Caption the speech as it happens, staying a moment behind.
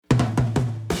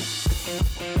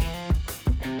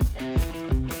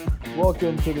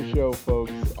Welcome to the show,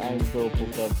 folks. I'm Bill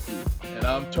Polkowski. And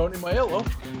I'm Tony Maiello.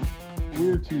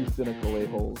 We're two cynical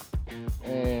a-holes,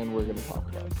 and we're going to talk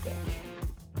about stuff.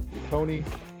 Tony,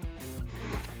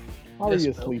 how are Yes,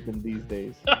 you Bill. sleeping these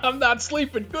days? I'm not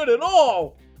sleeping good at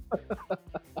all.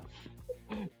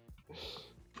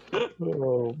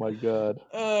 Oh, my God.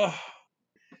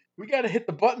 We got to hit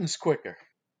the buttons quicker.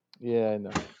 Yeah, I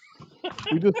know.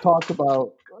 We just talked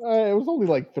about, it was only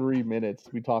like 3 minutes.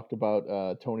 We talked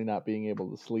about Tony not being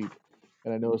able to sleep,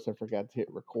 and I noticed I forgot to hit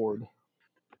record.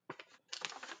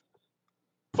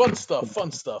 Fun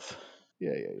stuff.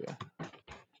 Yeah.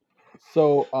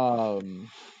 So,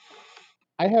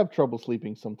 I have trouble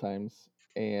sleeping sometimes,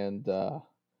 and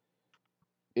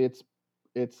it's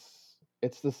it's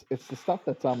the stuff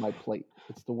that's on my plate.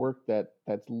 It's the work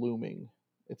that's looming.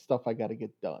 It's stuff I got to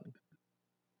get done.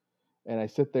 And I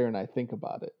sit there and I think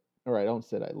about it. Or I don't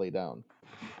sit, I lay down,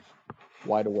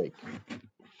 wide awake.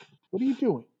 What are you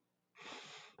doing?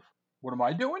 What am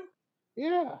I doing?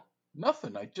 Yeah.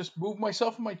 Nothing. I just moved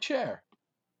myself in my chair.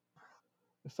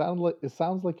 It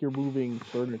sounds like you're moving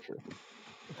furniture.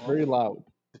 It's Well, very loud.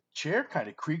 the chair kind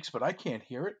of creaks, but I can't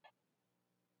hear it.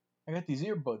 I got these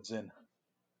earbuds in.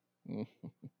 Mm.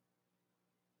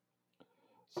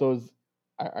 So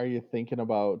are you thinking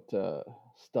about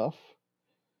stuff?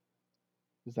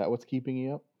 Is that what's keeping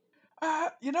you up?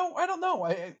 I don't know.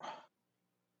 I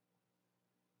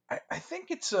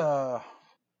think it's I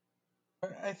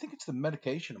think it's the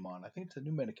medication I'm on. I think it's a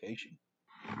new medication.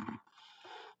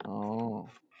 Oh,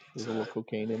 It's there's a little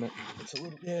cocaine in it. it's a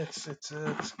little it's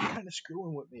kind of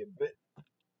screwing with me a bit.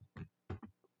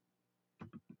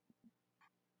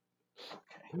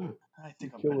 Okay, I You're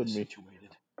think I'm better killing me.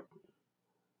 situated.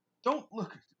 Don't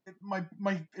look. My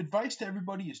advice to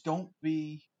everybody is don't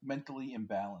be mentally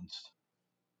imbalanced.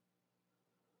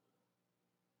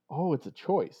 Oh, it's a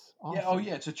choice. Yeah. Oh Awesome.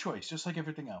 yeah. It's a choice, just like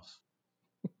everything else.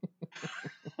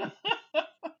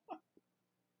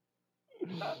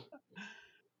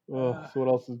 Oh, uh, so what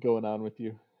else is going on with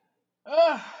you?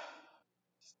 uh,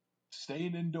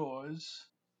 Staying indoors,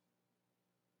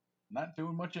 not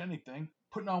doing much anything,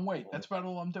 putting on weight. That's about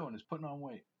all I'm doing is putting on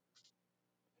weight.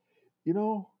 You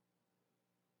know,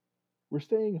 we're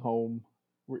staying home.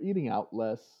 We're eating out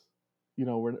less.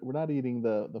 We're not eating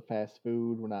the fast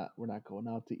food. We're not going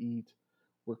out to eat.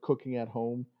 We're cooking at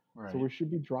home. So Right. we should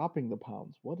be dropping the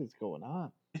pounds. What is going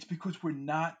on? It's because we're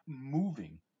not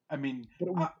moving. I mean,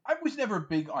 But I was never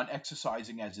big on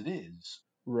exercising as it is,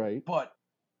 right. but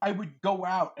I would go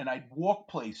out and I'd walk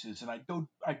places and I'd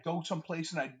go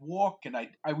someplace and I'd walk and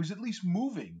I was at least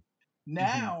moving. Hmm.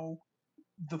 Now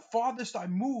the farthest I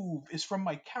move is from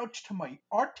my couch to my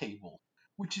art table,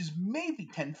 which is maybe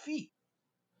 10 feet.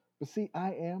 But see,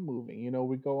 I am moving.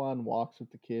 We go on walks with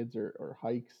the kids or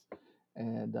hikes,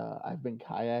 and I've been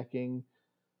kayaking.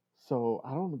 So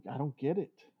I don't get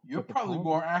it. You're But the probably pounds,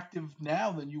 more active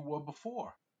now than you were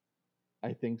before.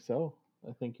 I think so.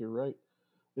 I think you're right.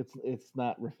 It's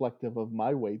not reflective of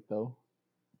my weight though.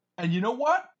 And you know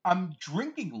what? I'm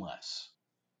drinking less,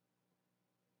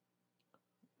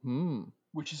 Hmm.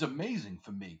 which is amazing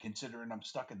for me considering I'm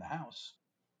stuck in the house.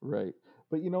 Right.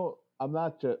 But I'm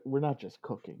not just we're not just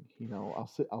cooking.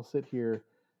 I'll sit here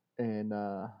and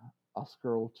I'll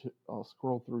scroll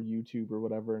through YouTube or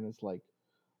whatever, and it's like,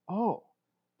 oh,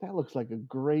 that looks like a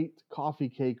great coffee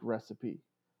cake recipe.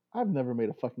 I've never made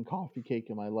a fucking coffee cake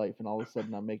in my life, and all of a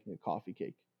sudden I'm making a coffee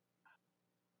cake.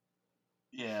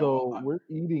 Yeah, well, So we're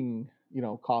eating,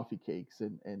 coffee cakes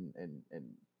and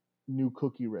new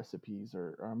cookie recipes,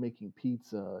 or I'm making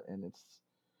pizza, and it's,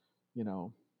 you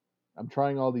know, I'm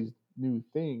trying all these new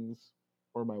things,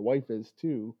 or my wife is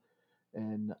too,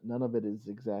 and none of it is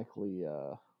exactly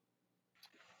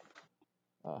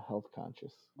health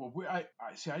conscious. I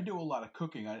see. I do a lot of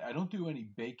cooking. I don't do any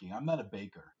baking. I'm not a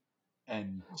baker.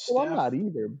 And Well, I'm Steph, not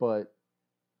either, but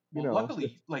well, if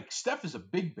luckily, like Steph is a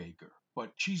big baker,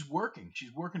 but she's working.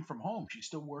 She's working from home. She's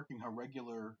still working her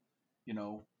regular, you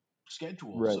know,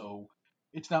 schedule. right, So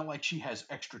it's not like she has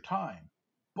extra time.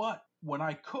 But when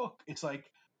I cook, it's like,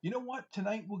 you know what?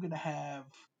 Tonight we're gonna have,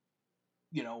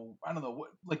 I don't know what.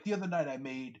 Like the other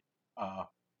night, uh,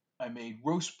 I made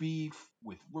roast beef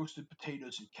with roasted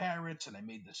potatoes and carrots, and I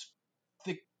made this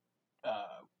thick,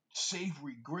 uh,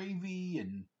 savory gravy,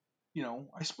 and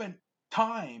I spent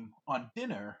time on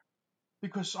dinner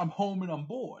because I'm home and I'm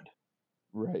bored.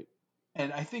 right.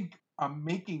 And I think I'm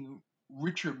making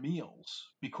richer meals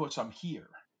because I'm here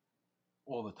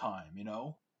all the time.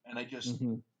 And I just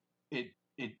Hmm. it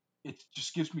it it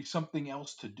just gives me something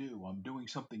else to do. I'm doing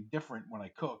something different when I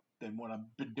cook than what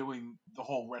I've been doing the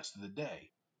whole rest of the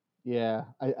day. Yeah,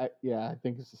 I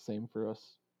think it's the same for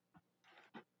us.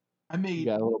 I We made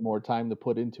got a little more time to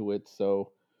put into it,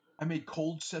 so I made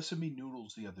cold sesame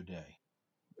noodles the other day.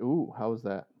 ooh, how was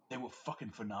that? They were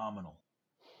fucking phenomenal.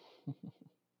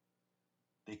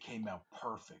 They came out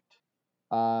perfect.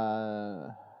 Uh,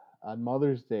 on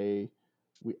Mother's Day,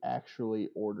 we actually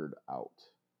ordered out.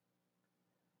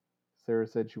 Sarah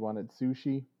said she wanted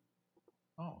sushi.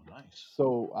 Oh, nice.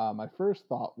 So my first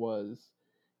thought was,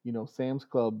 Sam's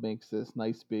Club makes this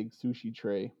nice big sushi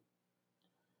tray.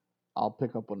 I'll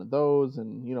pick up one of those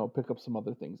and, pick up some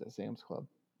other things at Sam's Club.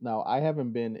 Now, I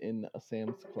haven't been in a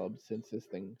Sam's Club since this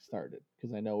thing started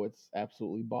because I know it's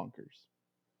absolutely bonkers.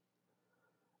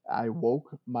 I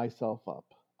woke myself up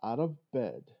out of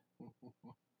bed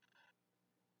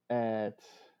at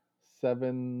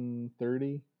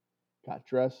 7:30, got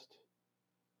dressed,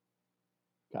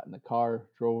 got in the car,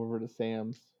 drove over to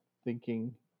Sam's,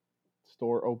 thinking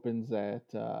store opens at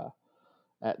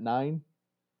 9.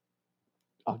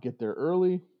 I'll get there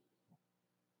early,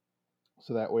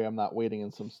 so that way I'm not waiting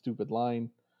in some stupid line.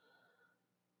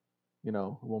 It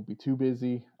won't be too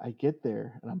busy. I get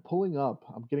there and I'm pulling up.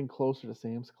 I'm getting closer to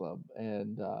Sam's Club,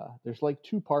 and there's like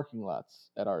two parking lots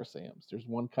at our Sam's. There's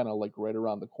one kind of like right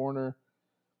around the corner,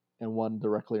 and one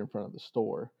directly in front of the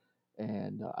store.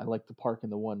 And I like to park in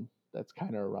the one that's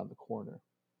kind of around the corner.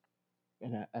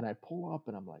 And I pull up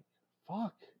and I'm like,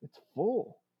 fuck, it's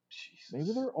full. Maybe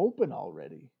Jesus. they're open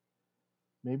already.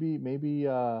 Maybe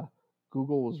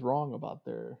Google was wrong about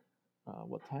their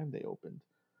what time they opened.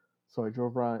 So I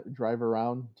drive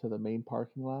around to the main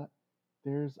parking lot.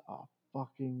 There's a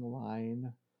fucking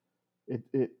line.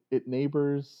 It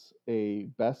neighbors a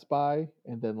Best Buy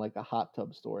and then like a hot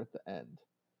tub store at the end.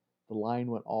 The line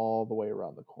went all the way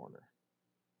around the corner,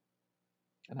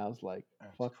 and I was like,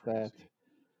 That's "Fuck that." crazy.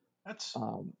 That's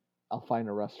Um, I'll find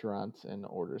a restaurant and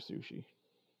order sushi.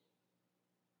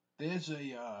 there's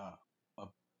a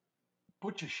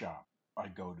butcher shop I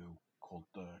go to called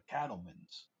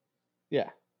Cattleman's Yeah.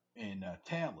 in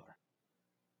Taylor,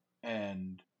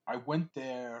 and I went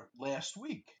there last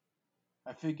week.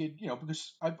 I figured,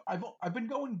 because I've been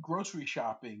going grocery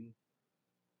shopping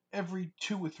every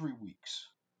 2 or 3 weeks,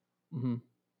 Hmm.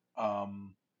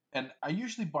 um, and I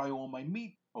usually buy all my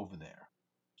meat over there.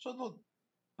 So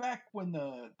back when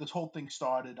this whole thing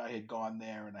started, I had gone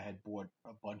there and I had bought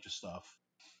a bunch of stuff,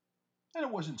 and it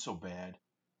wasn't so bad.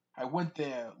 I went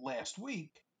there last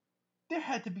week. There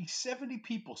had to be 70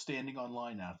 people standing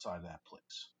online outside that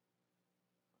place.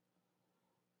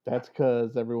 That's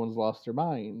because everyone's lost their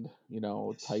mind.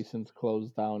 It's Tyson's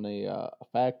closed down a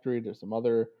factory. There's some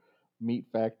other meat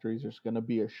factories. There's going to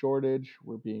be a shortage.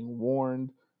 We're being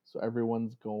warned. So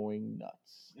everyone's going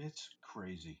nuts. it's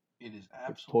crazy. It is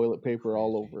It's toilet absolutely paper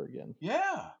all crazy. over again.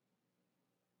 Yeah.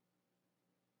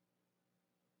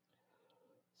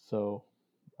 So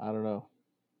I don't know.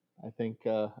 I think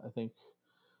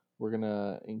we're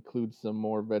gonna include some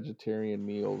more vegetarian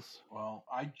meals. Well,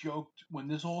 I joked when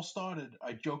this all started.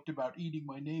 I joked about eating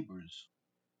my neighbors.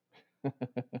 I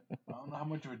don't know how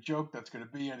much of a joke that's going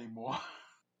to be anymore.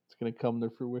 It's gonna come to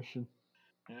fruition.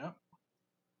 Yeah.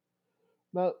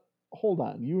 Now, hold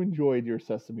on. You enjoyed your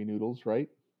sesame noodles, right?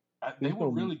 They There's were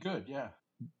no meat. really good. Yeah.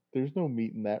 There's no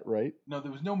meat in that, right? No,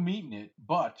 there was no meat in it,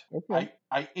 but Okay.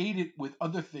 I ate it with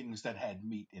other things that had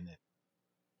meat in it,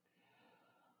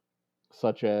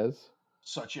 Such as.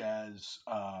 such as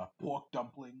pork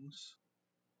dumplings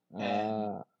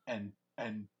and Ah,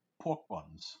 and pork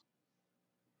buns.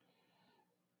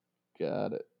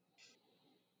 got it.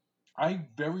 I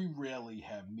very rarely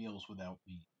have meals without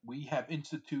meat. We have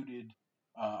instituted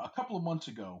a couple of months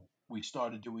ago. We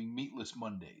started doing meatless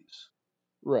Mondays,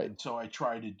 Right. and so I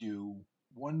try to do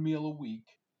one meal a week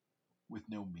with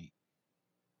no meat,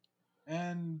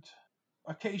 and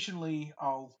occasionally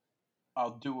I'll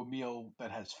do a meal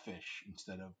that has fish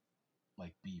instead of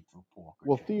like beef or pork or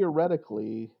Well, chicken.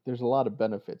 theoretically, there's a lot of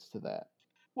benefits to that,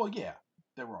 Well, yeah,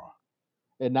 there are.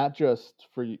 and not just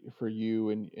for you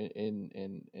and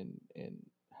in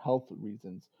health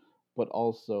reasons, but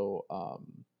also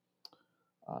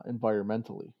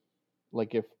environmentally.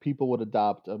 Like if people would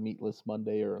adopt a meatless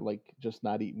Monday or like just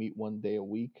not eat meat one day a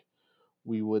week,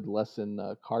 we would lessen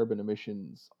carbon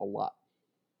emissions a lot.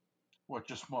 What,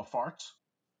 just more farts?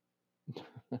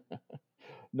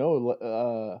 No,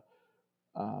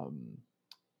 um,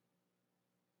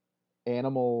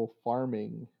 animal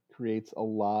farming creates a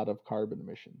lot of carbon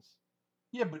emissions.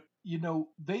 Yeah, but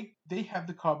they have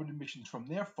the carbon emissions from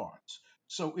their farts.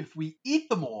 So if we eat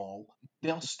them all,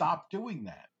 they'll stop doing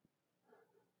that.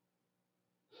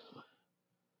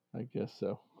 I guess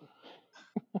so.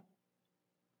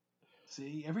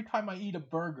 See, every time I eat a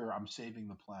burger, I'm saving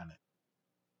the planet.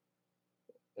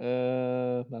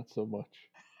 Not so much.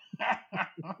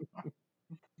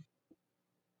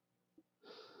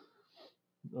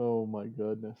 Oh my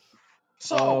goodness.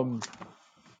 So,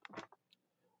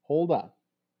 Hold on. I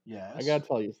yes. gotta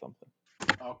tell you something.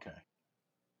 Okay.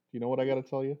 You know what I gotta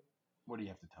tell you? What do you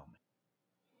have to tell me?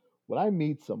 When I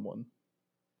meet someone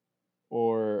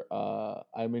or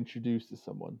I'm introduced to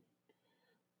someone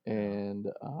Yeah. and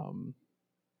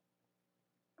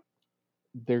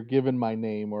they're given my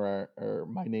name or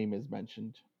my name is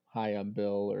mentioned. Hi, I'm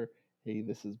Bill, or hey,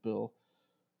 this is Bill.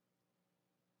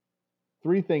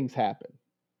 Three things happen.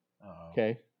 Uh-oh.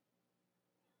 Okay.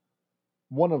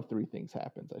 One of three things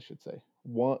happens, I should say.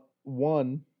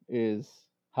 One is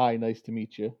hi, nice to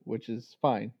meet you, which is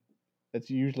fine. That's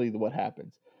usually what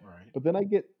happens. Right. But then I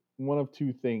get one of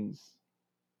two things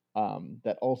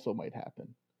that also might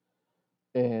happen,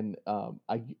 and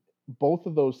both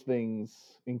of those things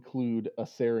include a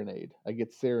serenade. I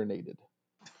get serenaded.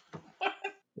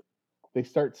 They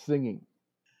start singing.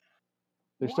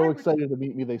 They're Why so would excited to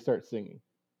meet me, they start singing.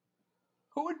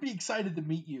 who would be excited to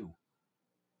meet you?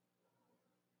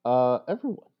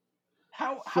 Everyone.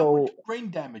 How much So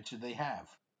brain damage do they have?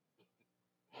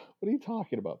 what are you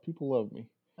talking about? People love me.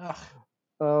 Ugh.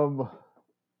 Um,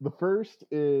 the first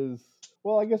is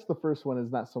well, I guess the first one is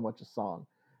not so much a song.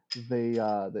 They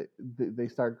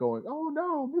start going, oh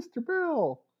no, Mr.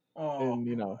 Bill, Oh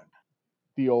and God.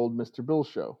 the old Mr. Bill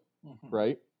show, Hmm.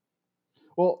 right?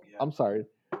 Well, Yeah. I'm sorry.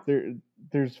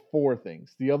 There's four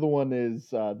things. The other one is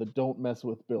the "Don't Mess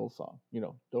with Bill" song.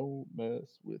 Don't mess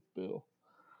with Bill.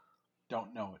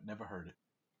 Don't know it. Never heard it.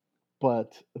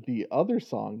 But the other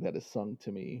song that is sung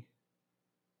to me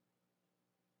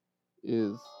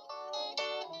is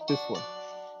this one.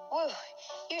 Woo,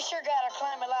 you sure gotta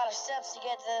climb a lot of steps to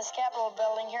get to this Capitol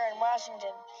building here in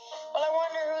Washington. Well, I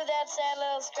wonder who that sad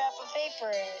little scrap of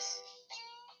paper is.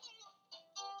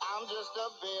 I'm just a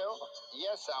bill.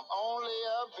 Yes, I'm only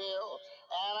a bill.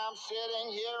 And I'm sitting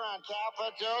here on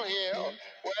Capitol Hill.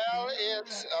 Well,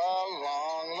 it's a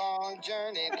long, long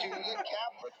journey to the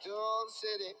capital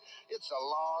city. It's a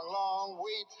long, long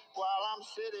wait while I'm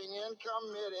sitting in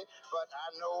committee. But I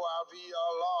know I'll be a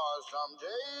law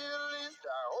someday. At least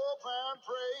I hope and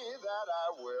pray that I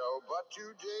will. But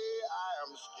today I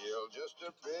am still just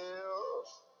a bill.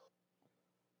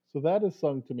 So that is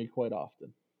sung to me quite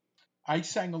often. I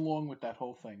sang along with that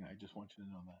whole thing. I just want you to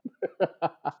know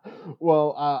that.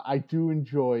 Well, I do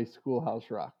enjoy Schoolhouse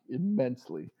Rock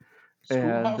immensely, and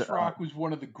Schoolhouse Rock was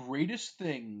one of the greatest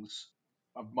things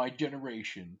of my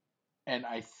generation, and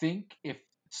I think if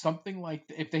something like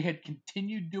if they had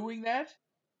continued doing that,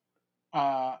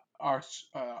 our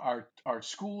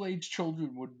school age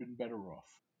children would have been better off.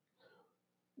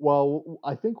 well,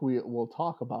 I think we will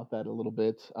talk about that a little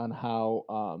bit on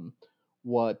how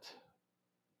what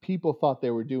people thought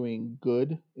they were doing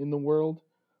good in the world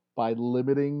by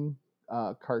limiting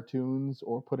cartoons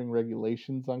or putting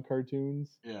regulations on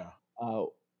cartoons Yeah. uh,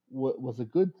 was a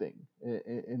good thing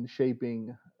in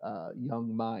shaping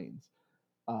young minds.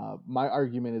 My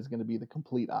argument is going to be the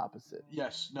complete opposite.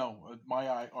 Yes. No. My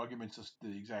argument's just the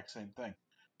exact same thing,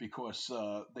 because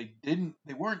uh,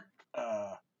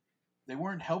 they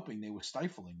weren't helping. They were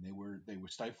stifling. They were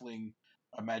stifling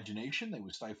imagination. They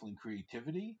were stifling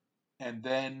creativity, and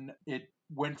then it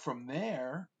went from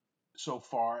there. So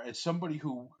far as somebody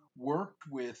who worked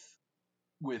with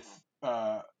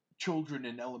children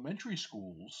in elementary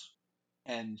schools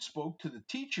and spoke to the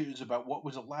teachers about what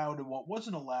was allowed and what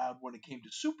wasn't allowed when it came to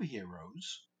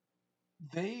superheroes,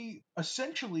 they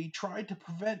essentially tried to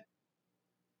prevent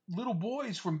little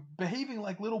boys from behaving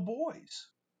like little boys,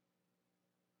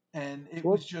 and it So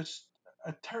was let's just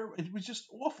a terrible. It was just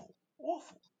awful,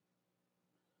 awful.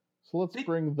 so let's They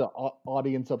bring the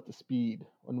audience up to speed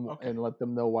okay. and let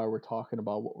them know why we're talking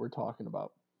about what we're talking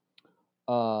about.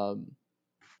 Um,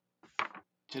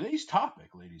 Today's topic,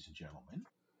 ladies and gentlemen,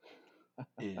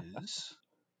 is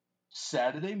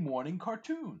Saturday morning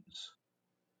cartoons.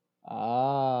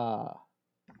 ah,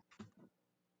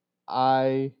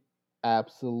 I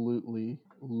absolutely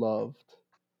loved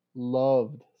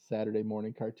Saturday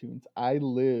morning cartoons. I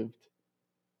lived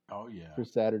Oh yeah. for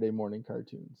Saturday morning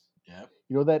cartoons. Yep.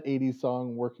 You know that 80s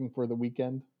song Working for the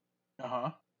Weekend? Uh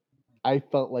huh. I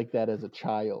felt like that as a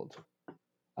child.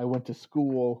 I went to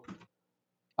school,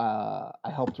 I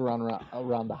helped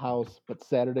around the house, but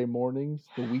Saturday mornings,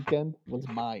 the weekend was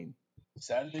mine.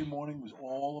 Saturday morning was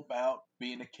all about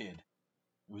being a kid.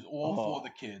 It was all for the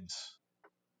Oh. kids.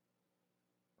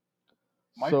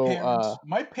 My So parents,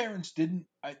 my parents didn't.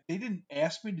 They didn't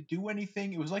ask me to do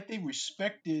anything. It was like they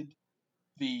respected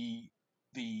the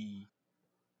the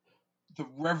the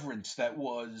reverence that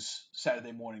was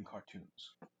Saturday morning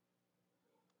cartoons.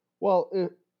 Well,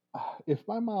 if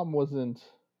my mom wasn't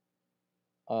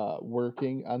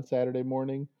working on Saturday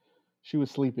morning, she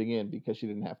was sleeping in because she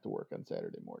didn't have to work on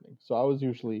Saturday morning. So I was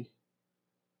usually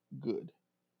good,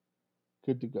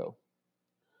 good to go.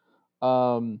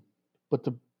 Um, but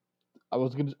the I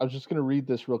was just gonna read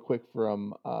this real quick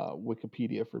from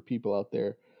Wikipedia for people out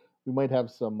there. We might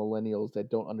have some millennials that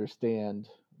don't understand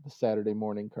the Saturday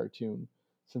morning cartoon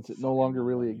since it no Fucking longer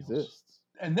really millennials. exists.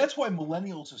 And that's why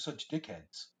millennials are such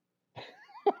dickheads.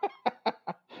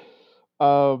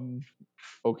 um,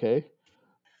 okay.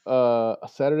 A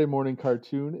Saturday morning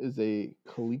cartoon is a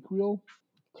colloquial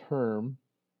term.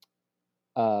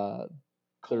 Uh,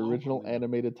 the original Colloquially.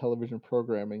 animated television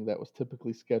programming that was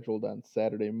typically scheduled on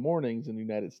Saturday mornings in the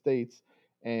United States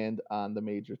and on the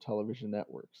major television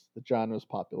networks. The genre's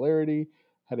popularity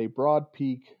had a broad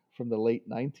peak from the late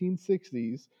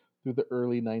 1960s through the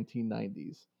early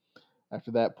 1990s.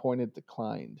 After that point, it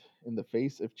declined in the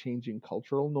face of changing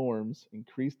cultural norms,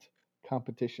 increased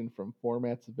competition from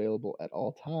formats available at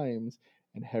all times,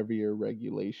 and heavier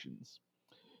regulations.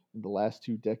 In the last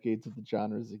 2 decades of the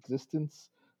genre's existence,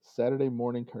 Saturday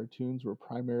morning cartoons were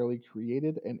primarily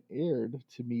created and aired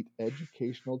to meet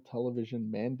educational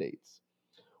television mandates,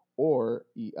 or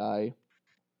EI,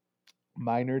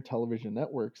 minor television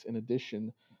networks, in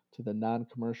addition to the non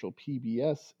commercial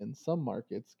PBS in some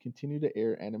markets, continue to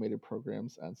air animated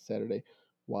programs on Saturday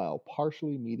while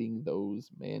partially meeting those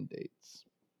mandates.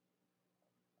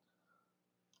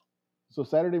 So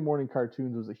Saturday morning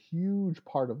cartoons was a huge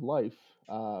part of life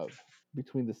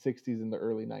between the 60s and the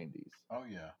early 90s. Oh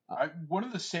yeah. Uh, One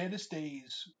of the saddest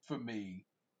days for me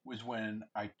was when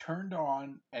I turned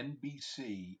on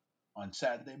NBC on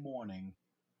Saturday morning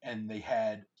and they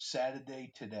had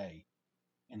Saturday Today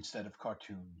instead of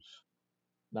cartoons.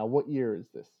 Now, what year is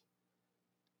this?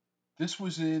 This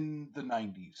was in the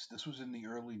 90s. This was in the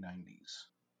early 90s.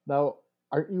 Now,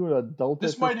 aren't you an adult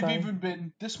This at this might have time? even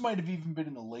been this might have even been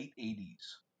in the late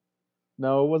 80s.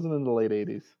 No, it wasn't in the late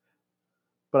 80s.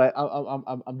 But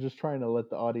I'm just trying to let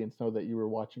the audience know that you were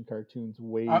watching cartoons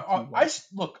way too long.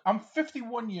 Look, I'm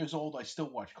 51 years old. I still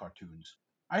watch cartoons.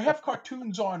 I have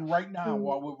cartoons on right now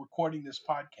while we're recording this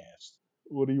podcast.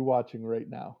 What are you watching right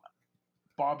now?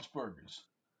 Bob's Burgers.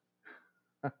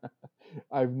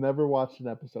 I've never watched an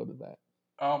episode of that.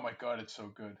 Oh my god, it's so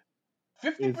good.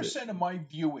 Fifty Is it? percent of my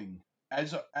viewing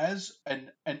as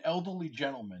an elderly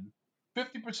gentleman,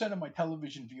 50% of my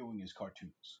television viewing is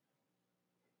cartoons.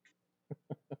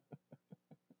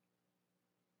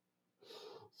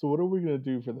 So, what are we going to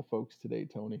do for the folks today,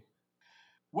 Tony?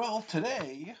 Well,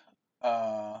 today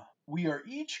we are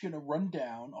each going to run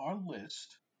down our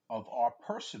list of our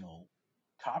personal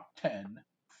top 10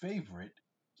 favorite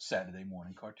Saturday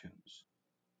morning cartoons.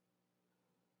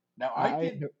 Now,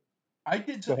 I I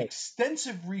did Go some ahead.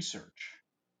 extensive research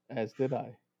As did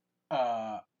I.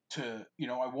 uh,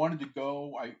 I wanted to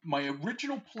go. My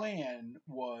original plan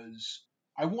was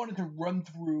I wanted to run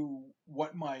through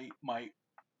what my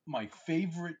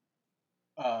favorite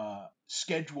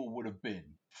schedule would have been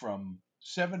from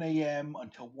 7 a.m.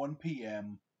 until 1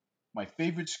 p.m. My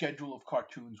favorite schedule of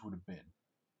cartoons would have been.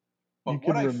 You But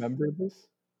what can remember this?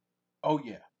 oh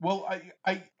yeah, well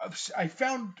I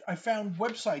found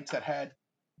websites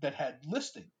that had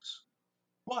listings,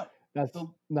 but That's the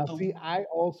now the see, I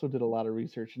also did a lot of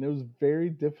research, and it was very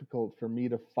difficult for me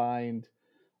to find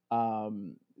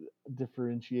um,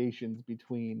 differentiations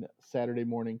between Saturday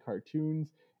morning cartoons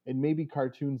and maybe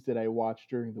cartoons that I watched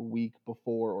during the week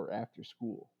before or after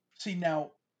school. see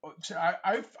now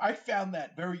I found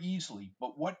that very easily,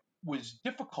 but what was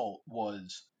difficult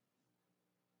was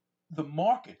the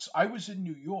markets. I was in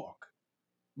New York,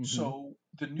 Hmm. so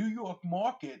the New York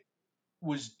market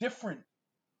was different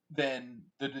than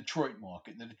the Detroit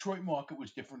market. And the Detroit market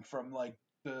was different from like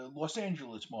the Los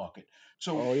Angeles market.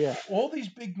 So Oh yeah. all these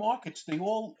big markets, they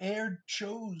all aired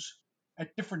shows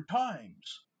at different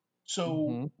times. So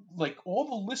Hmm. like all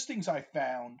the listings I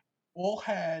found all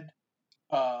had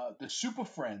the Super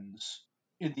Friends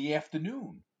in the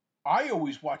afternoon. I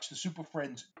always watched the Super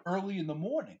Friends early in the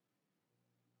morning.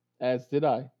 As did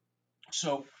I.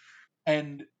 So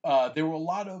and there were a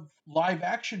lot of live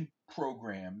action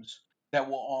programs that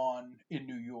were on in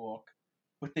New York,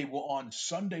 but they were on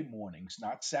Sunday mornings,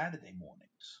 not Saturday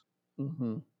mornings.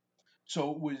 Hmm.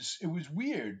 So it was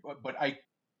weird, but I,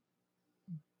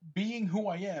 being who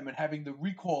I am and having the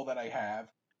recall that I have,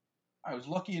 I was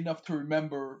lucky enough to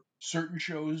remember certain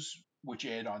shows which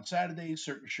aired on Saturdays,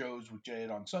 certain shows which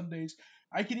aired on Sundays.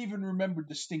 I can even remember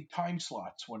distinct time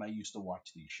slots when I used to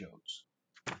watch these shows.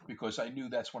 because I knew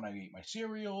that's when I ate my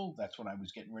cereal. That's when I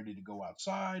was getting ready to go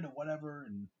outside or whatever.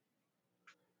 And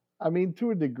I mean,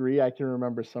 to a degree, I can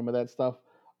remember some of that stuff.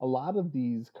 A lot of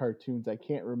these cartoons, I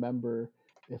can't remember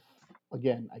if,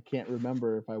 again, I can't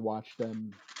remember if I watched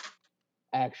them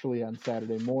actually on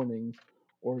Saturday mornings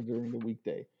or during the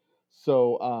weekday.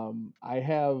 So I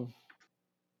have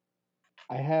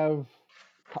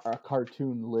a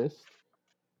cartoon list,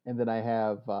 and then I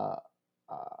have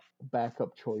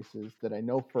backup choices that I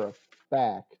know for a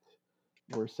fact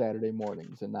were Saturday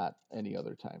mornings and not any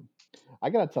other time. I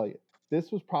gotta tell you,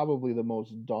 this was probably the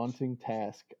most daunting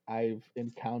task I've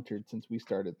encountered since we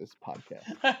started this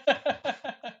podcast.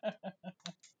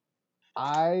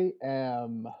 I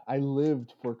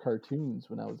lived for cartoons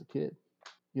when I was a kid.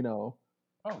 You know,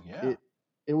 oh yeah, it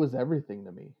it was everything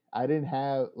to me. I didn't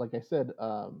have, like I said,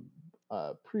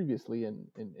 previously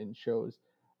in shows,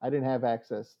 I didn't have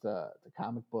access to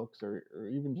comic books or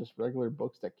even just regular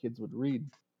books that kids would read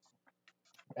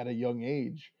at a young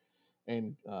age,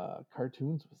 and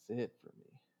cartoons was it for me.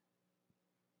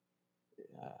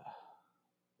 Uh,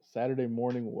 Saturday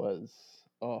morning was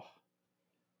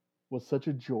such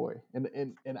a joy, and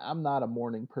I'm not a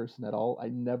morning person at all. I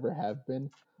never have been,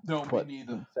 no, me but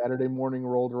neither. when Saturday morning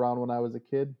rolled around when I was a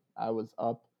kid, I was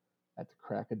up at the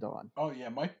crack of dawn. Oh yeah,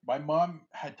 my mom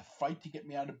had to fight to get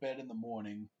me out of bed in the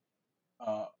morning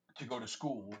uh, to go to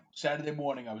school. Saturday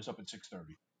morning, I was up at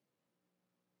 6:30.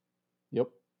 Yep,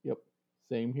 yep,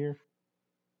 same here.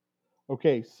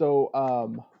 Okay, so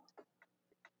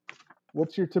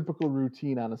what's your typical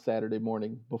routine on a Saturday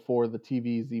morning before the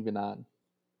TV is even on?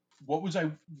 What was I?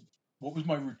 What was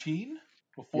my routine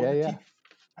before Yeah, the yeah. TV?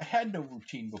 I had no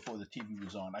routine before the TV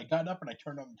was on. I got up and I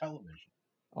turned on the television.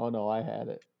 Oh no, I had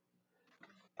it.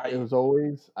 It I was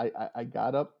always I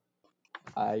got up.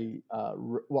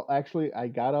 Well, actually, I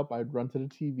got up. I'd run to the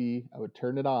TV. I would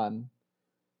turn it on,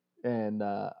 and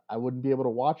I wouldn't be able to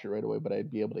watch it right away, but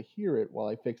I'd be able to hear it while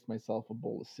I fixed myself a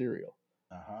bowl of cereal.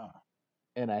 uh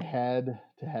And I had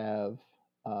to have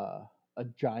a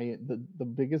giant, the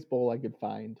biggest bowl I could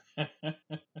find, huh.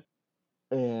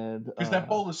 and Because that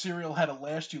bowl of cereal had to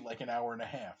last you like an hour and a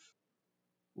half.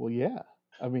 well, yeah,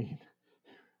 I mean,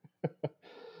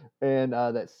 and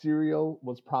that cereal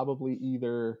was probably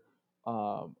either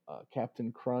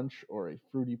Captain Crunch or a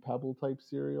Fruity Pebble type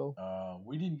cereal,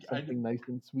 We didn't. something nice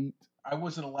and sweet. I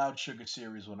wasn't allowed sugar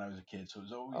cereals when I was a kid, so it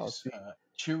was Oh, always see,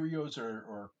 Cheerios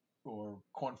or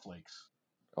cornflakes.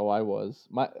 oh, I was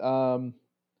my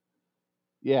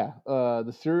yeah.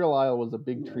 The cereal aisle was a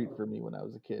big treat for me when I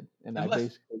was a kid, and I Unless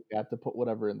basically got to put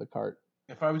whatever in the cart.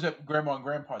 if I was at Grandma and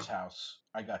Grandpa's house,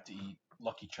 I got to eat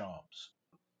Lucky Charms.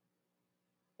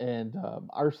 And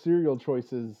our cereal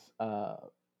choices uh,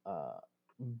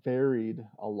 varied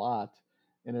a lot,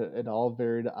 and it all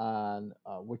varied on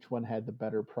which one had the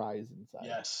better prize inside.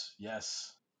 Yes,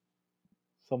 yes,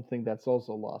 Something that's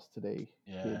also lost today,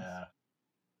 kids. yeah.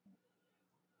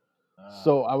 Uh,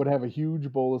 So I would have a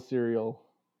huge bowl of cereal,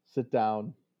 sit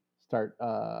down, start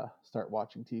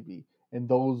watching TV, and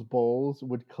those bowls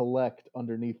would collect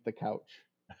underneath the couch.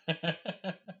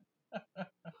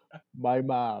 My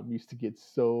mom used to get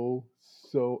so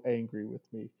angry with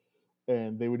me,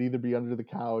 and they would either be under the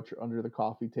couch or under the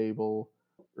coffee table,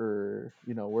 or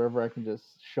wherever I can just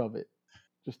shove it,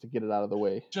 just to get it out of the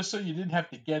way. just so you didn't have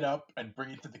to get up and bring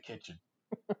it to the kitchen.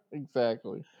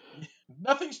 Exactly.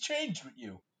 Nothing's changed with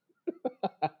you.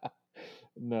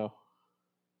 No.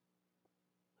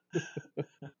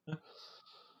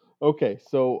 Okay,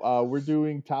 so we're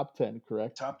doing top 10,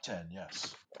 correct? Top 10,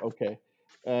 yes. Okay.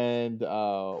 And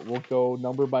we'll go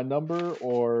number by number,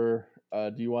 or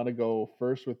do you want to go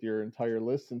first with your entire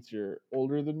list since you're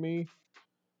older than me?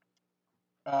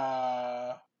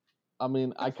 Uh, I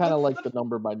mean, I let, kind let, of like let, the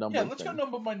number by yeah, number let's go thing.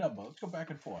 number by number. Let's go back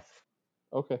and forth.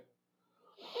 Okay.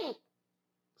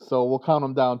 So we'll count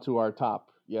them down to our top.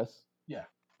 Yes? Yeah.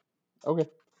 Okay.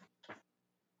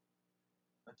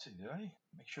 Let's see. Did I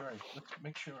make sure let's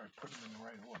make sure I put them in the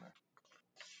right order.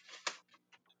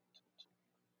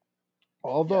 Yes,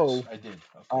 Although I did.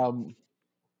 Okay. um,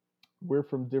 we're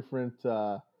from different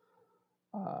uh,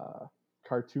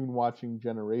 cartoon watching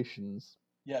generations,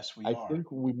 Yes, we I are.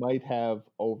 think we might have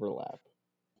overlap.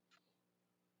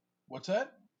 What's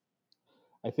that?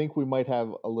 I think we might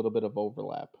have a little bit of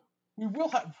overlap.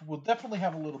 We'll definitely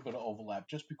have a little bit of overlap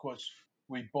just because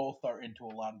we both are into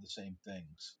a lot of the same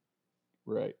things.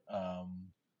 Right.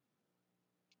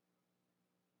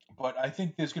 But I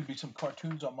think there's going to be some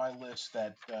cartoons on my list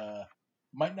that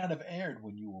might not have aired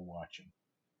when you were watching.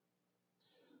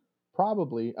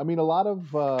 Probably. I mean, a lot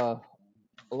of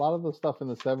the stuff in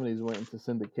the '70s went into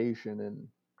syndication, and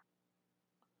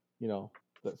you know,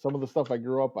 some of the stuff I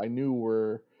grew up I knew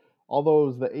were, although it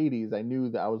was the 80s, I knew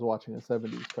that I was watching a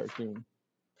 70s cartoon.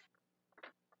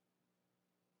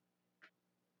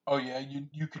 Oh yeah,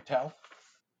 you could tell.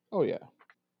 Oh yeah,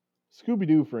 Scooby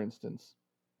Doo, for instance,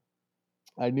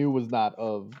 I knew was not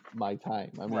of my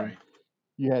time. I mean, Right.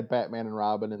 you had Batman and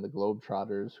Robin and the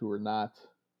Globetrotters, who were not,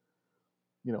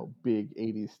 big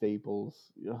 80s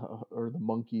staples, or the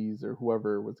Monkeys or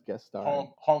whoever was guest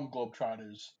starring. Harlem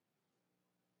Globetrotters.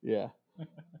 Yeah.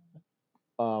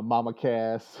 Mama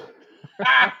Cass.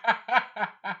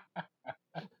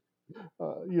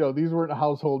 These weren't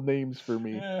household names for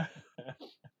me.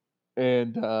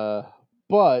 And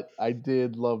but I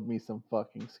did love me some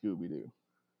fucking Scooby Doo.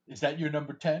 Is that your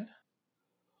number 10?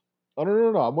 Oh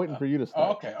no, I'm waiting for you to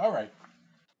start. Okay, all right.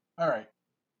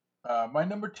 My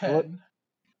number 10 What?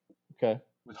 Okay.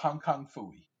 was Hong Kong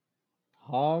Phooey.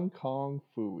 Hong Kong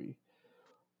Phooey.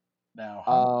 Now,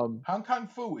 Um, Hong Kong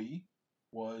Phooey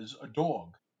was a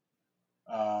dog.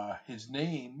 His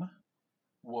name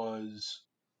was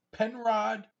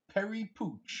Penrod Perry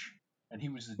Pooch, and he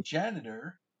was the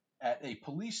janitor at a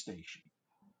police station.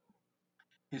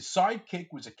 His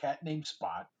sidekick was a cat named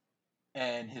Spot,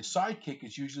 and his sidekick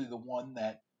is usually the one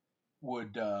that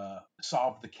would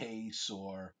solve the case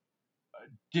or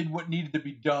did what needed to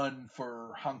be done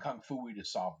for Hong Kong Phooey to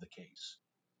solve the case.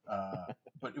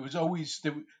 But it was always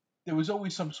there was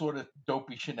always some sort of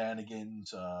dopey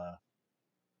shenanigans.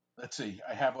 Let's see.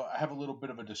 I have a little bit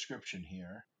of a description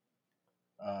here.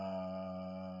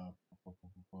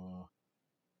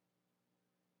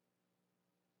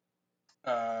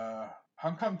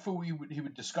 Hong Kong Phooey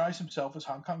would disguise himself as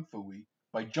Hong Kong Phooey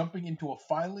by jumping into a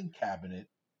filing cabinet,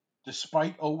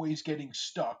 despite always getting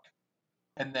stuck,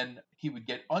 and then he would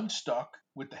get unstuck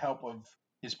with the help of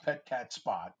his pet cat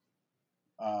Spot.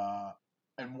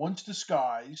 And once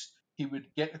disguised, he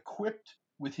would get equipped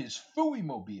with his Phooey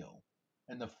mobile,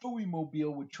 and the Phooey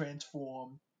mobile would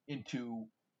transform into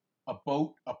a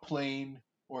boat, a plane,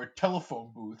 or a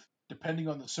telephone booth, depending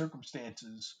on the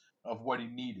circumstances of what he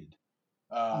needed.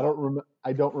 I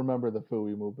don't remember the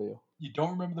Phooey mobile. You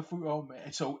don't remember the Phooey? Oh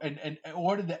man! So, and in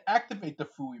order to activate the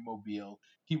Phooey mobile,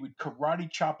 he would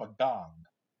karate chop a gong.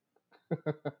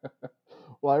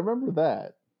 Well, I remember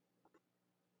that.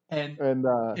 And And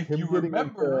if him you getting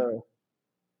remember, into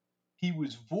he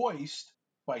was voiced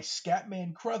by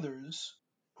Scatman Crothers,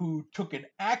 who took an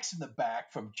axe in the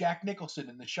back from Jack Nicholson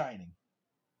in The Shining.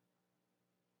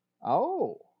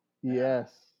 Oh, Yeah.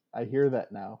 yes, I hear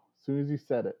that now. As soon as you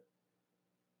said it.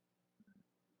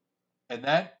 And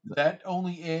that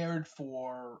only aired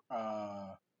for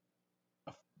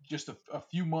just a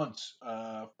few months,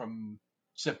 from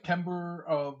September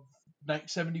of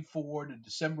 1974 to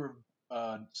December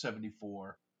of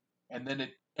 74, and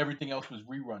then everything else was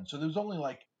rerun. So there was only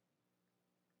like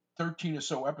 13 or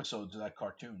so episodes of that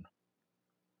cartoon.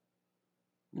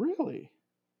 Really?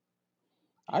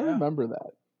 Yeah. I remember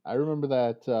that.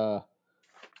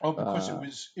 Because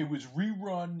it was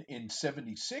rerun in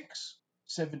 76,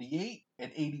 78,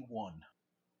 and 81.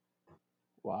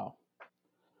 Wow.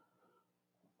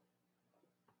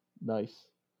 Nice.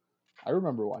 I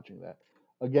remember watching that.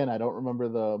 Again, I don't remember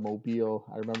the mobile.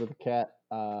 I remember the cat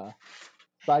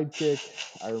sidekick.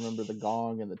 I remember the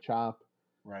gong and the chop.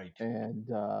 Right. And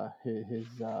his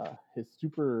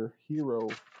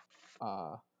superhero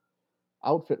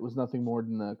outfit was nothing more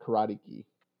than a karate gi.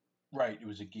 Right. It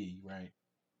was a gi. Right.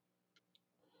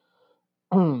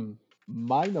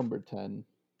 My number 10,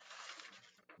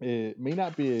 it may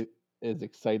not be as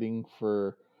exciting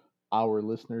for our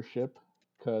listenership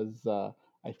because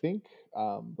I think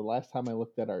the last time I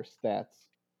looked at our stats,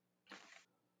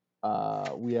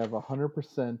 we have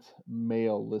 100%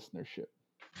 male listenership.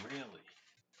 Really?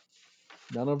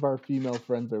 None of our female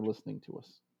friends are listening to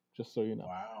us, just so you know.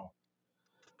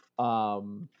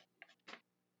 Wow.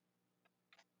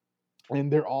 And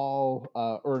they're all,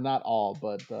 or not all,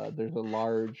 but there's a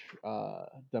large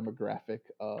demographic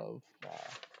of,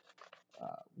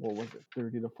 what was it,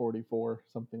 30 to 44,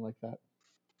 something like that.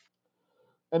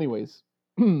 Anyways,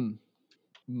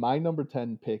 my number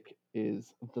 10 pick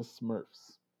is the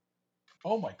Smurfs.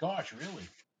 Oh my gosh! Really?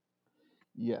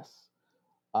 Yes.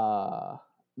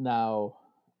 Now,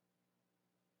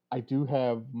 I do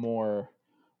have more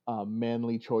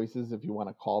manly choices, if you want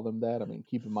to call them that. I mean,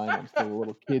 keep in mind, I'm still a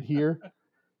little kid here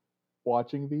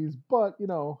watching these, but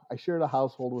I shared a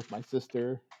household with my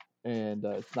sister, and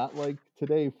it's not like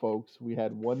today, folks. We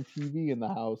had one TV in the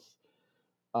house,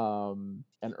 and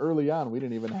early on, we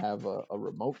didn't even have a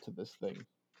remote to this thing.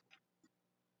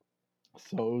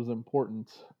 So it was important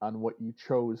on what you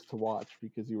chose to watch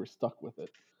because you were stuck with it.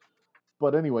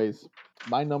 But anyways,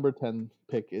 my number 10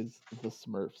 pick is the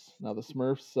Smurfs. Now the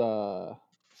Smurfs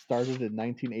started in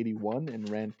 1981 and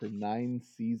ran for 9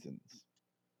 seasons.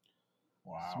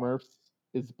 Wow. Smurfs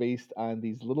is based on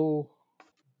these little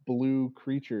blue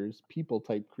creatures, people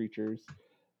type creatures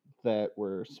that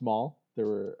were small. They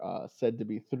were said to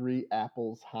be 3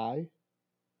 apples high.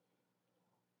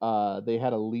 They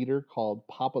had a leader called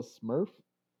Papa Smurf,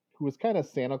 who was kind of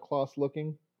Santa Claus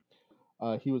looking.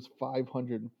 He was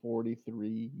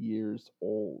 543 years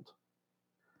old.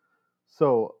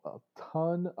 So a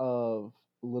ton of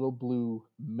little blue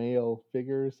male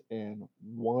figures and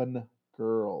one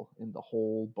girl in the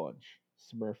whole bunch,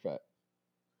 Smurfette.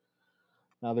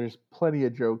 Now there's plenty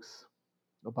of jokes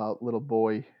about little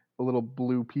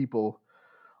blue people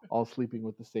all sleeping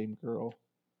with the same girl,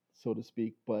 so to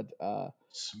speak. But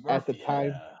Smurf, at the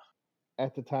time, yeah.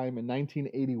 in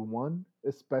 1981,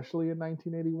 especially in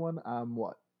 1981, I'm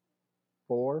what,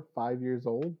 5 years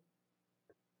old.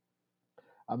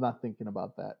 I'm not thinking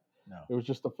about that. No. It was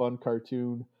just a fun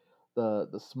cartoon. The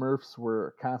Smurfs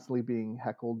were constantly being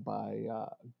heckled by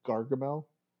Gargamel,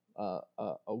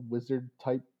 a wizard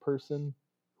type person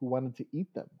who wanted to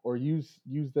eat them or use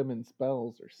them in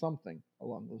spells or something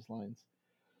along those lines.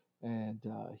 And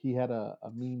he had a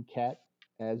mean cat,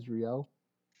 Azrael.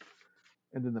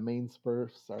 And then the main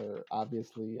Smurfs are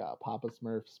obviously Papa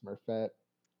Smurf, Smurfette.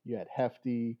 You had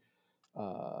Hefty,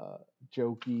 uh,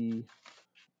 Jokey,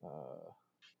 uh,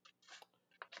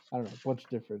 I don't know, a bunch of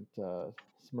different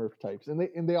Smurf types,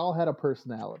 and they all had a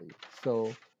personality.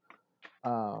 So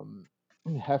um,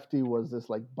 Hefty was this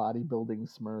like bodybuilding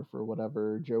Smurf or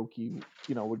whatever. Jokey,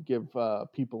 would give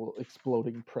people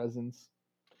exploding presents.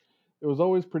 It was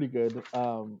always pretty good.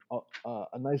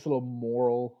 A nice little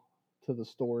moral to the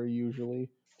story usually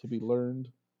to be learned,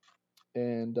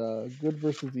 and good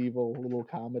versus evil, a little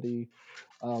comedy,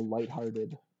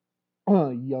 lighthearted,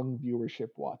 young viewership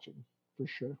watching for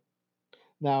sure.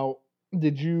 Now,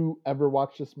 did you ever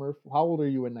watch the Smurf? How old are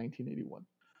you in 1981?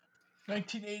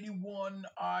 1981,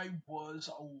 I was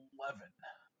 11.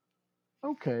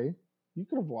 Okay, you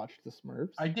could have watched the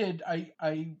I Smurfs. did.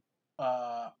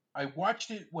 I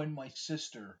watched it when my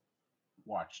sister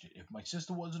watched it. If my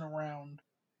sister wasn't around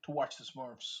to watch the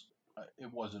Smurfs,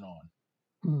 it wasn't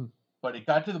on. But it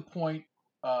got to the point,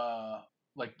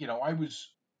 like I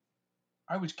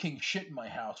was king shit in my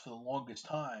house for the longest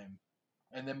time,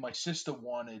 and then my sister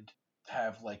wanted to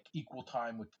have like equal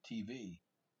time with the TV.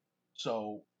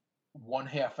 So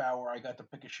 1/2 hour I got to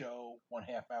pick a show,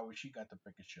 1/2 hour she got to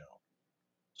pick a show.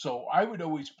 So I would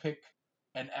always pick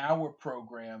an hour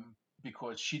program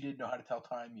because she didn't know how to tell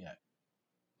time yet.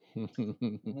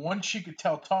 Once she could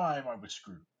tell time, I was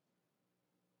screwed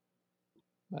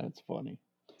That's funny.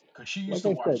 because she used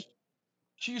Like to I said, watch.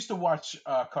 She used to watch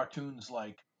cartoons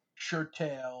like Shirt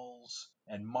Tales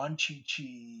and Monchi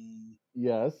Chi,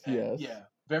 yes, and yes. yeah,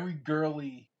 very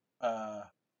girly uh,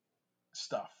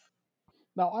 stuff.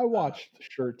 Now I Uh, watched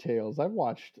Shirt Tales. I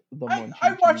watched the I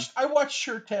I Munchie. watched I watched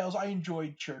Shirt Tales. I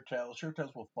enjoyed Shirt Tales. Shirt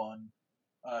Tales were fun,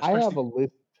 I have a especially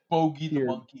list Bogey the here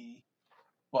monkey.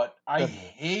 But I that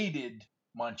hated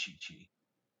Monchi Chi.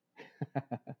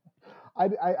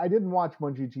 I didn't watch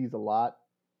Munchie Cheese a lot.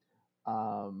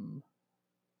 Um,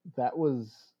 that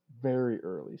was very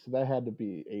early, so that had to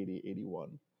be 80,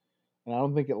 81. And I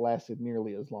don't think it lasted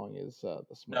nearly as long as the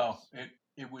No, Smurfs.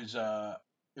 it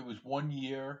was 1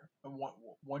 year,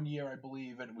 one year I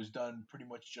believe, and it was done pretty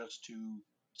much just to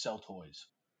sell toys.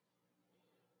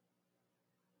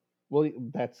 Well,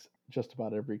 that's just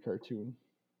about every cartoon.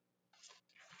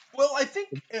 Well, I think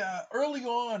early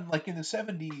on, like in the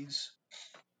 70s,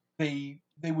 they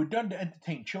were done to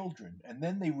entertain children, and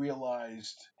then they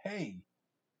realized, hey,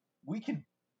 we can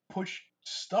push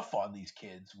stuff on these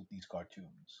kids with these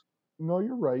cartoons. No,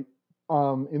 you're right.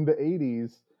 In the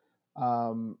 80s,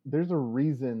 there's a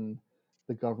reason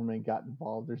the government got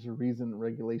involved. There's a reason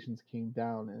regulations came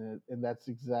down, and that's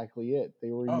exactly it.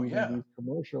 They were Oh using yeah, these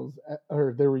commercials,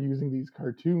 or they were using these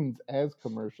cartoons as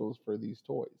commercials for these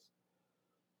toys.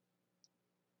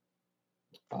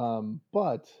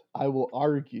 But I will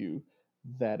argue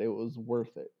that it was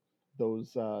worth it.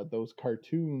 Those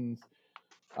cartoons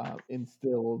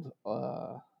instilled.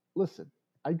 Listen,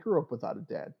 I grew up without a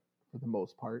dad for the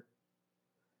most part.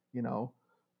 You know,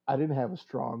 I didn't have a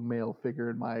strong male figure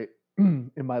in my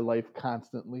in my life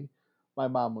constantly. My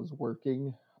mom was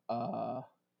working, uh,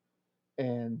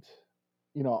 and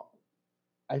you know,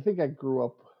 I think I grew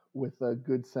up with a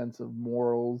good sense of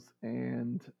morals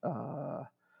and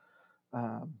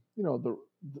the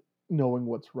knowing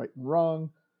what's right and wrong,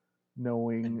 and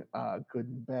knowing good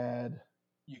and bad,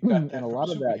 you got and a that from lot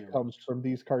of that comes superheroes. from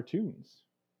these cartoons.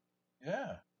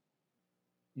 Yeah,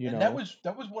 you And know.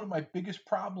 that was one of my biggest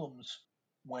problems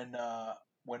when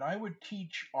I would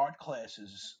teach art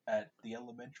classes at the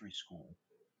elementary school.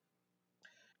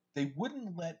 They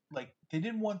wouldn't they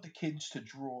didn't want the kids to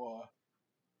draw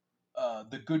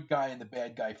the good guy and the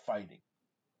bad guy fighting.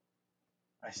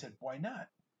 I said, why not?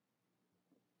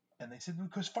 And they said,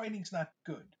 because fighting's not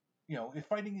good. If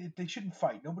fighting, they shouldn't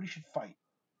fight. Nobody should fight.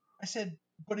 I said,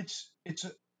 but it's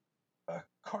a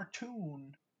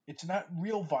cartoon. It's not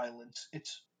real violence.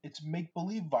 It's make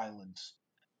believe violence.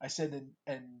 I said,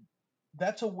 and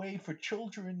that's a way for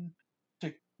children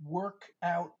to work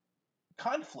out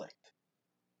conflict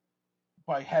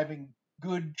by having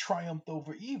good triumph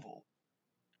over evil.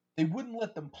 They wouldn't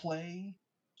let them play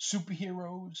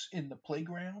superheroes in the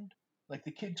playground. Like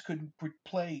the kids couldn't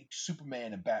play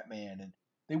Superman and Batman, and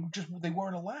they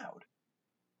weren't allowed.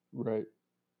 Right.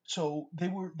 So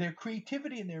their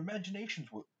creativity and their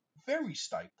imaginations were very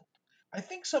stifled. I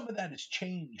think some of that has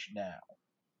changed now,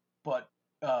 but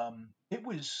it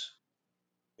was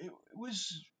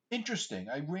interesting.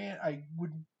 I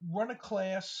would run a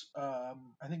class. I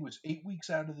think it was 8 weeks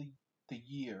out of the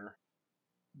year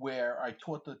where I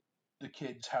taught the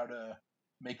kids how to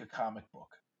make a comic book,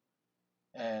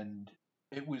 and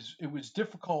it was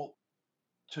difficult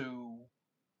to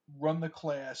run the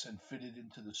class and fit it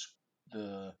into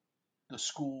the the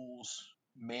school's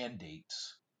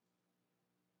mandates.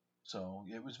 So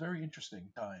it was very interesting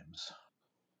times.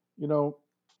 You know,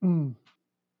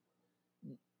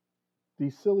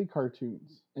 these silly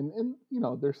cartoons, and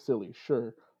they're silly,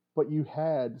 sure, but you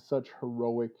had such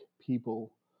heroic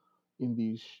people in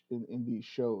in these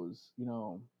shows.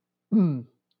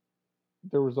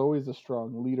 There was always a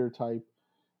strong leader type,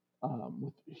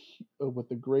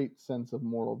 with a great sense of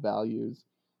moral values.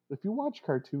 If you watch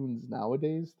cartoons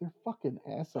nowadays, they're fucking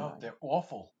Oh, asinine. they're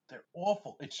awful. They're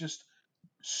awful. It's just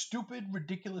stupid,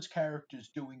 ridiculous characters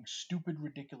doing stupid,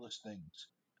 ridiculous things.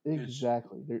 There's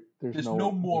Exactly. there's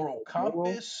no There's moral no moral.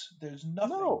 compass. There's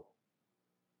nothing. No,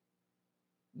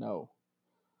 no.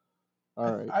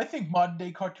 All right. I think modern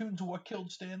day cartoons are what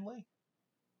killed Stan Lee.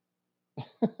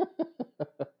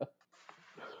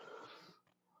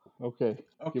 Okay,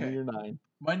 give me Okay, your nine.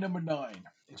 my number 9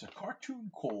 is a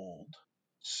cartoon called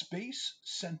Space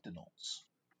Sentinels.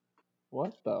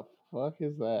 What the fuck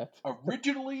is that?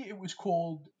 Originally, it was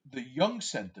called the Young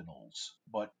Sentinels,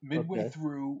 but midway Okay.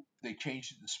 through, they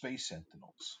changed it to Space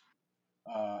Sentinels.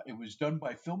 It was done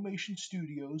by Filmation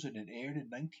Studios and it aired in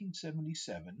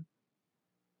 1977.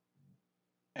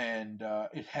 And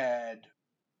it had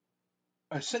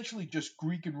essentially just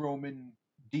Greek and Roman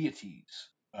deities,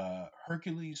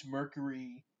 Hercules,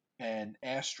 Mercury, and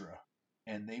Astra.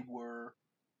 And they were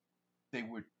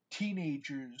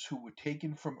teenagers who were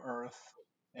taken from Earth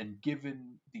and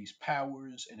given these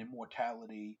powers and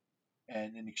immortality,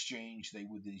 and in exchange they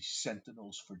were these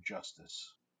sentinels for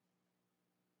justice.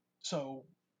 So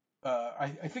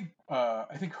I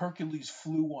think Hercules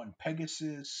flew on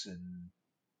Pegasus, and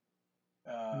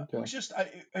it Okay. was just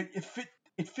it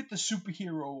fit the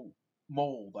superhero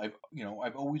mold.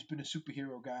 I've always been a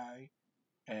superhero guy,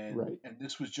 and Right. and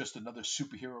this was just another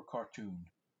superhero cartoon.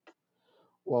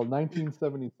 Well,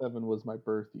 1977 was my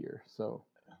birth year, so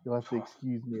you'll have to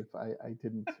excuse me if I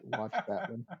didn't watch that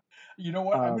one. You know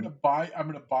what? Um, I'm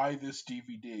gonna buy this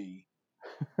DVD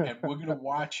and we're gonna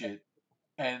watch it.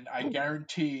 And I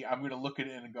guarantee I'm gonna look at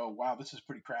it and go, "Wow, this is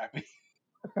pretty crappy."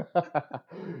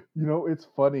 it's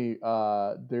funny.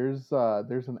 There's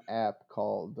an app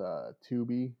called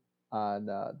Tubi on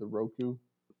the Roku,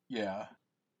 Yeah.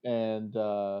 and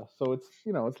so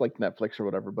it's like Netflix or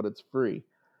whatever, but it's free.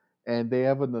 And they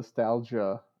have a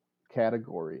nostalgia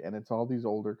category, and it's all these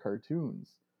older cartoons.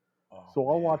 Oh So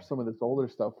I'll watch man, some of this older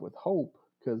stuff with Hope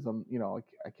because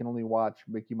I can only watch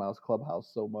Mickey Mouse Clubhouse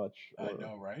so much, I or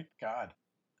know, right? God,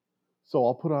 so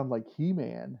I'll put on like He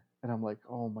Man, and I'm like,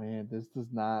 oh man, this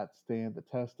does not stand the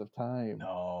test of time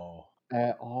no.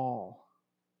 at all.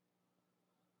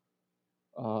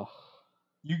 Ugh.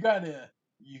 You gotta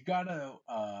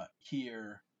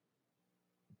hear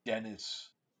Dennis,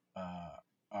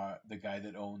 uh, the guy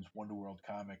that owns Wonder World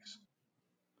Comics,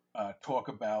 talk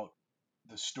about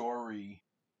the story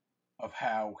of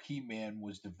how He-Man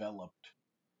was developed.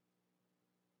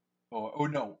 Or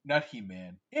no, not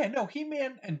He-Man. Yeah, no,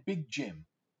 He-Man and Big Jim.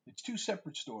 It's two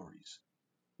separate stories.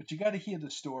 But you got to hear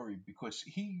the story because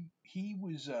he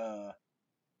was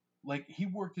he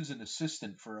worked as an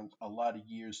assistant for a lot of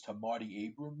years to Marty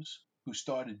Abrams, who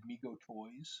started Mego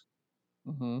Toys,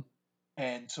 Hmm.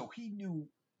 and so he knew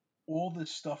all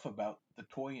this stuff about the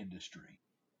toy industry,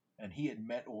 and he had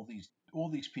met all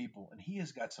these people, and he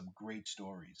has got some great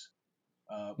stories.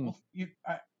 Hmm. Well,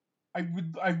 I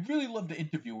really love to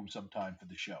interview him sometime for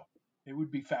the show. It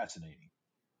would be fascinating.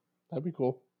 That'd be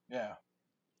cool. Yeah.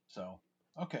 So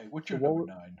okay, what's So your number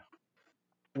 9?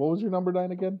 what was your number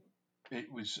 9 again?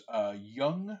 It was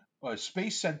Young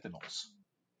Space Sentinels.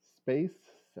 Space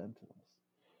Sentinels.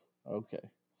 Okay.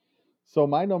 So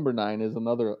my number 9 is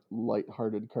another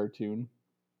light-hearted cartoon.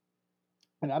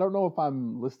 And I don't know if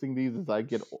I'm listing these as I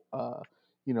get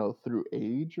through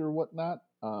age or whatnot.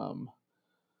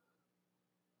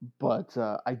 But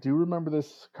I do remember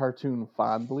this cartoon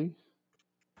fondly,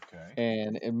 Okay.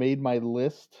 and it made my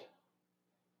list.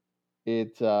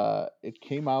 It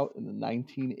came out in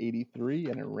 1983,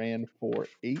 and it ran for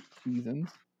 8 seasons,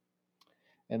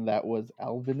 and that was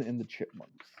Alvin and the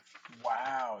Chipmunks.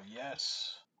 Wow.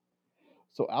 Yes.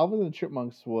 So Alvin and the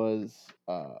Chipmunks was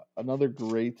another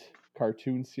great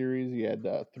cartoon series. You had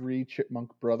three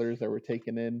chipmunk brothers that were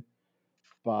taken in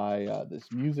by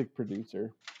this music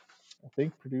producer, I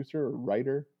think producer or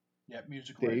writer, Yeah.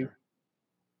 Music Dave, writer.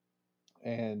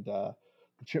 and the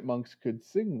chipmunks could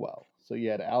sing well. So you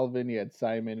had Alvin, you had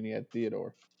Simon, and you had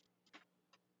Theodore.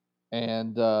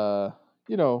 And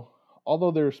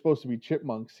although they were supposed to be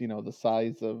chipmunks, the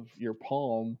size of your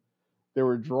palm, they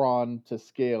were drawn to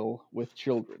scale with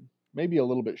children. Maybe a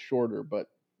little bit shorter, but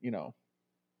you know,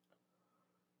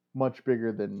 much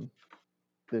bigger than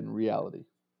reality.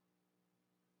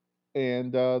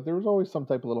 And there was always some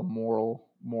type of little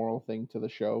moral thing to the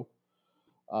show.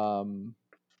 Um,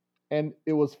 and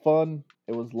it was fun.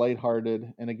 It was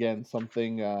lighthearted, and again,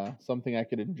 something I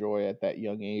could enjoy at that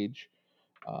young age.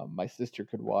 My sister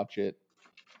could watch it,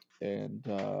 and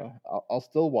I'll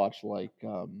still watch like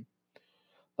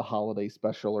the holiday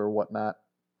special or whatnot.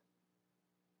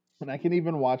 And I can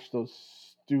even watch those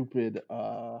stupid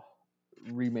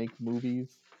remake movies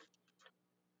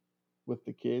with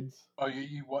the kids. Oh,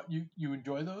 you what you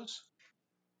enjoy those?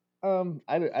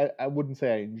 I wouldn't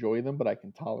say I enjoy them, but I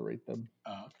can tolerate them.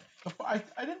 Oh, okay.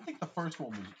 I didn't think the first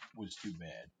one was too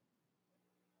bad.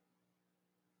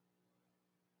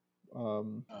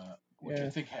 Um, Which I yeah,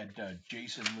 think had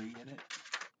Jason Lee in it.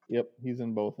 yep, he's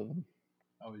in both of them.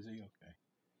 Oh, is he? Okay.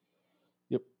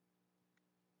 Yep,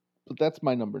 but that's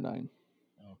my number 9.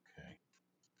 Okay.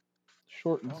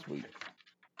 Short and Okay. sweet.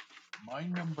 My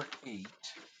number 8.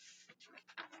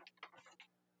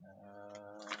 Uh,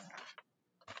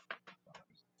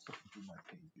 Flipping through my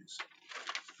pages.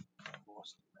 I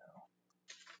lost it now.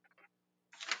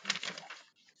 Okay.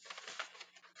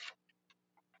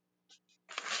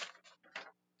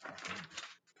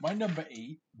 My number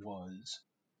 8 was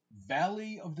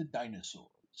Valley of the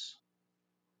Dinosaurs.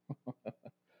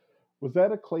 Was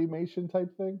that a claymation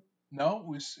type thing? No, it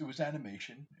was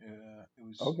animation. It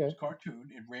was Okay.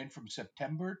 cartoon. It ran from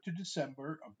September to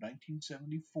December of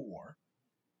 1974,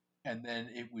 and then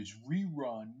it was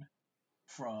rerun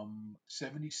from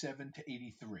 77 to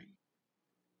 83.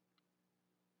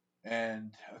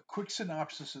 And a quick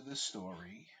synopsis of this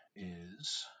story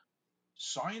is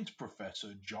science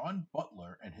professor John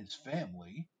Butler and his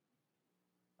family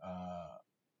uh,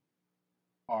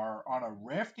 are on a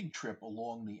rafting trip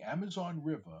along the Amazon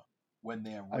River when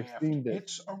their I've raft seen this.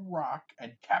 hits a rock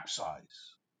and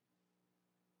capsizes.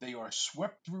 They are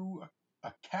swept through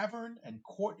a cavern and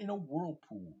caught in a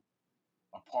whirlpool.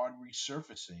 Upon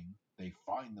resurfacing, they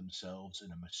find themselves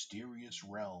in a mysterious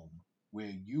realm where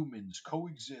humans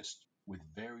coexist with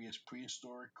various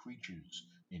prehistoric creatures,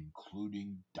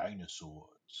 including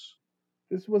dinosaurs.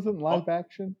 This The wasn't live but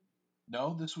action,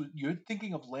 No, this was you're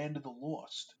thinking of Land of the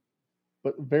Lost.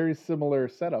 but very similar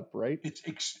setup, right?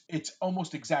 It's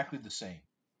almost exactly the same.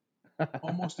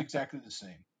 Almost exactly the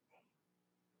same.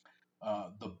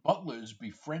 The Butlers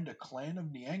befriend a clan of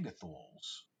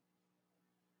Neanderthals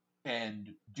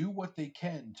and do what they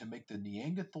can to make the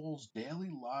Neanderthals'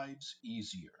 daily lives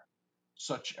easier,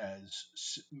 such as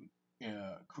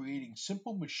creating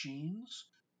simple machines,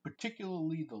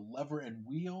 particularly the lever and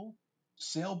wheel,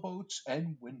 sailboats,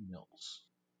 and windmills.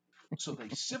 So they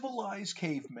civilize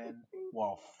cavemen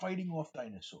while fighting off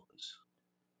dinosaurs.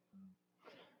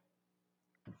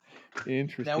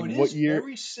 Now, it Interesting. What is year?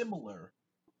 very similar.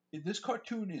 This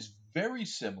cartoon is very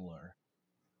similar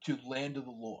to Land of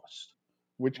the Lost,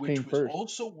 Which which came was first?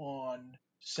 also on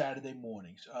Saturday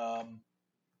mornings.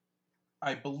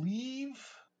 I believe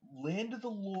Land of the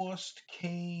Lost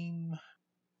came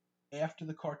after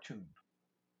the cartoon.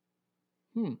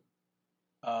 Hmm.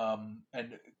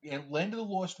 And Land of the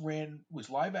Lost was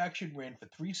live action, ran for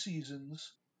 3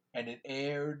 seasons, and it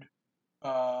aired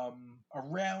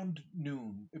around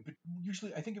noon.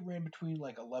 Usually, I think it ran between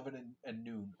like 11 and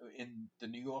noon in the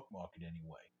New York market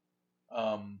anyway.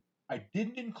 I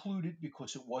didn't include it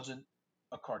because it wasn't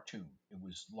a cartoon; it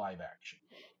was live action.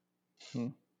 Hmm.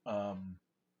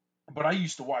 But I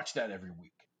used to watch that every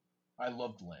week. I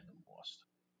loved Land of the Lost,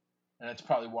 and that's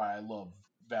probably why I love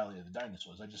Valley of the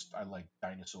Dinosaurs. I like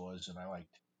dinosaurs, and I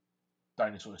liked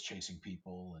dinosaurs chasing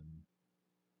people, and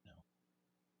you know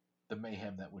the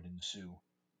mayhem that would ensue,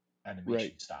 Right.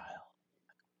 animation style.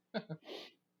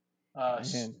 Uh,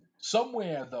 s- Man.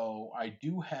 Somewhere though, I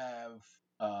do have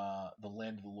the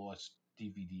Land of the Lost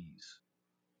DVDs,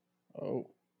 Oh.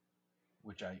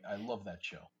 which I love that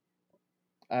show.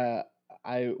 Uh,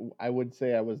 I would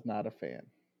say I was not a fan.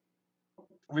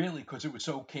 Really, because it was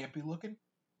so campy looking.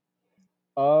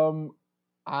 Um,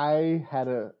 I had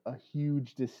a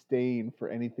huge disdain for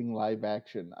anything live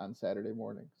action on Saturday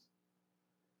mornings.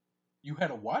 You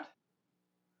had a what?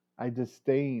 I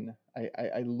disdain.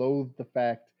 I loathe the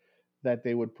fact that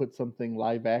they would put something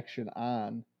live action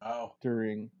on Oh,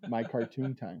 during my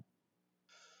cartoon time.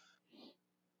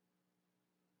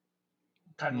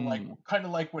 Hmm. kind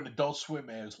of like when Adult Swim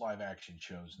airs live action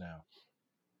shows now.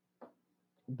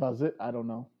 Does it? I don't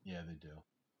know. Yeah, they do.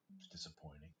 It's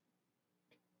disappointing.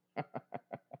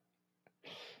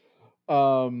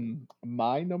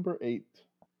 My number 8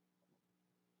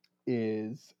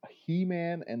 is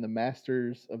He-Man and the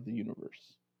Masters of the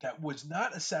Universe. That was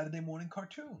not a Saturday morning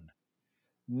cartoon.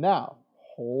 Now,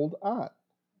 hold on.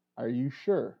 Are you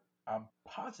sure? I'm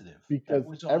positive that Because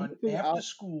was on everything after out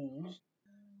schools.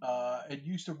 It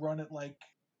used to run at like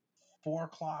 4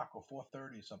 o'clock or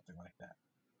 4:30, something like that.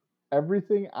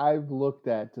 everything I've looked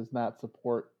at does not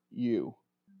support you.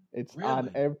 It's on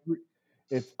Really? every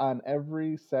it's on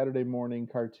every Saturday morning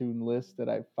cartoon list that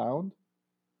I've found.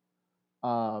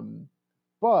 Um,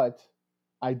 but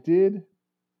I did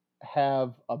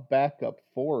have a backup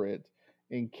for it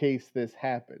in case this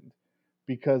happened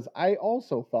because I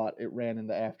also thought it ran in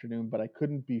the afternoon, but I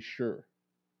couldn't be sure.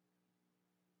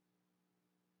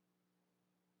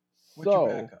 What's your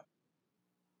So, backup?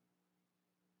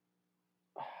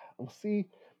 see,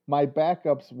 my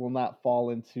backups will not fall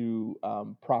into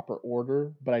proper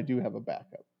order, but I do have a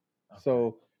backup. Okay.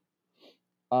 So,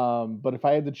 but if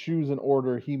I had to choose an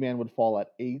order, He Man would fall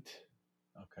at 8.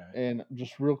 Okay. And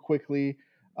just real quickly,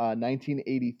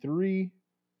 1983,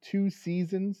 2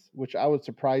 seasons, which I was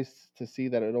surprised to see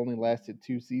that it only lasted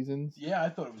 2 seasons. Yeah, I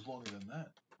thought it was longer than that.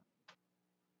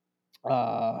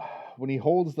 Uh, when he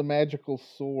holds the magical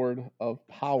sword of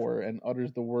power and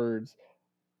utters the words,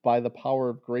 "By the power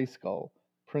of Grayskull,"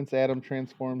 Prince Adam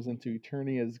transforms into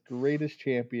Eternia's greatest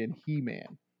champion,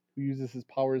 He-Man, who uses his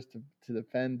powers to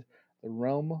defend the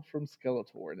realm from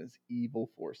Skeletor and his evil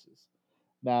forces.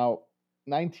 Now,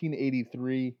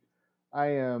 1983, I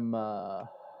am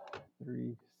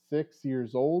 6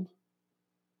 years old.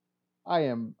 I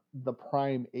am the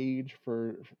prime age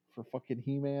for fucking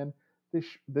He-Man.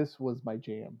 This was my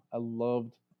jam. I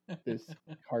loved this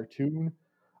cartoon.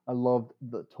 I loved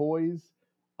the toys.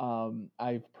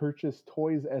 I've purchased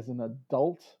toys as an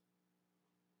adult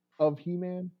of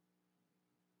He-Man.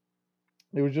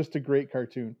 It was just a great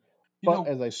cartoon. You But know,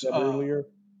 as I said earlier,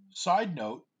 side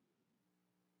note,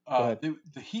 go ahead.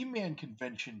 the He-Man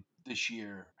convention this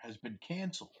year has been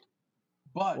canceled,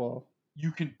 but Well,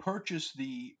 you can purchase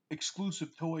the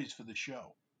exclusive toys for the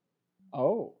show.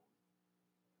 oh,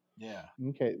 Yeah,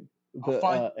 okay. I'll The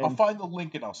find uh, I'll and find the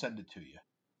link and I'll send it to you.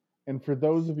 and for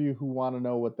those of you who want to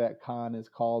know what that con is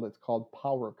called, it's called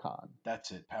PowerCon.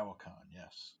 That's it, PowerCon.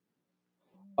 Yes.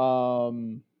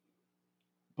 Um,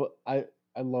 but I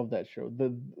love that show.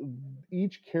 The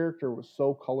each character was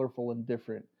so colorful and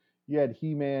different. You had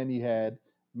He-Man, you had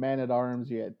Man at Arms,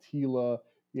 you had Tila,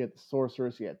 you had the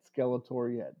Sorceress, you had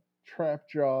Skeletor, you had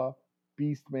Trapjaw,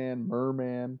 Beastman,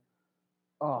 Merman.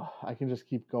 Oh, I can just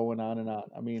keep going on and on.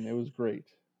 I mean, it was great.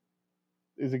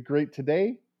 Is it great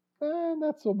today?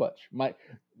 Not so much. My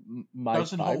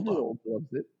Doesn't five hold year up. old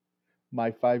loves it.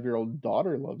 My 5 year old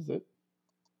daughter loves it.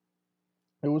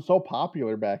 It was so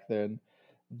popular back then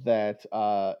that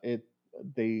it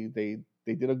they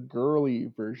did a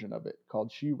girly version of it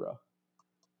called Shira,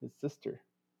 his sister.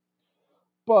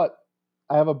 But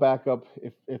I have a backup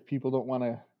if people don't want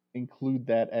to include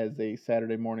that as a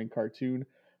Saturday morning cartoon.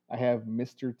 I have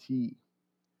Mr. T.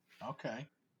 Okay.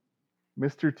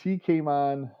 Mr. T came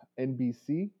on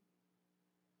NBC.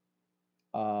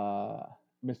 Uh,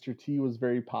 Mr. T was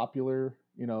very popular.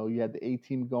 You know, you had the A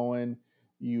Team going.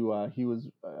 He was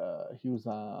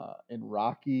in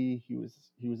Rocky. He was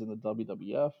in the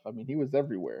WWF. I mean, he was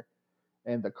everywhere.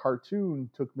 And the cartoon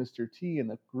took Mr. T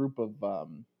and a group of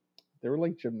they were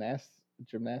like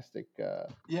gymnastic.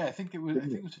 Yeah, I think it was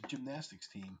a gymnastics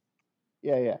team.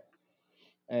 Yeah, yeah.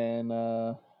 And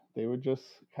they would just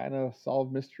kind of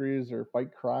solve mysteries or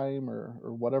fight crime or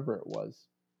whatever it was.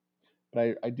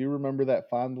 But I do remember that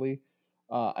fondly.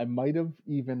 I might have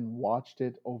even watched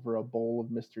it over a bowl of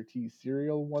Mr. T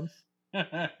cereal once.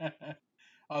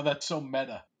 Oh, that's so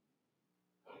meta.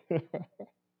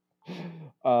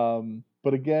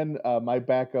 But again, my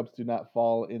backups do not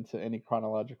fall into any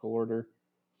chronological order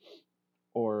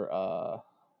or um,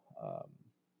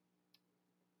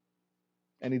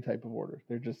 any type of order.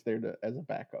 They're just there as a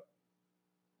backup.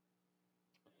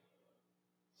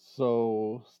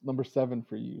 So number 7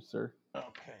 for you, sir.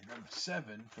 Okay, number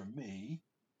 7 for me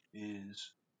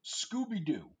is Scooby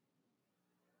Doo.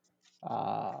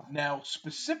 Ah, Now,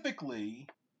 specifically,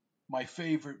 my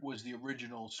favorite was the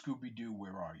original Scooby Doo.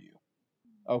 Where Are You?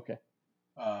 okay.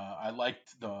 I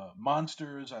liked the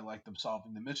monsters. I liked them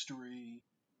solving the mystery.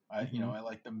 Hmm. I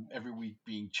liked them every week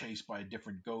being chased by a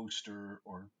different ghost or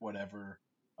whatever.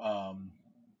 Um,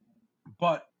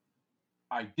 but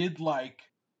I did like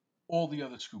all the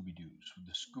other Scooby Doos.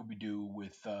 The Scooby Doo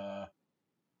with the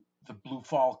Blue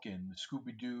Falcon,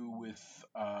 Scooby Doo with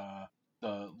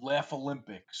the Laugh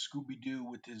Olympics, Scooby Doo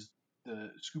with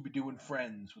the Scooby Doo and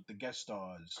Friends with the guest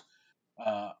stars.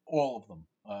 All of them.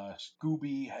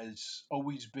 Scooby has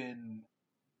always been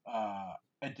uh,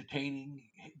 entertaining.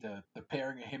 The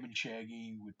pairing of him and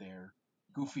Shaggy with their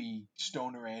goofy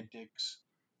stoner antics,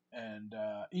 and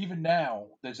even now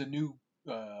there's a new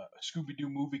Scooby Doo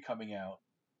movie coming out,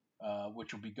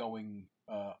 which will be going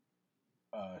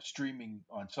streaming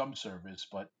on some service.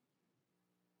 But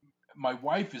my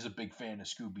wife is a big fan of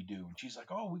Scooby Doo, and she's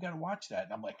like, "Oh, we got to watch that."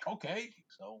 And I'm like, "Okay."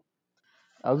 So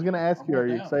I was gonna ask I'm you, all are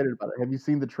you down. excited about it? Have you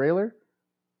seen the trailer?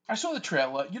 I saw the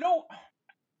trailer.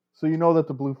 So you know that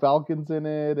the Blue Falcon's in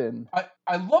it, and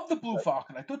I love the Blue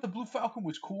Falcon. I thought the Blue Falcon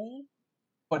was cool, uh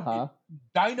but huh,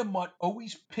 Dynamite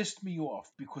always pissed me off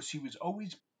because he was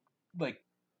always like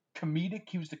comedic.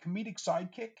 He was the comedic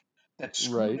sidekick that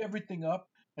screwed right. everything up.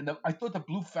 And I thought the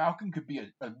Blue Falcon could be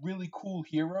a really cool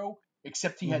hero,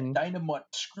 except he had Hmm. Dynamite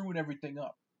screwing everything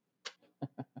up.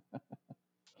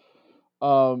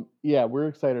 Yeah, we're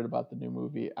excited about the new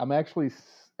movie. I'm actually,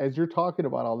 as you're talking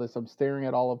about all this, I'm staring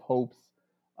at all of Hope's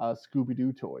Scooby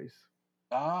Doo toys.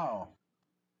 Oh,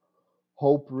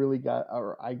 Hope really got,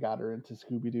 or I got her into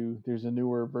Scooby Doo. There's a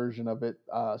newer version of it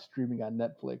streaming on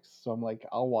Netflix. So I'm like,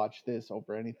 I'll watch this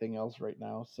over anything else right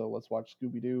now. So let's watch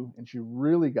Scooby Doo. And she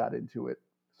really got into it.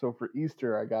 So for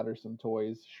Easter, I got her some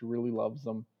toys. She really loves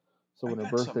them. So I when her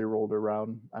got birthday some. rolled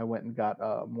around, I went and got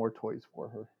more toys for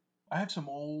her. I have some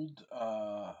old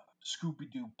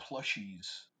Scooby Doo plushies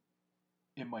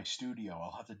in my studio.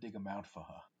 I'll have to dig them out for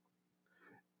her.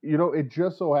 You know, it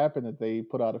just so happened that they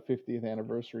put out a 50th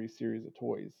anniversary series of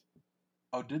toys.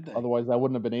 Oh, did they? Otherwise, I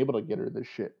wouldn't have been able to get her this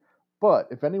shit. But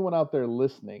if anyone out there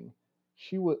listening,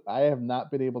 she would. I have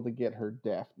not been able to get her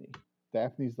Daphne.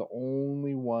 Daphne's the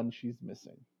only one she's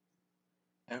missing.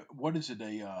 And what is it?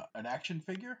 An action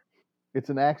figure?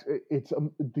 It's an act. It's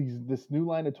this new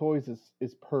line of toys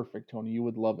is perfect, Tony. You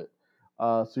would love it.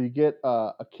 So you get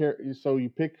a character. So you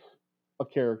pick a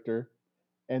character,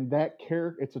 and that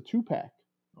character. It's a 2 pack.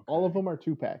 All of Okay. them are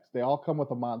 2 packs. They all come with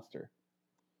a monster.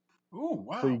 Oh,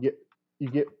 So wow.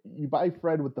 you buy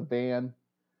Fred with the van.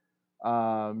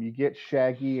 You get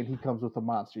Shaggy, and he comes with a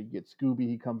monster. You get Scooby,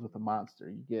 he comes with a monster.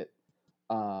 You get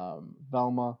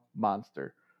Velma,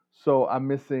 monster. So I'm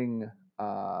missing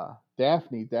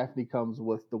Daphne. Daphne comes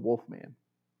with the Wolfman,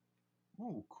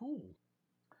 Oh, cool.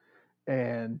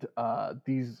 and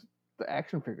the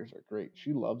action figures are great.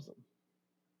 She loves them,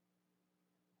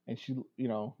 and she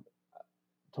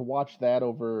to watch that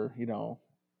over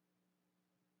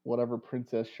whatever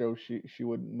princess show she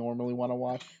would normally want to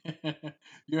watch.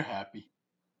 You're happy.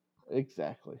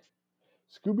 Exactly.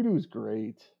 Scooby Doo is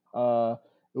great.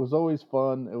 It was always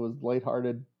fun. It was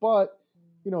lighthearted, but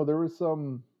there was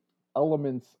some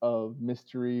elements of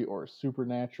mystery or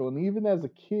supernatural, and even as a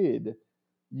kid,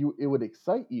 it would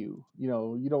excite you.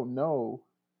 You don't know.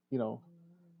 You know,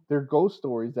 they're ghost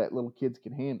stories that little kids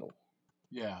can handle,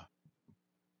 Yeah.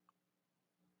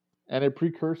 and it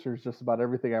precursors just about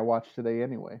everything I watch today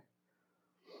anyway.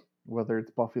 Whether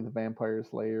it's Buffy the Vampire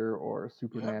Slayer or Yep.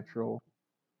 Supernatural.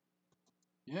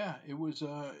 Yeah. It was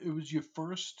your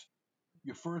first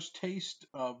taste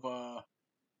of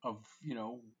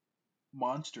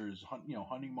monsters,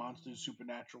 hunting monsters,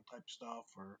 supernatural type stuff,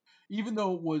 or even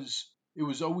though it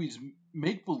was always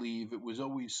make believe, it was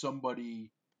always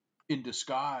somebody in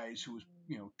disguise who was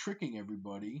tricking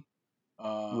everybody.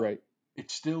 Uh, Right.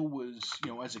 it still was,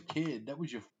 as a kid, that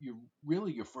was your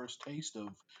really your first taste of,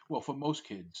 well, for most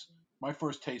kids, my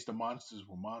first taste of monsters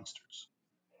were monsters.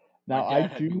 My Now I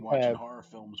dad had me do watching have horror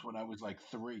films when I was like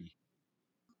 3.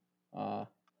 uh,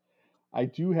 I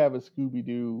do have a Scooby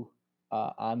Doo.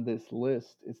 on this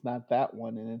list. It's not that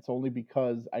one, and it's only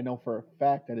because I know for a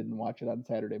fact I didn't watch it on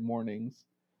Saturday mornings.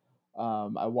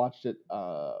 I watched it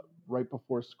right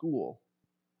before school.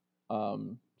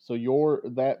 So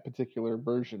that particular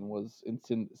version was in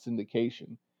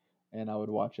syndication, and I would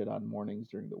watch it on mornings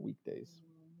during the weekdays.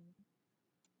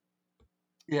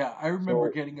 Yeah, I remember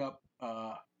So getting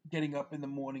up in the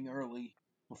morning early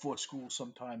before school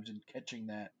sometimes and catching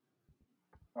that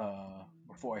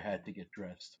before I had to get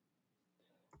dressed.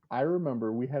 I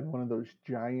remember we had one of those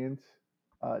giant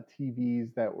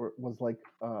TVs that was like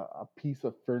a piece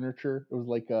of furniture. It was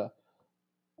like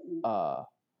uh,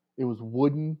 it was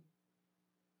wooden.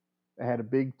 It had a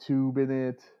big tube in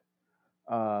it,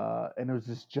 and it was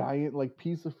this giant like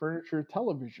piece of furniture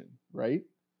television, right?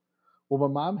 Well,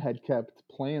 my mom had kept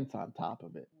plants on top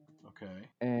of it, Okay.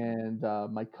 and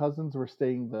my cousins were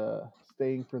staying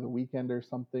for the weekend or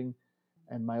something,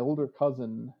 and my older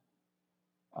cousin,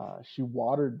 she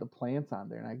watered the plants on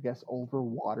there, and I guess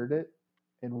overwatered it,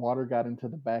 and water got into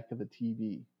the back of the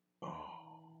TV.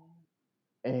 Oh.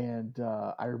 And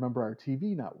I remember our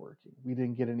TV not working. We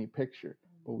didn't get any picture,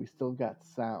 but we still got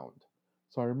sound.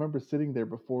 So I remember sitting there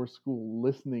before school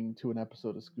listening to an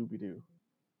episode of Scooby Doo,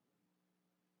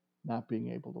 not being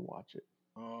able to watch it.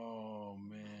 Oh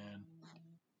man.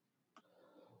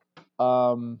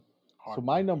 So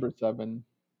my Heartbreaking. number 7.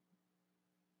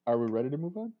 Are we ready to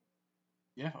move on?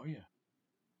 Yeah. Oh yeah.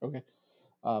 Okay.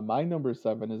 My number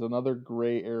 7 is another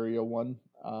gray area one.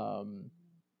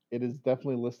 It is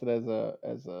definitely listed as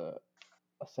a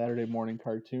Saturday morning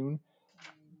cartoon,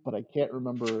 but I can't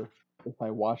remember if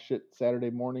I watched it Saturday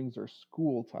mornings or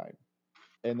school time,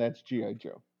 and that's GI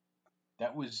Joe.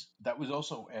 That was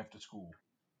also after school.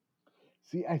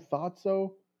 See, I thought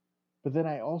so, but then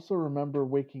I also remember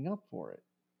waking up for it.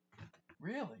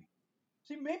 Really?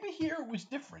 See, maybe here it was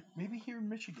different. Maybe here in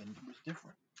Michigan it was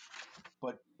different.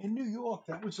 But in New York,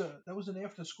 that was an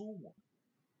after school one.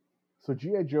 So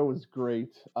GI Joe is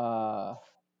great.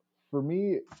 For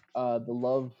me, the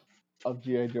love of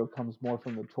GI Joe comes more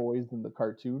from the toys than the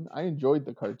cartoon. I enjoyed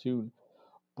the cartoon,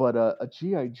 but a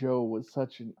GI Joe was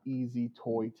such an easy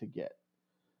toy to get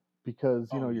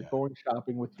because Oh you're yeah. going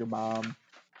shopping with your mom,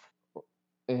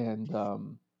 and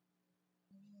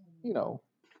you know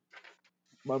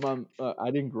my mom.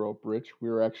 I didn't grow up rich. We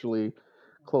were actually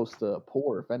close to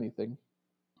poor, if anything.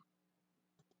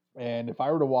 And if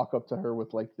I were to walk up to her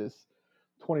with like this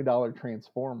 $20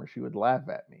 transformer, she would laugh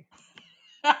at me.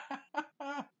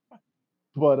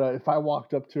 But if I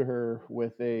walked up to her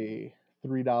with a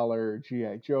 $3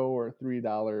 GI Joe or a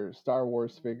 $3 Star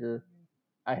Wars figure,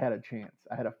 I had a chance.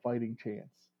 I had a fighting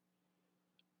chance.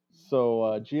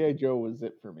 So GI Joe was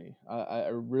it for me. I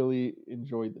really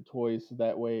enjoyed the toys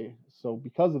that way. So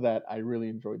because of that, I really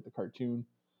enjoyed the cartoon,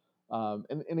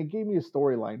 and it gave me a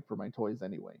storyline for my toys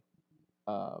anyway.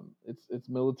 It's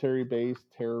military based,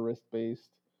 terrorist based.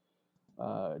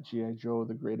 GI Joe,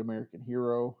 the Great American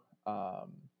Hero.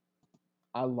 Um,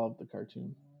 I love the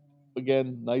cartoon.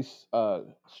 Again, nice,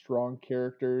 strong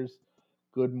characters,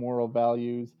 good moral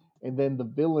values, and then the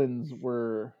villains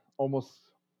were almost,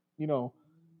 you know,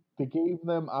 they gave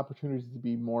them opportunities to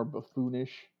be more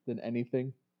buffoonish than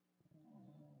anything.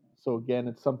 So again,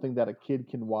 it's something that a kid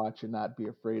can watch and not be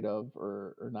afraid of,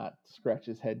 or not scratch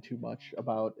his head too much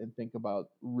about and think about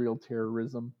real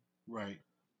terrorism. Right.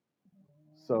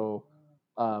 So,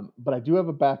 but I do have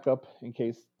a backup in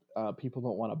case people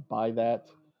don't want to buy that,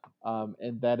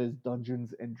 and that is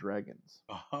Dungeons and Dragons.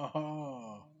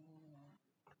 Oh.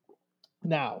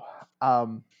 Now,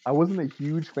 I wasn't a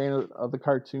huge fan of the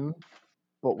cartoon,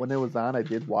 but when it was on, I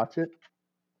did watch it.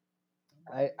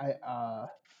 I I uh,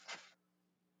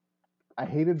 I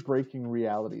hated breaking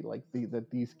reality, like that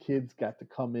these kids got to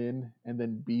come in and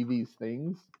then be these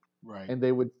things, Right. and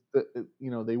they would,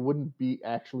 they wouldn't be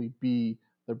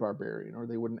the barbarian, or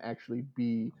they wouldn't actually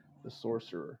be the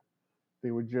sorcerer.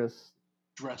 They would just,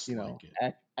 Dressed like it.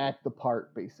 act the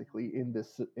part basically in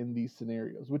these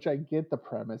scenarios. Which I get the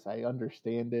premise, I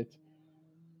understand it.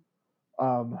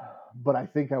 Um, but I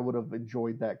think I would have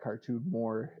enjoyed that cartoon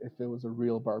more if it was a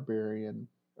real barbarian,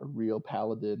 a real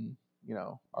paladin,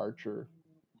 archer.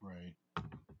 Right.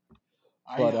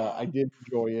 I But I did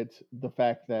enjoy it. The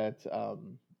fact that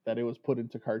it was put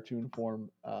into cartoon form,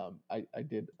 I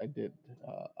did like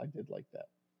that.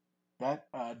 that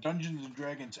Dungeons and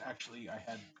Dragons actually I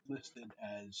had listed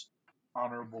as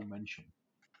honorable mention.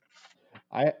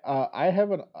 I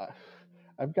haven't.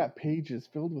 I've got pages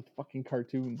filled with fucking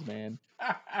cartoons, man.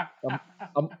 I'm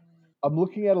I'm I'm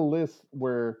looking at a list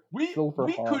where we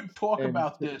Silverhawks could talk and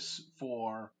about this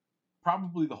for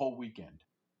probably the whole weekend.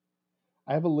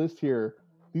 I have a list here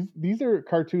These are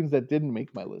cartoons that didn't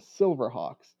make my list.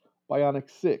 Silverhawks, Bionic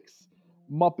Six,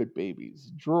 Muppet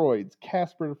Babies, Droids,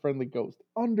 Casper the Friendly Ghost,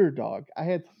 Underdog. I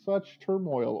had such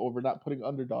turmoil over not putting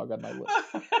Underdog on my list.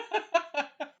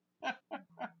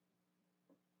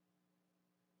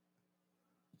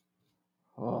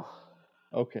 Oh,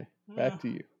 okay, back to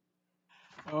you.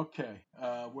 Okay,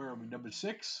 where are we? Number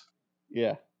 6?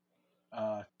 Yeah,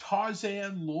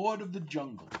 Tarzan, Lord of the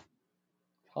Jungle.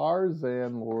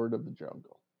 Tarzan, Lord of the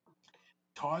Jungle.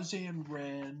 Tarzan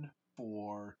ran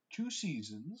for 2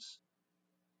 seasons,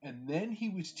 and then he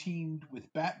was teamed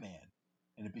with Batman,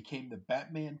 and it became the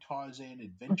Batman Tarzan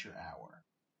Adventure Hour.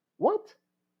 What?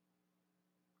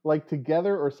 Like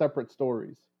together or separate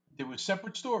stories? There were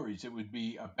separate stories. It would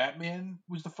be Batman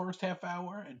was the first half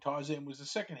hour, and Tarzan was the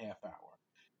second half hour,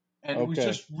 and it was Okay,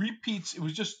 just repeats. It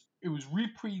was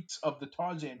repeats of the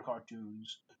Tarzan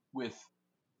cartoons with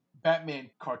Batman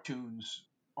cartoons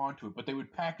onto it, but they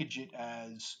would package it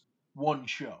as one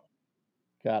show.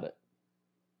 got it.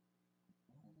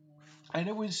 And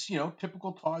it was,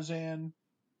 typical Tarzan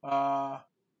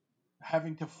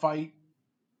having to fight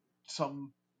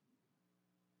some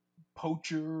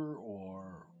poacher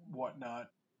or whatnot.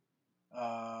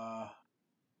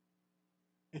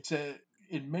 It's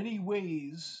in many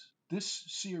ways, this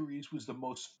series was the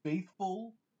most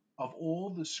faithful of all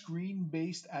the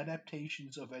screen-based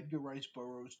adaptations of Edgar Rice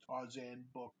Burroughs' Tarzan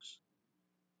books.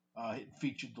 It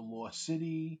featured the Lost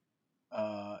City.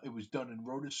 It was done in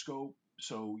rotoscope,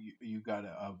 so you got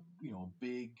a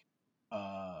big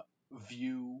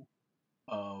view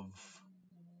of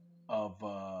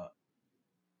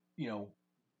you know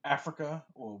Africa,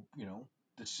 or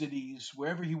the cities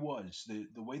wherever he was.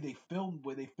 The way they filmed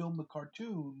the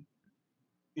cartoon,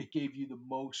 it gave you the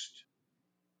most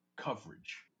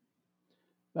coverage.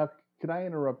 Now, can I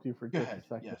interrupt you for Go just a ahead.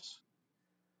 second? Yes.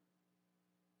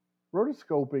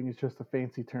 Rotoscoping is just a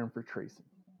fancy term for tracing.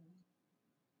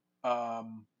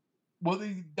 Well,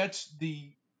 that's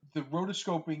the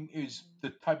rotoscoping is the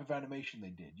type of animation they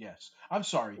did. Yes, I'm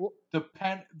sorry. Well,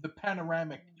 The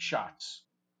panoramic shots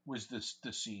was the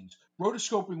scenes.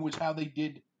 Rotoscoping was how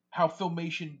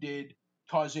Filmation did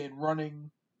Tarzan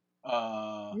running.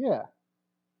 yeah,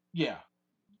 Yeah,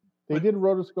 they but did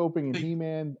rotoscoping in they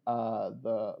He-Man,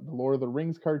 the Lord of the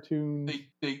Rings cartoons.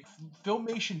 they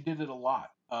Filmation did it a lot.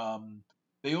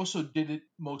 They also did it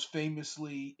most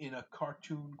famously in a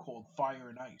cartoon called Fire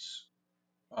and Ice,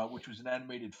 which was an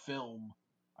animated film,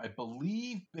 I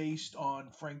believe, based on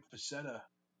Frank Frazetta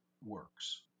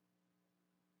works.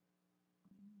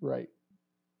 Right.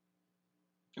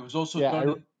 It was also Yeah,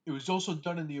 done. It was also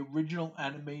done in the original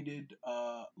animated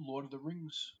Lord of the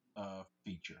Rings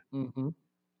feature. mm-hmm.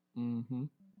 Mm-hmm.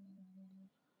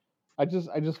 I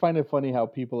just find it funny how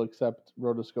people accept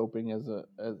rotoscoping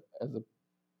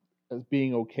as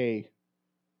being okay,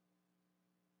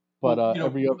 but Well,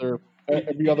 every in other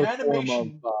form of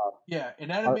animation, yeah, in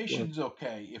artwork. animation's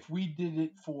okay. If we did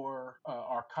it for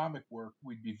our comic work,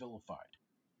 we'd be vilified.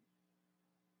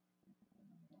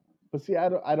 But see, I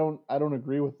don't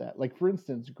agree with that. Like for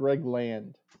instance, Greg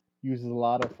Land uses a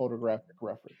lot of photographic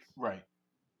reference. Right.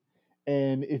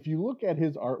 And if you look at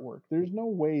his artwork, there's no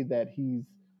way that he's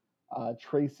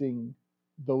tracing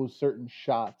those certain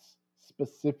shots,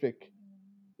 specific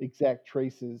exact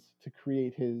traces to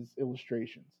create his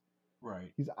illustrations.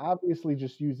 Right. He's obviously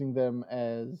just using them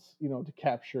as, to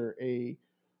capture a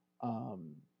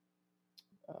um,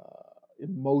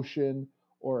 emotion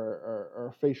or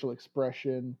a facial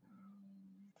expression.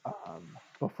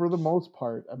 But for the most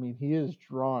part, I mean, he is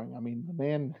drawing. I mean, the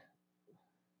man.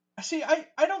 See, I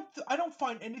don't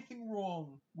find anything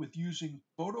wrong with using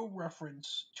photo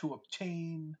reference to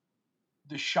obtain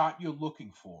the shot you're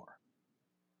looking for.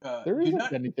 There You're isn't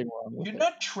not anything wrong with you're it.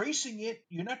 not tracing it.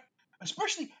 You're not,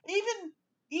 especially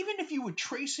even if you were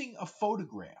tracing a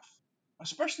photograph,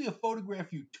 especially a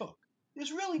photograph you took.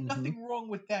 There's really Hmm. nothing wrong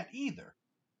with that either.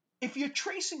 If you're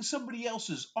tracing somebody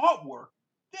else's artwork,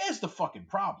 there's the fucking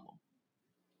problem.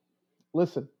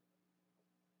 Listen,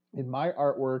 in my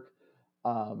artwork,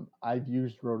 I've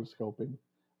used rotoscoping,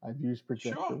 I've used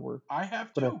projector Sure, work, I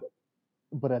have but too.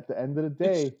 at the end of the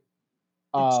It's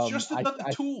day, just another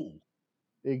I tool.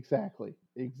 exactly.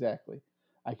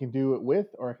 I can do it with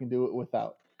or I can do it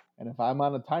without. And if I'm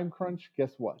on a time crunch,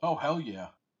 guess what? Oh hell yeah!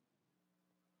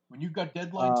 When you've got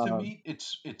deadlines to Um, meet,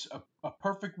 it's a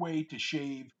perfect way to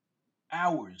shave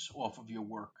hours off of your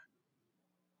work.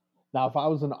 Now, if I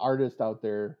was an artist out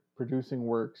there producing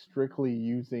work strictly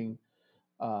using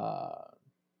uh,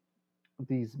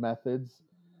 these methods,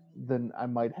 then I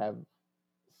might have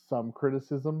some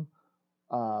criticism.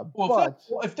 Well,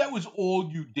 But if that was all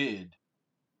you did,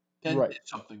 then right, there's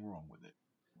something wrong with it.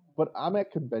 but I'm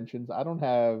at conventions. I don't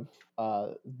have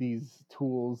these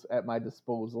tools at my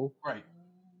disposal. Right.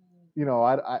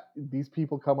 These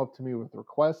people come up to me with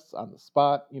requests on the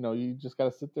spot. You just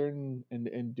got to sit there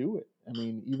and do it. I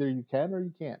mean, either you can or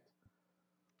you can't.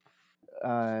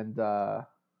 And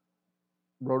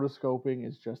rotoscoping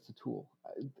is just a tool.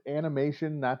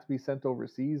 Animation, not to be sent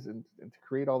overseas and to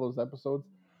create all those episodes.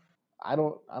 I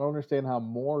don't understand how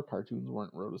more cartoons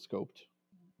weren't rotoscoped.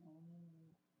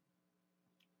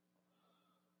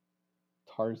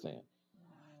 Tarzan.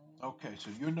 Okay, so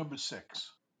you're number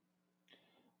 6.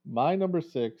 My number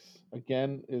 6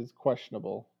 again is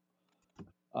questionable.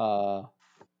 Uh,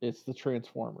 it's the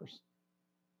Transformers.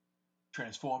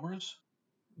 Transformers?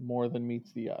 More than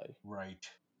meets the eye. Right.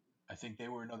 I think they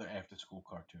were another after-school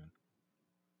cartoon.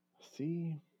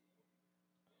 See.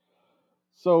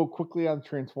 So quickly on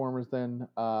Transformers, then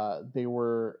they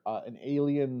were an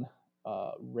alien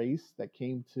race that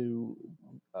came to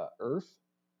Earth.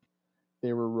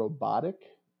 They were robotic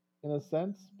in a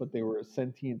sense, but they were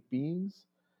sentient beings,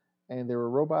 and they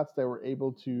were robots that were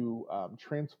able to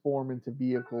transform into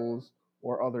vehicles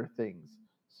or other things.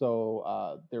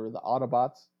 So there were the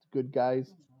Autobots, good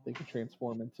guys. They could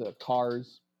transform into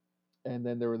cars, and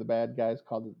then there were the bad guys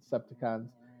called the Decepticons,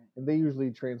 and they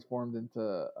usually transformed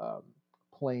into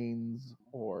planes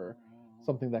or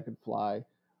something that could fly.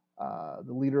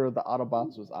 The leader of the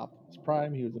Autobots was Optimus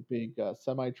Prime. He was a big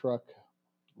semi truck.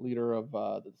 Leader of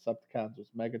the Decepticons was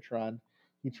Megatron.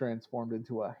 He transformed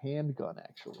into a handgun,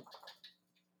 actually.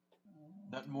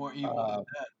 Nothing more evil than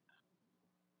that.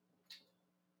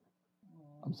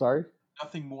 I'm sorry?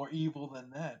 Nothing more evil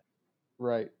than that.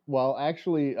 Right. Well,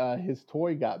 actually, his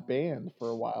toy got banned for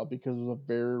a while because it was a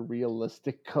very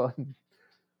realistic gun.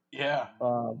 Yeah. That's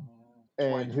why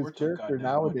And it's his worth so character goddamn much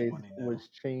nowadays money now. was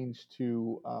changed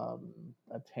to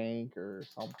a tank or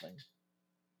something.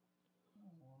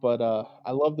 But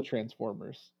I love the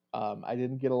Transformers. I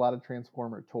didn't get a lot of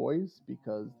Transformer toys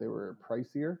because they were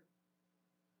pricier,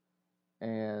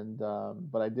 and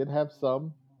but I did have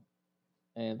some,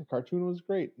 and the cartoon was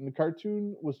great. And the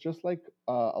cartoon was just like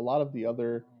a lot of the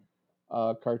other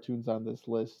cartoons on this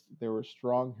list. There were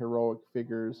strong heroic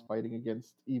figures fighting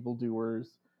against evildoers,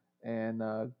 and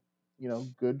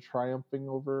good triumphing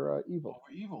over evil.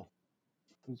 Over evil.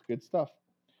 It was good stuff.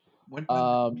 When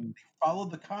Um, follow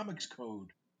the comics code.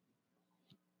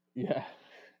 yeah.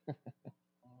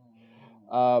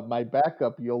 My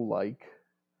backup you'll like,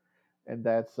 and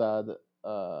that's Hulk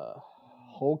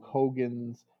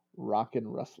Hogan's Rockin'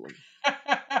 Wrestling.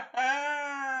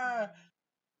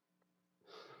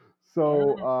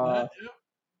 So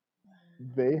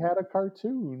they had a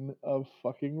cartoon of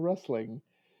fucking wrestling,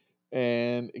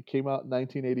 and it came out in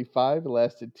 1985. It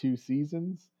lasted 2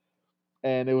 seasons,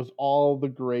 and it was all the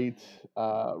great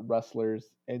wrestlers.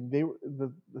 And they were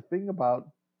the thing about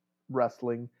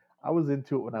wrestling. I was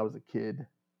into it when I was a kid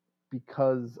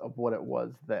because of what it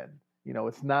was then.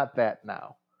 It's not that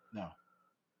now. No.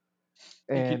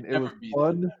 And it was never be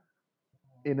fun, that.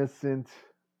 innocent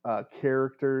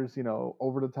characters,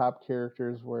 over the top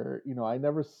characters where, I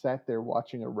never sat there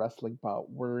watching a wrestling bout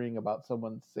worrying about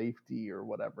someone's safety or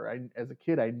whatever. As a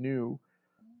kid, I knew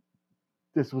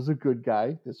this was a good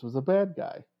guy, this was a bad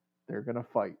guy. They're going to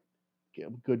fight.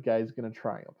 Good guy's going to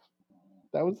triumph.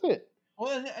 That was it.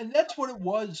 Well, and that's what it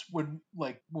was when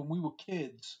we were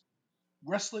kids.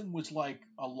 Wrestling was like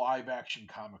a live action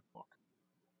comic book.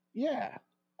 Yeah,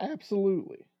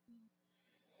 absolutely.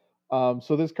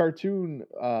 So this cartoon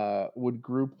would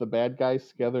group the bad guys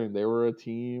together, and they were a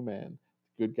team, and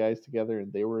good guys together,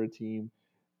 and they were a team,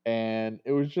 and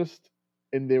it was just,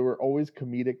 and they were always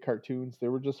comedic cartoons. They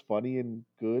were just funny and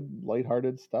good,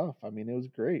 lighthearted stuff. I mean, it was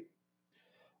great.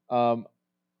 Um,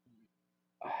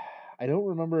 I don't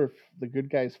remember if the good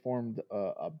guys formed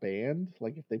a band,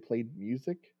 like if they played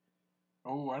music.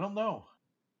 Oh, I don't know.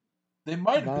 They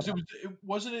might have Not, because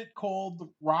wasn't it called the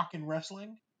Rock and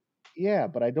Wrestling? yeah,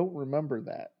 but I don't remember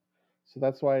that, so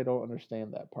that's why I don't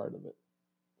understand that part of it.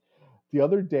 The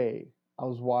other day, I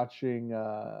was watching.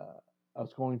 I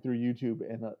was going through YouTube,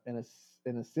 and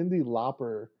a Cyndi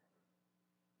Lauper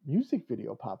music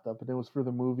video popped up, and it was for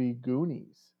the movie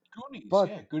Goonies. Goonies, But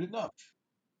yeah, good enough.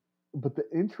 but the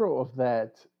intro of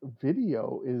that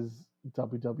video is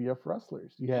WWF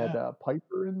wrestlers. You had Yeah.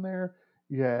 Piper in there.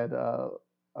 You had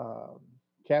um,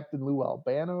 Captain Lou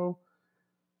Albano.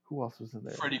 Who else was in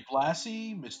there? Freddie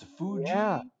Blassie, Mr. Yeah, Fuji,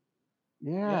 yeah,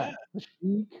 yeah, the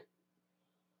Sheik.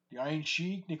 the Iron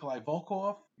Sheik, Nikolai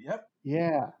Volkov. Yep.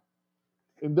 Yeah,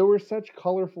 and there were such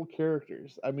colorful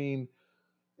characters. I mean,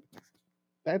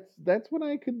 that's when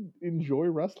I could enjoy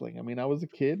wrestling. I mean, I was a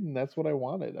kid, and that's what I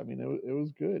wanted. I mean, it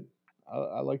was good.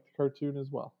 I liked the cartoon as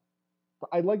well.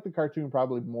 I like the cartoon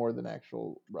probably more than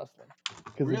actual wrestling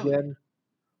because Really? again,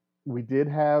 we did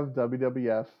have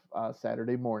WWF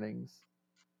Saturday mornings,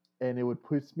 and it would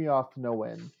piss me off to no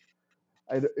end.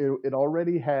 It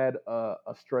already had a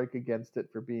strike against it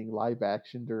for being live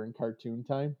action during cartoon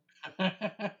time.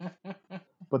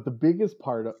 But the biggest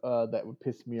part that would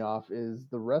piss me off is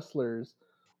the wrestlers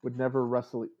would never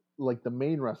wrestle, like the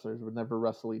main wrestlers would never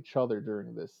wrestle each other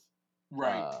during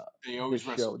Right. uh, They this always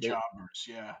wrestle show. They jobbers.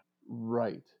 Yeah.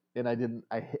 right, and I didn't.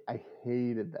 I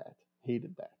hated that.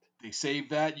 Hated that. They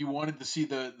saved that. You wanted to see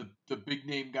the big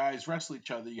name guys wrestle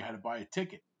each other. You had to buy a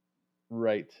ticket.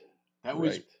 Right, That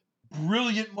was right.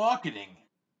 brilliant marketing.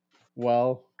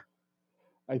 Well,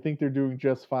 I think they're doing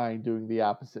just fine doing the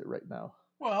opposite right now.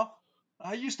 Well,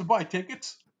 I used to buy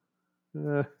tickets.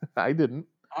 I didn't.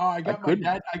 Oh, I I got my couldn't.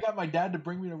 dad. I got my dad to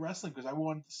bring me to wrestling because I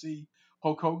wanted to see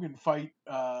Hulk Hogan fight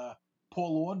Paul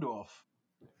Orndorff.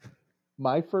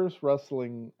 My first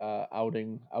wrestling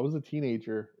outing, I was a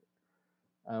teenager.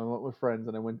 I went with friends,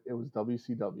 and I went. It was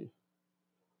WCW.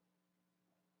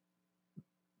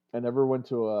 I never went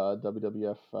to a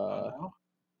WWF. Oh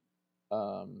no,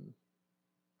 Um,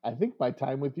 I think my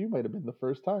time with you might have been the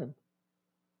first time.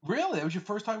 really? That was your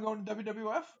first time going to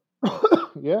WWF?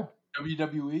 Yeah,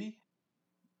 WWE?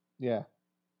 yeah.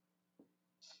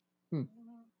 Hmm.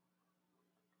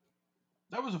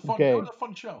 That was a fun. That was Okay. a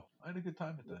fun show. I had a good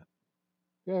time at that.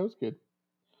 Yeah, it was good.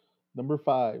 Number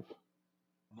 5.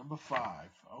 Number 5.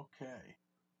 Okay.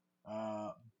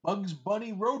 Uh, Bugs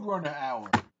Bunny Roadrunner Hour.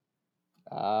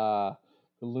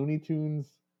 The Looney Tunes.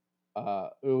 It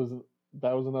was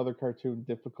that was another cartoon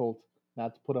difficult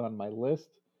not to put on my list.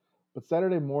 But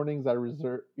Saturday mornings, I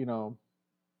reserve.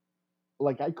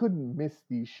 Like I couldn't miss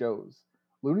these shows.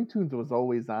 Looney Tunes was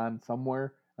always on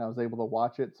somewhere, and I was able to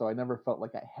watch it, so I never felt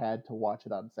like I had to watch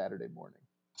it on Saturday morning.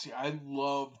 See, I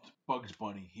loved Bugs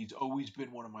Bunny. He's always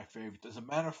been one of my favorites. As a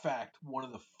matter of fact, one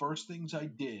of the first things I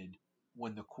did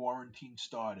when the quarantine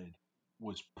started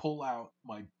was pull out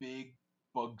my big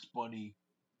Bugs Bunny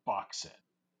box set.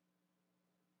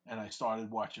 And I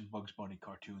started watching Bugs Bunny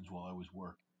cartoons while I was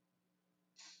working.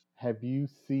 Have you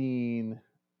seen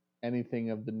anything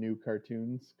of the new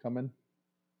cartoons coming?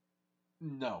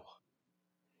 No,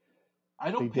 I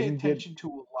They don't pay didn't get. attention to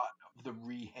a lot of the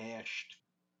rehashed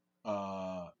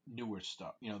newer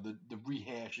stuff. You know, the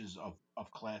rehashes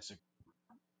of classic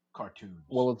cartoons.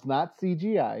 Well, it's not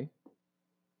CGI.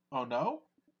 Oh no?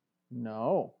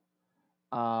 No.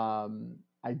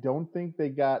 I don't think they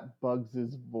got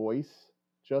Bugs's voice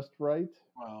just right,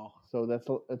 Well, so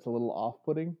it's a little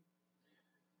off-putting.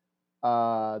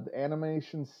 The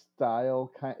animation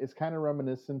style is kind of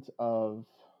reminiscent of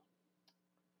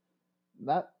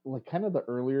not like kind of the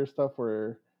earlier stuff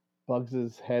where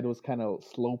Bugs's head was kind of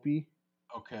slopey,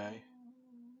 okay.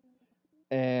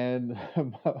 and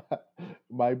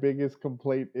my biggest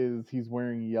complaint is he's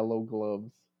wearing yellow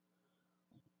gloves.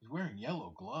 He's wearing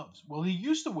yellow gloves. Well, he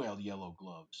used to wear yellow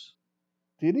gloves.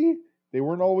 Did he? They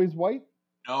weren't always white.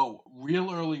 No,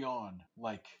 real early on,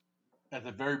 like at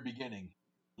the very beginning,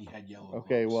 he had yellow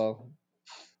Okay, gloves. well,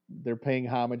 they're paying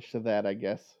homage to that, I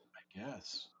guess. I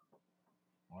guess.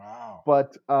 Wow.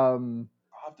 But I'll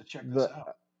have to check this the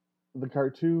out. the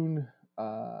cartoon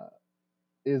uh,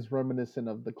 is reminiscent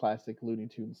of the classic Looney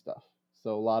Tunes stuff.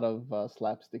 So a lot of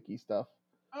slapsticky stuff,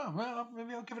 Oh, well,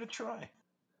 maybe I'll give it a try.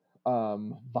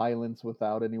 violence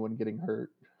without anyone getting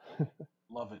hurt.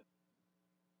 Love it.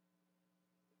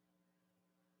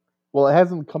 Well, it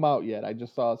hasn't come out yet. I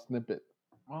just saw a snippet.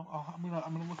 Well, I'm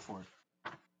gonna look for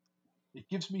it. It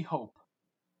gives me hope.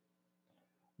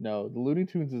 No, the Looney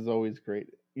Tunes is always great.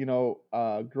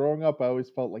 Growing up, I always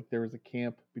felt like there was a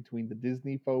camp between the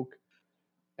Disney folk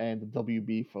and the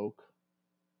WB folk,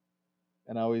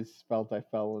 and I always felt I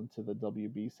fell into the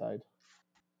WB side.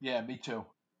 Yeah, me too.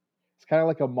 It's kind of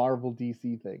like a Marvel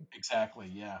DC thing. Exactly.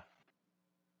 Yeah.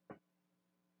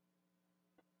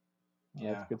 That's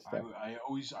Yeah. good stuff. I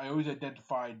always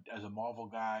identified as a Marvel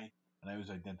guy, and I always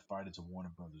identified as a Warner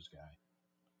Brothers guy.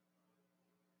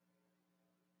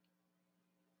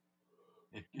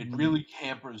 It really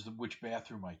hampers which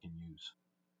bathroom I can use.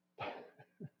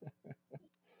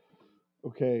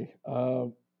 Okay,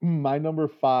 my number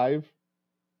 5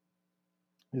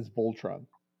 is Voltron.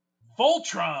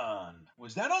 Voltron,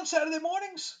 was that on Saturday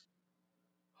mornings?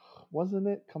 Wasn't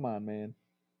it? Come on, man.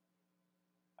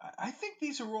 I think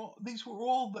these were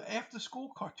all the after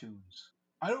school cartoons.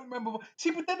 I don't remember.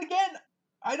 See, but then again,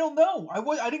 I don't know.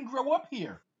 I didn't grow up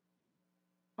here,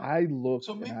 I looked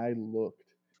so and maybe I looked,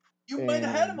 you might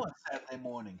have had them and on Saturday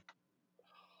morning.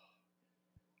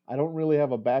 I don't really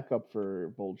have a backup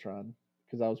for Voltron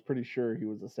because I was pretty sure he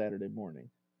was a Saturday morning.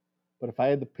 But if I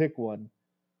had to pick one,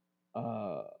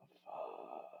 fuck,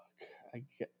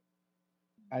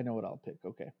 I know what I'll pick.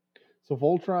 Okay, so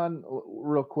Voltron,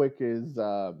 real quick, is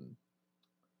oh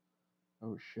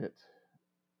shit.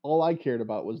 All I cared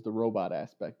about was the robot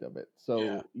aspect of it. Yeah.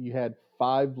 So you had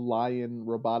 5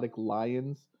 robotic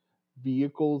lions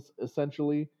vehicles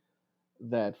essentially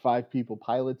that 5 people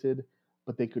piloted,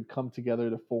 but they could come together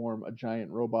to form a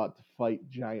giant robot to fight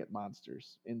giant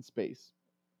monsters in space.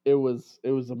 It was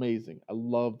amazing. I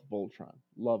loved Voltron.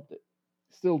 Loved it.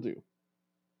 Still do.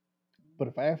 But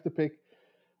if I have to pick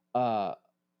uh,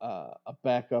 a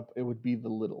backup, it would be the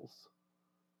Littles.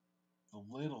 The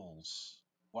Littles.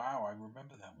 Wow, I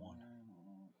remember that one.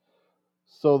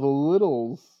 So the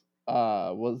Littles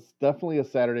was definitely a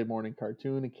Saturday morning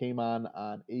cartoon. It came on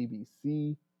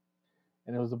ABC,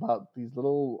 and it was about these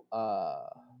little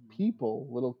people,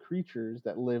 little creatures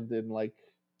that lived in like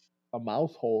a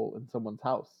mouse hole in someone's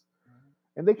house,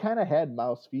 and they kind of had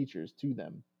mouse features to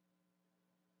them.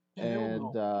 Yeah, they were a And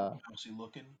little mousy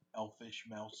looking, elfish,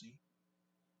 mousy.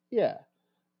 yeah,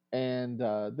 and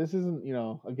this isn't,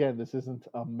 again, this isn't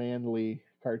a manly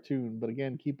cartoon, but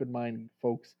again, keep in mind,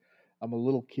 folks, I'm a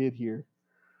little kid here,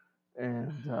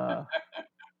 and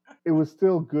it was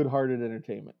still good-hearted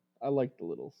entertainment. I like the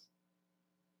Littles.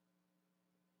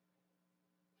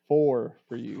 4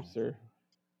 for you, So sir.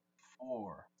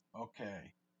 4.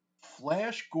 Okay.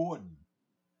 Flash Gordon.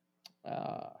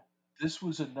 Uh, This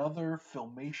was another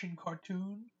Filmation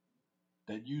cartoon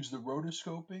that used the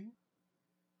rotoscoping,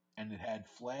 and it had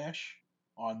Flash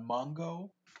on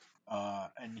Mongo.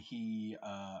 And he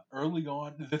early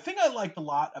on, the thing I liked a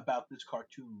lot about this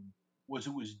cartoon was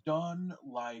it was done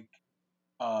like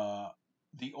uh,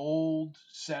 the old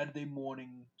Saturday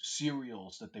morning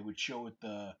serials that they would show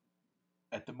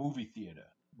at the movie theater,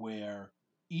 where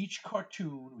each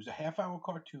cartoon was a half-hour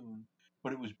cartoon,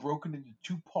 but it was broken into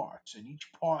 2 parts, and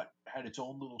each part had its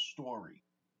own little story.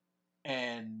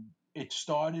 And it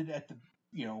started at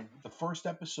the first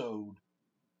episode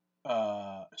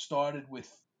started with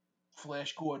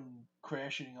Flash Gordon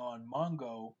crashing on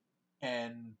Mongo,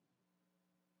 and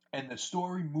the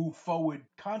story moved forward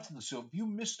constantly. So if you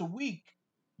missed a week,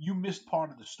 you missed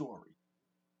part of the story.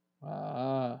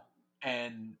 ah,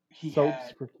 And he soaps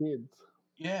had for kids.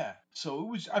 Yeah, so it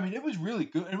was. I mean, it was really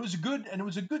good. It was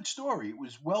a good story. It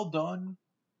was well done.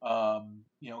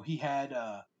 He had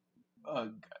uh,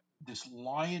 this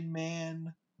lion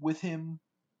man with him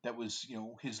that was,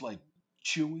 his like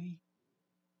Chewy,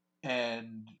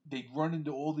 and they'd run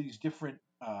into all these different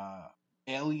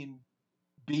alien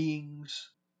beings,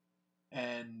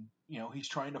 and he's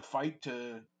trying to fight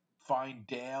to find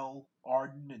Dale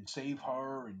Arden and save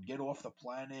her and get off the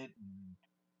planet. And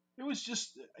it was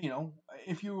just,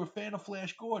 if you were a fan of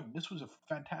Flash Gordon, this was a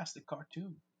fantastic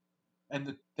cartoon.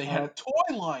 And they had a Uh,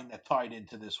 toy line that tied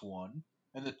into this one,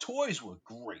 and the toys were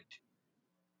great.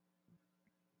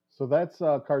 so that's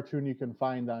a cartoon you can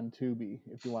find on Tubi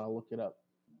if you want to look it up.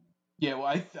 Yeah,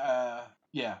 well,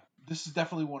 yeah, this is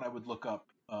definitely one I would look up.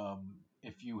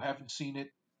 If you haven't seen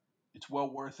it, it's well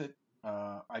worth it.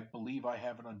 I believe I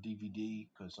have it on DVD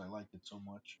because I liked it so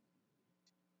much.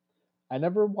 I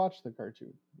never watched the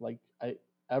cartoon, like I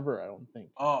don't think.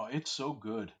 Oh, it's so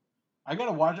good. I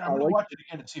gotta watch it. I'm I gonna like watch it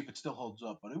again and see if it still holds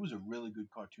up. But it was a really good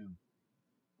cartoon.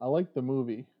 I like the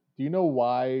movie. Do you know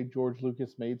why George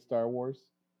Lucas made Star Wars?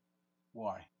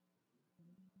 Why?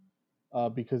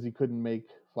 Because he couldn't make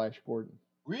Flash Gordon.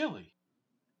 Really?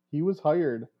 He was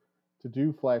hired to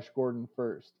do Flash Gordon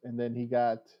first, and then he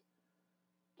got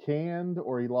canned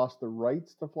or he lost the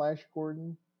rights to Flash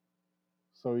Gordon.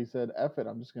 So he said, "F it,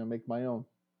 I'm just gonna make my own."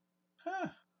 Huh?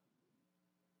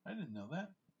 I didn't know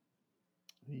that.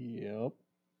 Yep.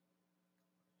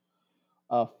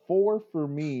 4 for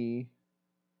me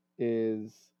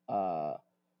is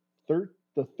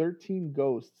the 13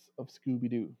 Ghosts of Scooby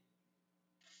Doo.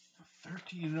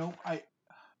 13. I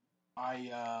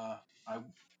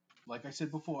like I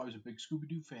said before, I was a big Scooby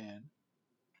Doo fan.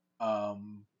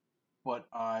 Um, but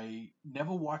I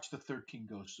never watched the 13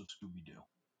 Ghosts of Scooby Doo.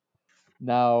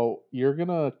 Now you're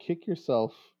gonna kick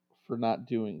yourself for not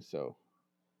doing so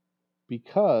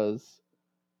because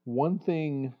one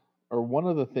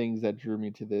of the things that drew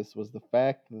me to this was the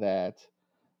fact that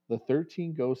the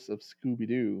 13 Ghosts of Scooby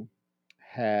Doo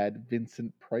had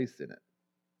Vincent Price in it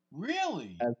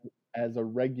Really? as as a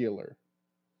regular.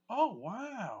 Oh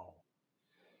wow.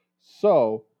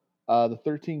 So, the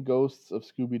 13 Ghosts of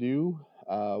Scooby Doo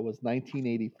was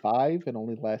 1985 and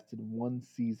only lasted 1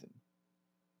 season.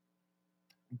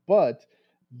 But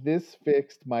this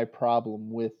fixed my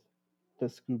problem with the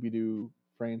Scooby Doo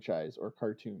franchise or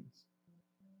cartoons.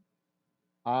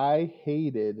 I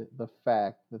hated the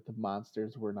fact that the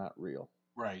monsters were not real.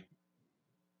 Right.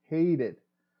 Hated.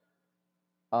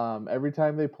 Every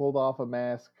time they pulled off a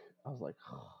mask, I was like,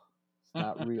 oh, it's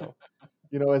not real.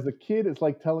 As a kid, it's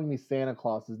like telling me Santa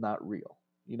Claus is not real.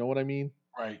 You know what I mean?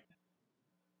 Right.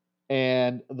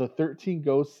 And the 13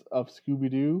 Ghosts of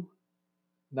Scooby Doo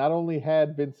not only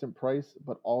had Vincent Price,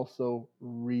 but also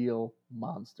real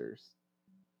monsters.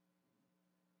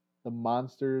 The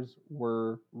monsters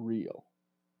were real.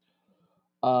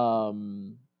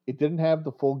 It didn't have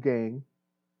the full gang.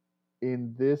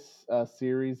 In this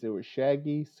series, it was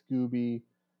Shaggy, Scooby,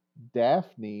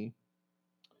 Daphne,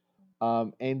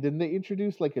 and then they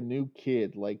introduced like a new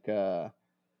kid, like um,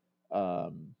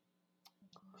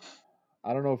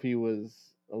 I don't know if he was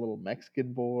a little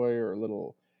Mexican boy or a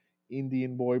little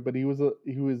Indian boy, but he was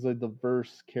a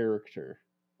diverse character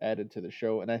added to the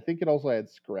show, and I think it also had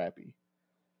Scrappy.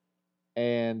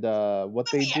 And what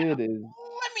Let they me at him. did is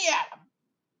Let me at him.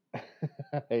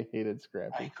 I hated I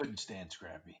Scrappy. couldn't stand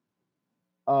Scrappy.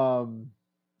 Um,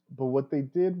 but what they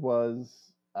did was,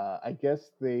 I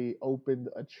guess they opened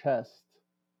a chest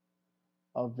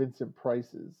of Vincent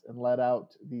Price's and let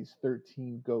out these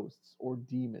 13 ghosts or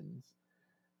demons.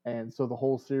 And so the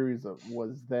whole series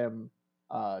was them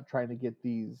trying to get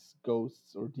these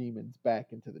ghosts or demons back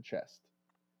into the chest.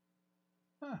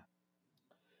 Huh.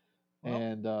 Well,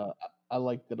 And I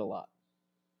liked it a lot.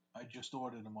 I just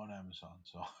ordered them on Amazon,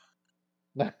 so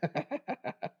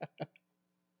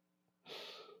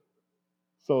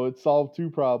So it solved two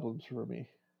problems for me.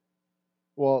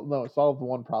 Well, no, it solved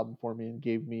one problem for me and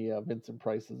gave me Vincent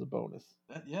Price as a bonus.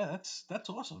 that's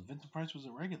awesome. Vincent Price was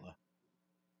a regular.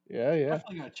 Yeah, yeah.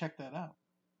 Definitely gotta check that out.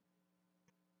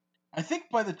 I think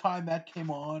by the time that came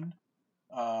on,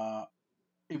 uh,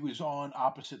 it was on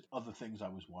opposite other things I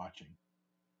was watching.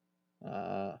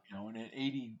 Uh, And in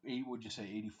 88, would you say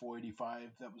 84, 85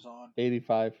 that was on?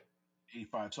 85.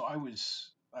 85. So I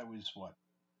was what?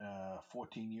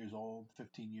 14 years old,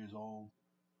 15 years old.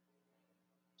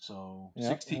 So Yeah,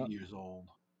 16 yeah. years old.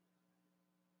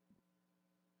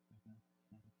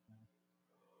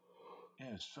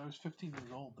 Yeah, so I was 15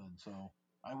 years old then. So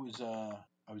I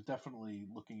was definitely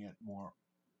looking at more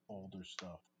older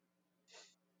stuff.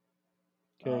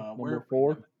 Okay, Where number are we?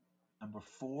 4. Number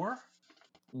 4?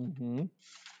 Mm-hmm.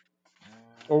 Uh,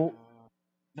 Or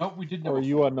nope, we did or number are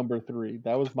you 4. on number 3? That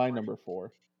Number was my 3. number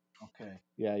 4. Okay.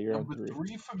 Yeah, you're on Number 3.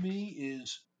 3 for me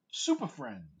is Super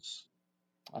Friends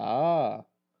Ah,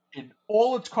 in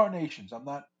all its carnations. I'm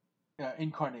not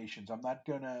incarnations. I'm not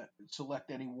gonna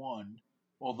select any one,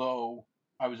 although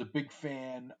I was a big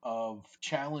fan of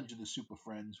Challenge of the Super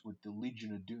Friends with the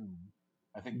Legion of Doom.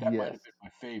 I think that might yes. have been my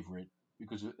favorite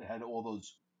because it had all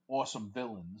those awesome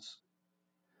villains.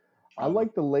 I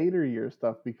like the later year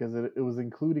stuff because it was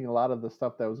including a lot of the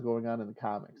stuff that was going on in the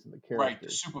comics and the Right,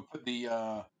 characters.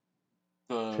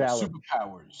 the Challenge.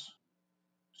 superpowers,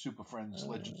 Super Friends,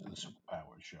 Legends of the Uh,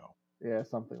 Superpowers show. yeah,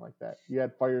 something like that. You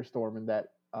had Firestorm in that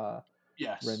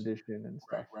Yes, rendition and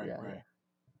right, stuff. right, Yeah,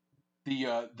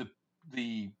 yeah. right.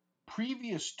 The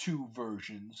previous two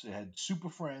versions, it had Super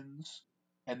Friends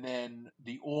and then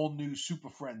the all new Super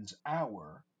Friends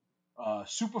Hour.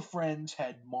 Super Friends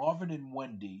had Marvin and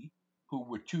Wendy, who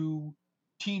were two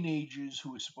teenagers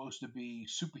who were supposed to be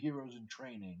superheroes in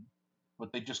training,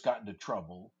 but they just got into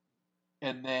trouble.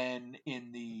 And then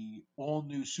in the all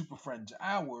new Super Friends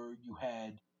Hour, you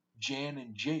had Jan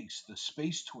and Jace, the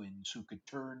space twins, who could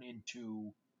turn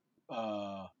into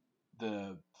uh,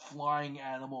 the flying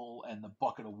animal and the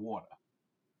bucket of water.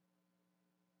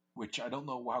 Which I don't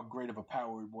know how great of a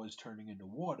power it was turning into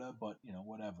water, but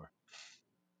whatever.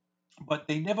 But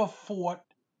they never fought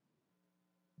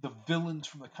the villains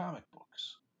from the comic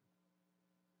books,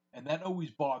 and that always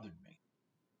bothered me.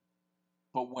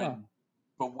 But Huh.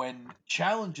 when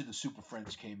Challenge of the Super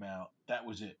Friends came out, that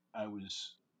was it. I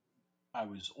was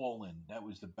all in. That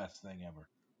was the best thing ever.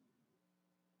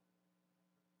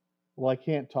 Well, I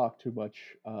can't talk too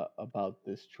much about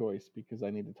this choice because I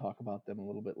need to talk about them a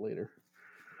little bit later.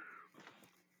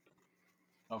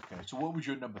 Okay, so what was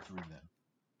your number 3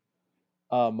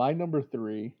 then? My number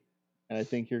 3, and I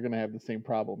think you're going to have the same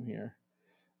problem here,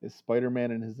 is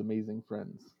Spider-Man and His Amazing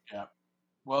Friends. Yeah.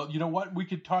 Well, you know what? We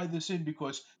could tie this in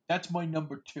because that's my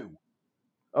number 2.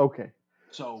 Okay.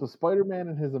 So So Spider-Man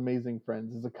and His Amazing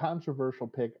Friends is a controversial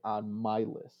pick on my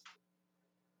list.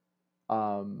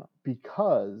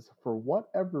 Because for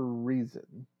whatever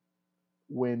reason,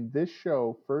 when this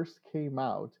show first came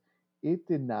out, it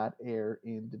did not air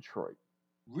in Detroit.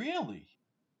 really,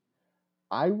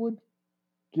 I would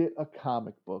get a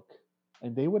comic book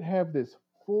and they would have this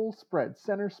full spread,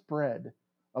 center spread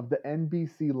of the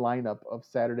NBC lineup of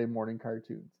Saturday morning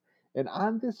cartoons. And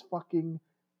on this fucking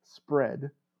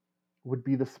spread would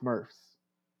be the Smurfs,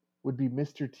 would be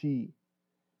Mr. T,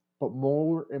 but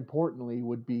more importantly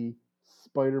would be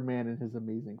Spider-Man and his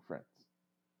amazing friends.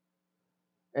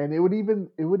 And it would even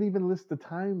list the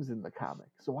times in the comic.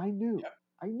 So I knew. Yep.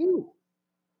 I knew.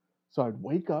 So I'd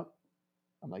wake up.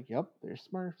 I'm like, yep, there's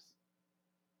Smurfs.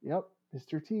 Yep,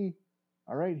 Mr. T.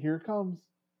 All right, here it comes.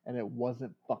 And it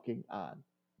wasn't fucking on.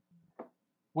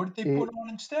 What did they put on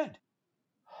instead?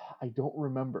 I don't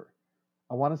remember.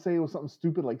 I want to say it was something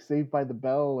stupid like Saved by the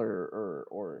Bell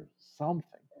or something.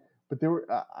 But there were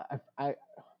I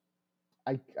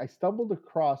stumbled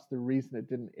across the reason it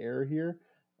didn't air here,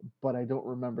 but I don't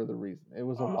remember the reason. It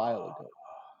was a while ago.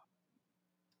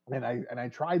 And I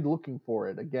tried looking for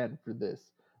it again for this,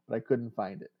 but I couldn't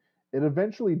find it. It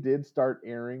eventually did start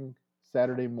airing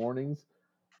Saturday mornings,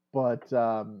 but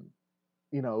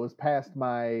it was past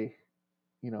my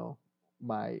you know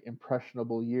my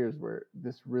impressionable years where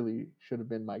this really should have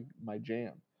been my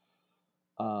jam.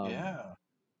 Yeah.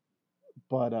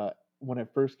 But when it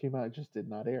first came out, it just did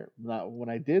not air. Now, when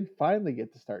I did finally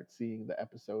get to start seeing the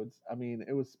episodes, I mean,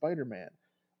 it was Spider Man,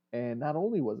 and not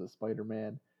only was it Spider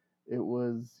Man, it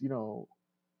was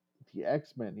the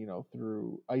X Men,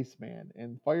 through Iceman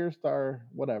and Firestar,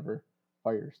 whatever,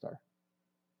 Firestar.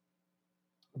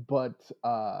 But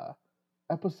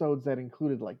episodes that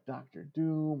included like Doctor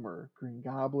Doom or Green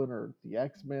Goblin or the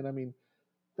X Men, I mean,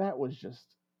 that was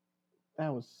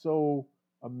so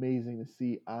amazing to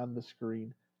see on the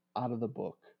screen out of the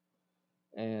book.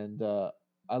 And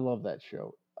I love that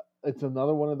show. It's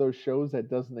another one of those shows that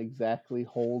doesn't exactly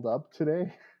hold up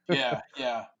today. Yeah,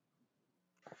 yeah.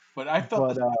 But I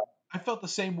felt But I felt the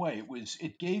same way.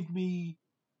 It gave me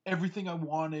everything I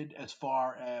wanted as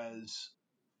far as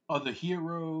other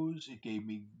heroes. It gave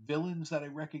me villains that I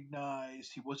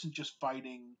recognized. He wasn't just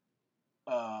fighting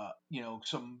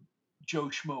some Joe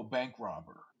Schmo bank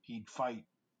robber. He'd fight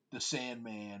the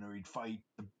Sandman, or he'd fight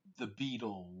the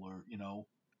Beetle, or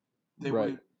they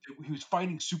right, were he was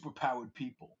fighting superpowered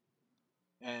people,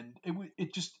 and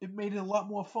it made it a lot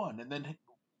more fun. And then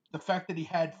the fact that he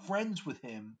had friends with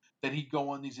him that he'd go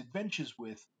on these adventures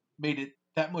with made it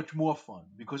that much more fun,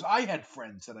 because I had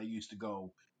friends that I used to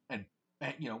go and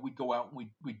we'd go out and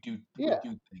we'd yeah,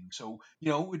 do things. So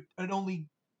it only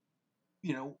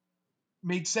you know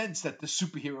made sense that the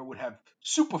superhero would have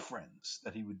super friends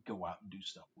that he would go out and do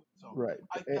stuff with. So right.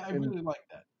 I And really like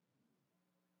that.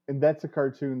 and that's a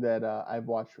cartoon that I've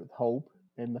watched with Hope,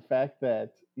 and the fact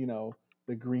that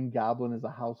the Green Goblin is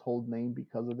a household name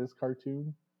because of this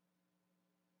cartoon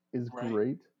is Right?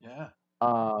 great. Yeah.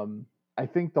 Um, I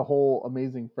think the whole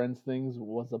Amazing Friends things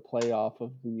was a play off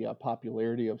of the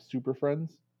popularity of Super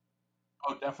Friends.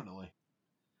 Oh, definitely.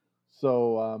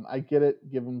 So I get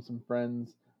it. Give them some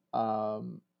friends.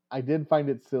 Um, I did find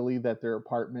it silly that their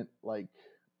apartment, like,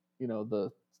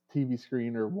 the TV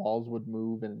screen or walls would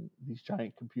move and these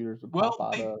giant computers would pop Well,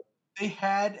 out they of. they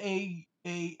had a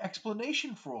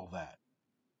explanation for all that.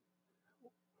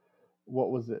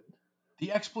 What was it?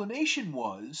 The explanation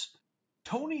was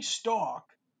Tony Stark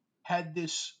had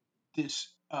this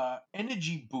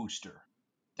energy booster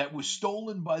that was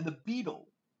stolen by the Beetle,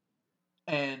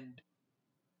 and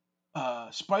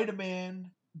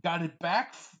Spider-Man got it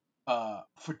back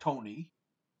for Tony,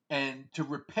 and to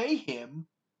repay him,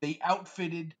 they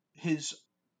outfitted his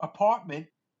apartment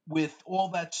with all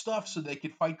that stuff so they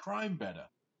could fight crime better.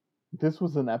 This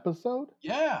was an episode?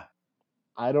 Yeah.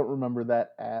 I don't remember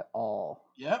that at all.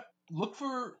 Yep. Look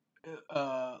for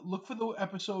the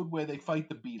episode where they fight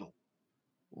the Beetle.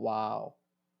 Wow.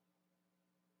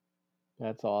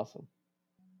 That's awesome.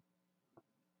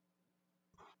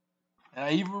 And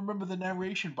I even remember the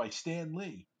narration by Stan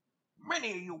Lee.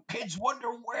 Many of you kids wonder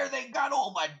where they got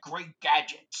all that great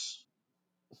gadgets.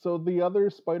 So the other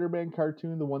Spider-Man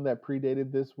cartoon, the one that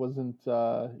predated this, wasn't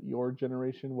your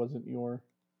generation, wasn't your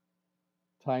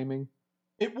timing?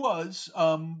 It was.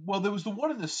 Well, there was the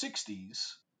one in the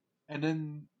 '60s, and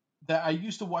then that I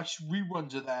used to watch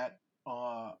reruns of that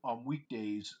on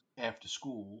weekdays after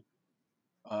school.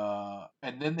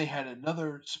 And then they had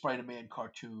another Spider-Man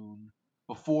cartoon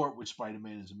before it was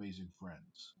Spider-Man and His Amazing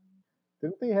Friends.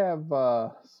 Didn't they have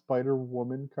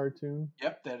Spider-Woman cartoon?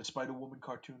 Yep, they had a Spider-Woman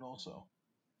cartoon also.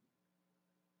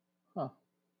 Huh.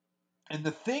 And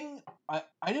the thing, I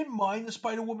didn't mind the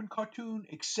Spider-Woman cartoon,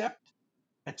 except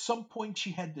at some point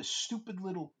she had this stupid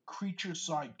little creature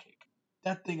sidekick.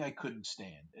 That thing I couldn't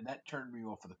stand, and that turned me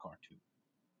off of the cartoon.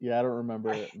 Yeah, I don't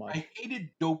remember it much. I hated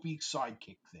dopey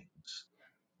sidekick things,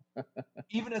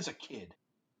 even as a kid.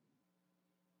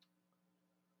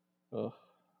 Ugh.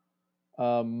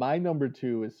 My number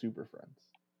 2 is Super Friends.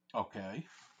 Okay.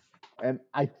 And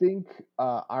I think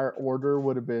our order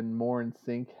would have been more in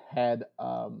sync had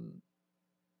I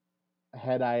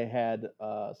had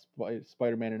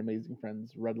Spider-Man and Amazing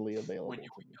Friends readily available When you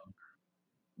to were me. young.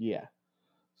 Yeah.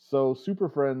 So Super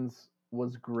Friends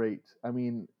was great. I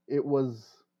mean, it was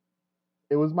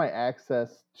my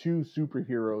access to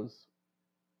superheroes.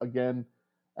 Again,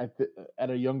 at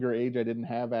a younger age, I didn't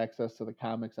have access to the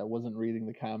comics. I wasn't reading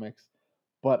the comics,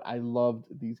 but I loved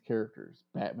these characters: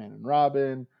 Batman and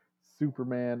Robin,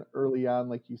 Superman. Early on,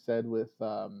 like you said, with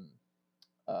uh,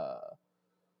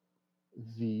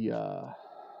 the uh,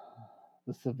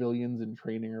 the civilians in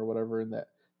training or whatever. And that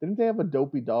didn't they have a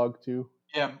dopey dog too?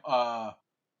 Yeah.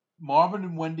 Marvin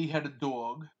and Wendy had a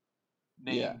dog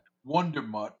Yeah, named Wonder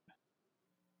Mutt,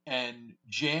 and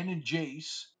Jan and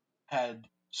Jace had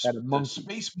had a the monkey.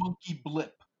 space monkey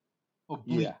Blip or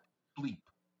Yeah, Bleep.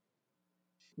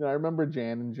 I remember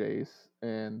Jan and Jace,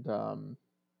 and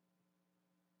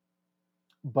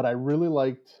but I really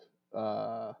liked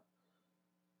uh,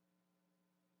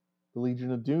 the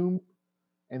Legion of Doom,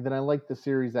 and then I liked the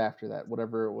series after that,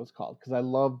 whatever it was called, because I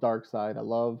love Darkseid. I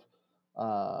love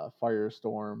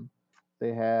Firestorm.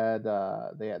 They had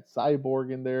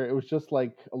Cyborg in there. It was just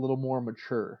like a little more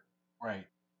mature Right.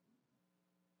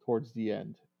 towards the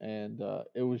end, and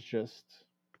it was just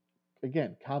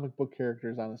again comic book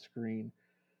characters on the screen.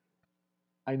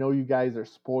 I know you guys are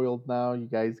spoiled now. You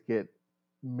guys get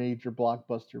major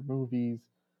blockbuster movies,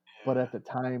 but Yeah. at the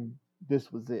time,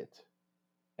 this was it,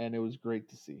 and it was great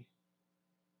to see.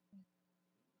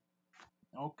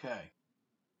 Okay.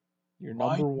 Your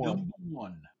My number one. number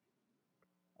one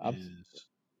I'm, is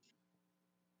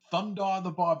Thundar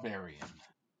the Barbarian.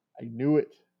 I knew it.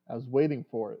 I was waiting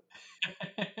for it.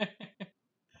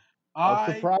 I was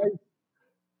I surprised,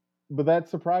 but that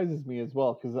surprises me as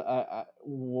well because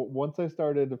once I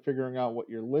started figuring out what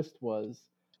your list was,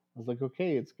 I was like,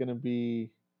 okay, it's gonna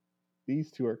be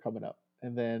these two are coming up,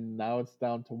 and then now it's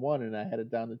down to one, and I had it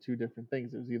down to two different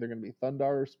things. It was either gonna be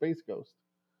Thundar or Space Ghost.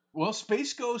 well,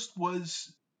 Space Ghost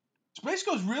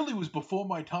really was before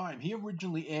my time. He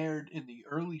originally aired in the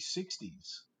early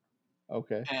 '60s,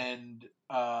 Okay, and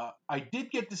I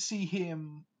did get to see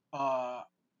him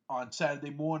on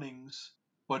Saturday mornings,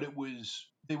 but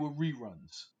they were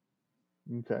reruns,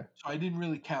 okay. so I didn't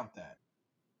really count that.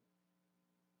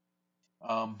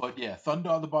 But yeah,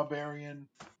 Thundar the Barbarian,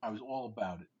 I was all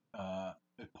about it. A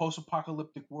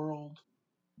post-apocalyptic world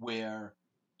where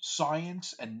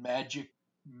science and magic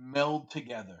meld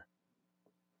together,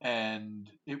 and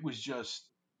it was just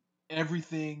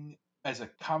everything. As a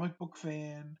comic book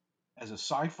fan, as a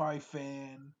sci-fi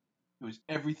fan, it was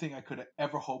everything I could have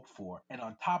ever hoped for. And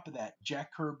on top of that,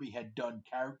 Jack Kirby had done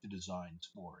character designs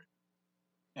for it.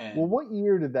 Well, And what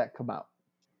year did that come out?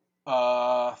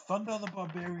 Thunder the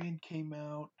Barbarian came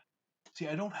out. See,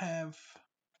 I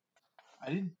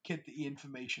didn't get the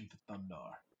information for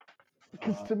Thundar.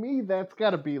 Because Uh, to me, that's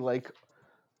got to be like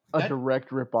a that direct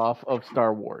ripoff of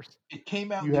Star Wars. it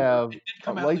came out. You have It did a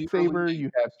come out in the early lightsaber. '80s.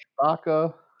 You have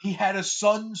Chewbacca. He had a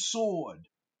sun sword.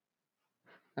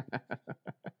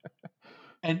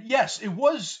 And yes, it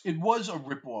was a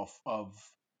ripoff of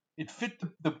it fit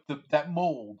the that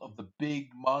mold of the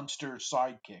big monster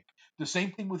sidekick. The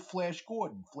same thing with Flash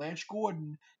Gordon. Flash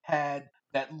Gordon had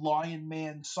that Lion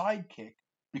Man sidekick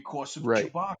because of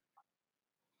Right. Chewbacca,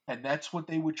 and that's what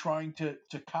they were trying to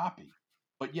copy.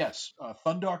 But yes,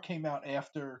 Thundar came out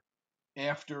after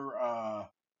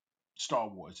Star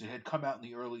Wars. It had come out in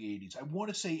the early '80s. I want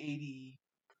to say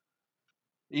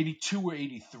 82 or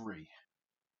 '83.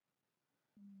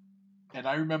 And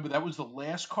I remember that was the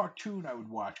last cartoon I would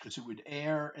watch because it would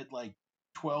air at like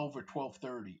 12 or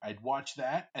 12:30. I'd watch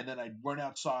that and then I'd run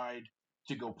outside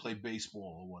to go play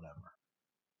baseball or whatever.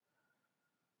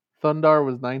 Thundar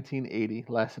was 1980,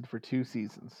 lasted for 2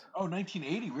 seasons. Oh,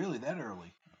 1980, really that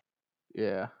early?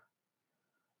 Yeah.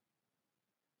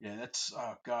 Yeah, that's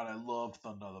oh god, I love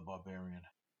Thunder the Barbarian.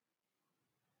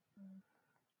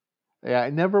 Yeah, I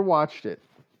never watched it,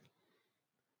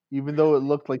 even though it Really?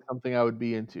 looked like something I would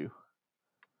be into.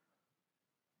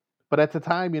 But at the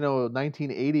time,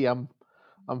 1980, I'm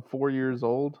 4 years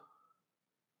old,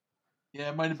 Yeah,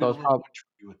 it might have so I been a was little probably much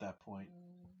for you at that point.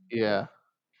 yeah.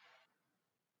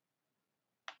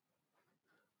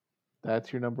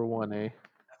 That's your number one, eh?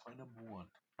 That's my number one.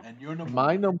 And your number My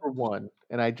one is number one,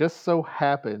 and I just so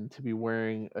happen to be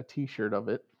wearing a T-shirt of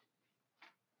it.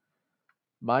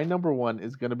 My number one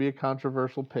is going to be a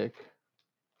controversial pick.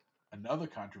 another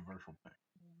controversial pick.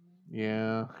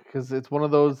 Yeah, because it's one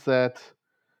of those that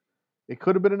it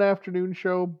could have been an afternoon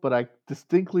show, but I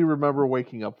distinctly remember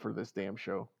waking up for this damn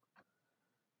show.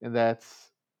 and that's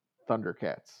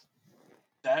Thundercats.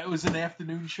 That was an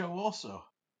afternoon show also.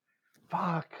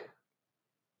 Fuck.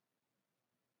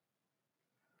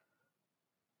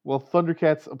 Well,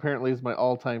 Thundercats apparently is my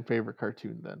all-time favorite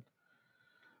cartoon then.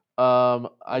 I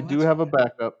Well, do that's have a fine.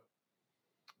 backup.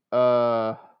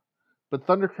 Uh, but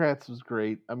Thundercats was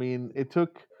great. I mean, it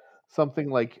took something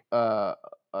like a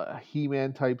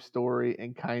He-Man type story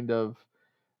and kind of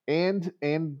and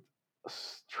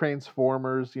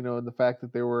Transformers, you know, and the fact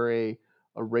that they were a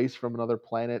race from another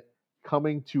planet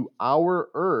coming to our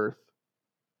Earth,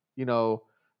 you know,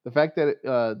 the fact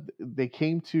that they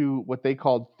came to what they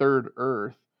called Third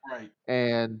Earth, Right.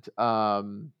 and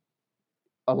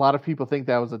a lot of people think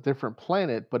that was a different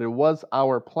planet, but it was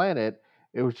our planet.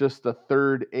 It was just the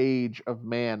third age of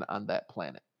man on that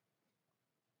planet.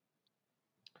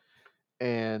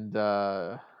 And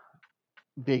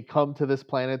they come to this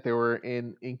planet. They were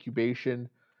in incubation.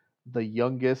 The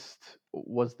youngest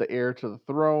was the heir to the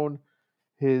throne.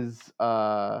 His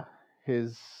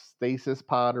stasis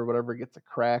pod or whatever gets a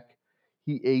crack.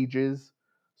 He ages.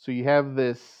 So you have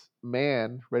this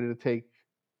man ready to take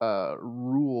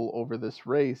rule over this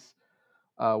race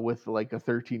with like a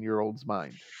 13-year-old's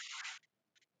mind.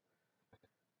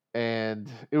 And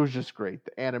it was just great.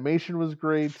 The animation was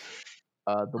great.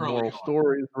 The Early moral on.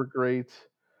 stories were great.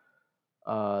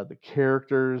 The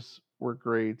characters were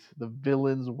great. The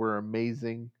villains were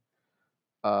amazing.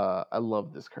 I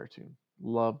loved this cartoon.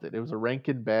 Loved it. It was a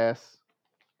Rankin Bass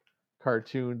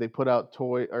cartoon. They put out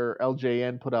toy or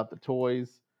LJN put out the toys.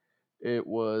 It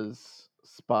was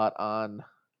spot on.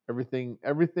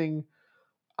 Everything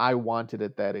I wanted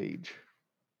at that age.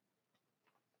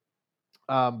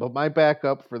 But my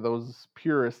backup for those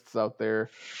purists out there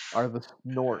are the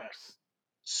Snorks.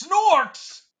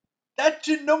 Snorks! That's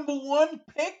your number one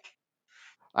pick?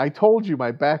 I told you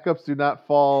my backups do not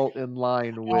fall in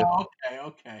line with, Oh,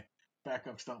 okay.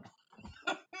 Backups don't.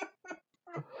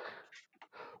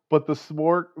 but the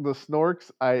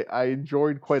Snorks, I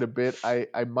enjoyed quite a bit. I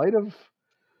might have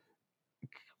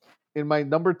in my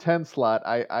number 10 slot.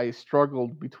 I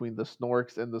struggled between the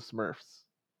Snorks and the Smurfs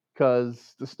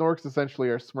because the Snorks essentially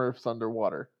are Smurfs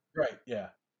underwater, Right, yeah.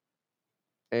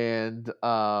 and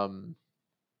I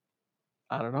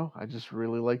don't know. I just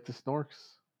really like the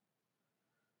Snorks.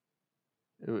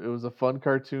 It was a fun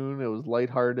cartoon. It was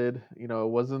lighthearted. You know, it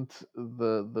wasn't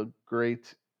the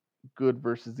great good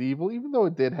versus evil, even though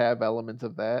it did have elements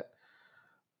of that.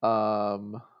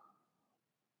 Um,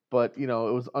 but you know,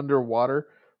 it was underwater.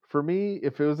 For me,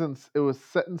 if it was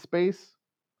set in space,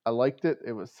 I liked it.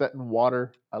 It was set in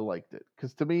water, I liked it.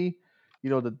 Because to me, you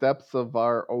know, the depths of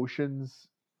our oceans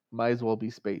might as well be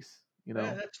space. You Yeah,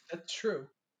 know, that's true.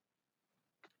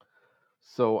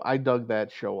 so I dug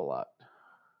that show a lot.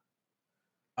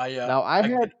 I Now I I had,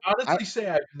 can I honestly say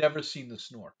I've never seen the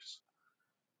Snorks.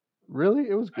 really,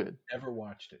 it was I've good. never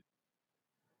watched it.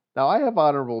 Now I have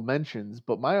honorable mentions,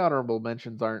 but my honorable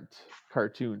mentions aren't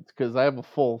cartoons because I have a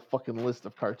full fucking list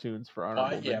of cartoons for My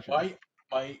honorable yeah, mentions.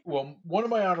 my well, one of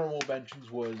my honorable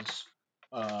mentions was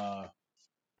uh,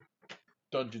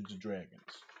 Dungeons and Dragons,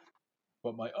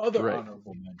 but my other Right.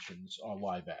 honorable mentions are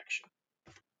live action.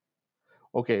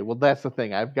 Okay, well that's the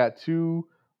thing. I've got two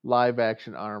live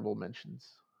action honorable mentions.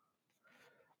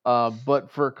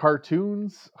 But for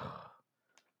cartoons,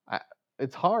 I,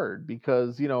 it's hard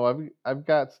because you know I've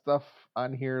got stuff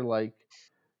on here like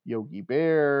Yogi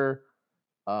Bear,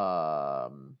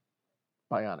 um,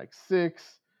 Bionic Six,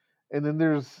 and then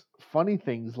there's funny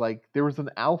things like there was an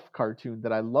Alf cartoon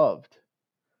that I loved.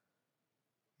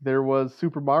 There was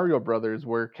Super Mario Brothers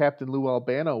where Captain Lou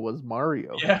Albano was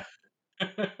Mario. Yeah.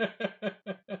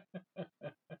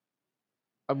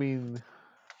 I mean,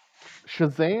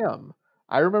 Shazam.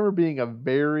 I remember being a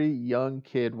very young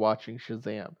kid watching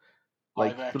Shazam, Live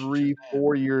like action three, Shazam.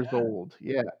 4 years Yeah. old.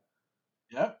 Yeah.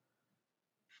 Yep.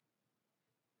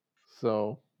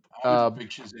 So, I was a uh,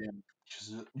 big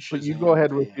but you go Shazam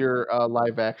ahead with fan. your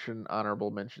live action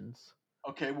honorable mentions.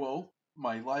 Okay, well,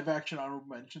 my live action honorable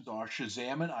mentions are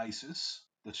Shazam and Isis.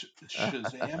 The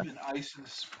Shazam and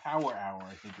Isis Power Hour,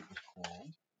 I think it was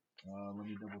called. Let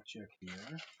me double check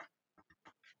here.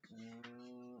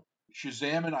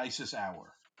 Shazam and Isis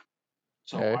Hour.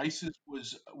 So Okay. Isis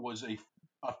was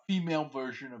a female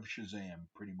version of Shazam,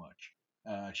 pretty much.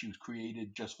 She was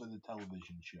created just for the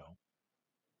television show,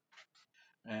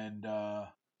 and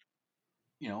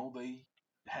they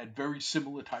had very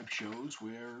similar type shows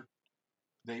where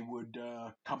they would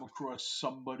come across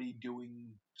somebody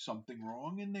doing something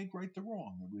wrong and they'd right the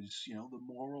wrong. It was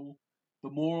the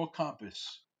moral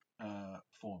compass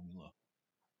formula.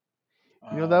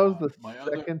 You know, that was the My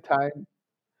other second time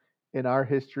in our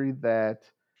history that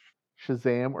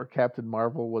Shazam or Captain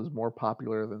Marvel was more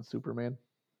popular than Superman?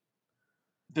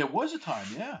 There was a time,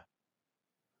 yeah.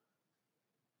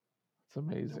 It's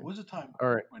amazing. There was a time All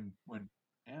right. when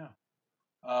yeah.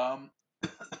 Um,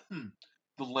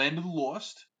 The Land of the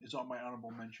Lost is on my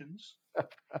honorable mentions.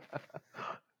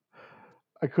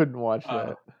 I couldn't watch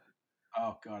that.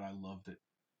 Oh God, I loved it.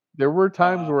 There were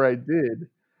times Uh, where I did,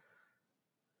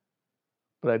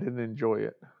 but I didn't enjoy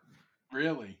it.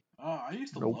 Really? Oh, I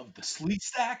used to Nope. love the Slee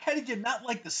Stack. How did you not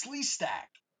like the Slee Stack?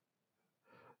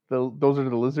 Those are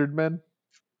the lizard men?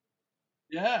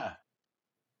 Yeah.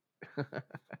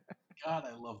 God,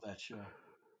 I love that show.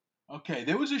 Okay,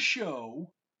 there was a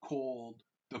show called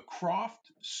The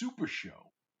Croft Super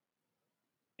Show,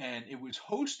 and it was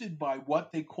hosted by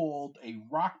what they called a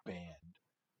rock band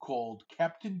called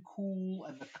Captain Cool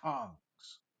and the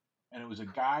Kongs, and it was a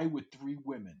guy with three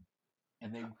women,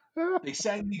 and they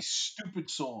sang these stupid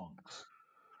songs.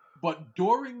 But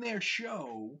during their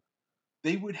show,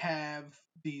 they would have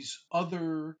these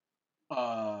other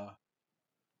uh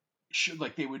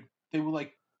like they were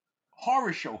like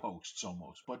horror show hosts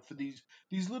almost, but for these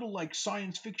little like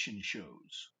science fiction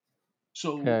shows.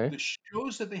 So Okay. the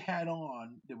shows that they had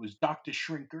on, there was Dr.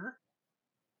 Shrinker.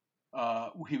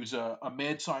 He was a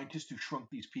mad scientist who shrunk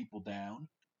these people down,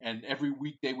 and every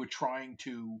week they were trying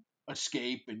to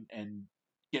escape and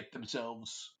get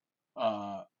themselves,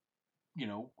 uh,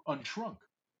 unshrunk.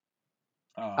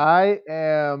 Uh, I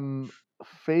am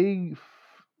vague,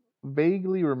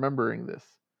 vaguely remembering this.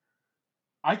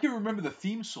 I can remember the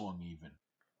theme song even.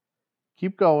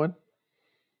 Keep going.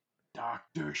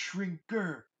 Dr.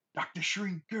 Shrinker, Dr.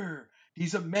 Shrinker,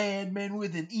 he's a madman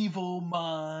with an evil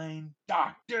mind.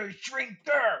 Dr.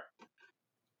 Shrinker!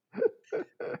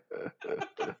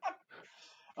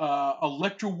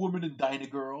 Electro Woman and Dyna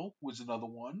Girl was another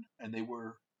one, and they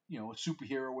were, a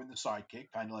superhero and the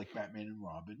sidekick, kind of like Batman and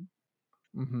Robin.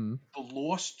 Hmm. The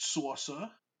Lost Saucer,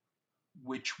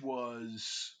 which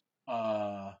was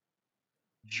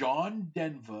John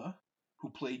Denver, who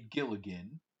played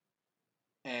Gilligan,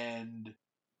 and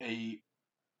a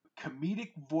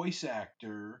comedic voice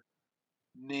actor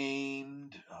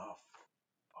named, oh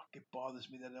fuck, it bothers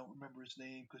me that I don't remember his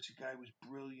name because the guy was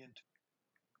brilliant.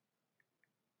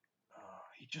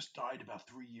 He just died about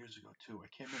 3 years ago too. I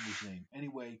can't remember his name.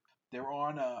 Anyway, they were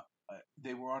on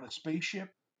a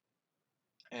spaceship,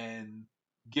 and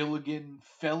Gilligan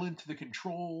fell into the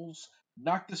controls,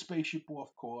 knocked the spaceship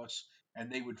off course,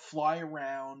 and they would fly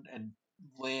around and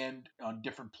land on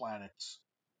different planets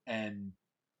and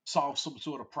solve some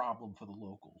sort of problem for the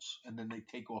locals, and then they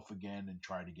take off again and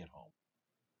try to get home.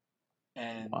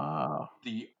 And Wow.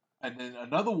 the and then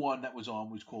another one that was on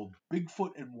was called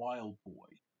Bigfoot and Wild Boy,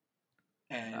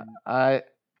 and I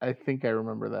I think I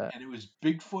remember that. it was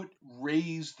Bigfoot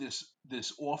raised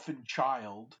this orphan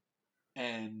child,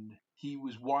 and he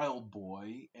was Wild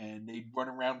Boy, and they'd run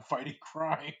around fighting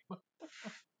crime.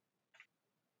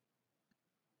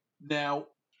 Now,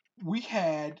 we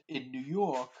had in New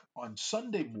York on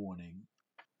Sunday morning,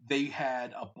 they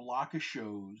had a block of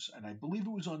shows, and I believe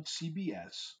it was on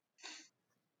CBS,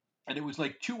 and it was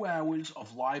like 2 hours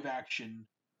of live action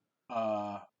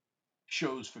uh,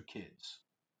 shows for kids.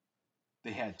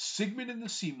 They had Sigmund and the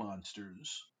Sea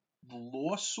Monsters, The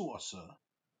Lost Saucer.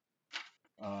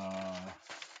 I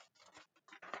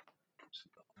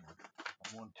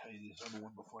want to tell you this other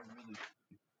one before I really.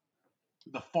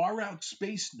 The Far Out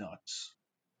Space Nuts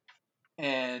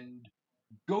and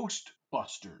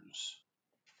Ghostbusters.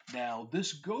 Now,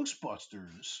 this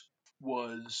Ghostbusters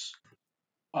was.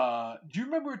 Do you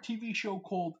remember a TV show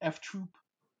called F Troop?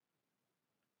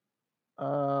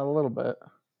 A little bit.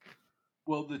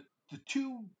 Well, the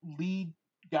two lead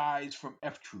guys from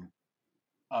F Troop,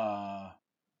 uh,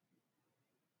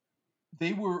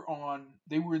 they were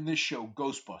in this show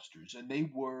Ghostbusters, and they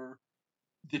were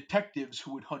detectives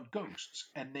who would hunt ghosts,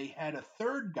 and they had a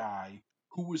third guy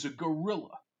who was a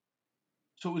gorilla.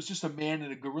 So it was just a man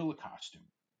in a gorilla costume.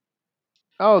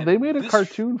 Oh, they And made a this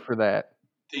cartoon for that.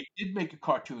 they did make a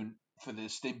cartoon for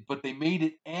this, but they made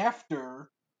it after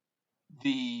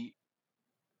the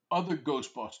other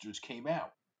Ghostbusters came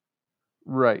out.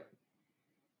 Right.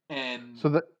 And So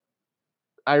that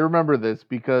I remember this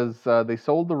because they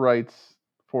sold the rights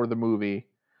for the movie.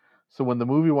 So when the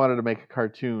movie wanted to make a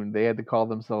cartoon, they had to call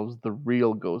themselves the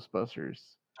Real Ghostbusters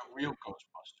the real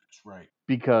Ghostbusters, right?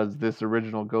 because this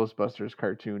original Ghostbusters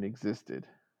cartoon existed.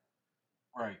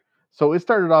 Right. So it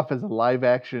started off as a live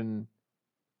action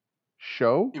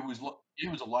show. It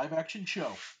was a live action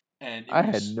show, and I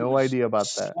had it no was idea about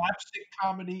that. slapstick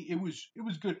comedy. It was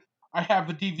good. I have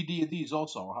a DVD of these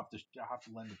also. I'll have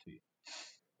to lend it to you.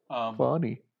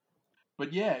 Funny.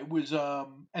 But yeah, it was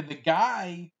and the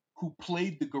guy who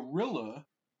played the gorilla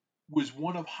was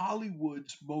one of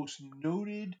Hollywood's most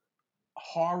noted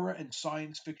horror and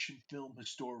science fiction film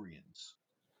historians,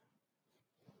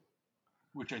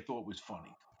 which I thought was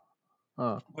funny.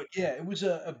 Huh. But yeah, it was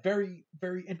a very,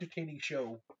 very entertaining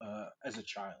show as a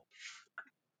child.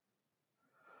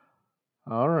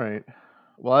 All right.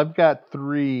 Well, I've got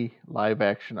 3 live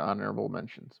action honorable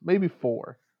mentions, maybe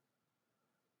 4.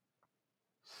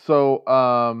 So,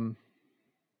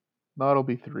 no, it'll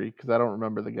be 3 because I don't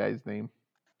remember the guy's name.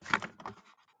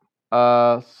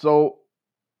 So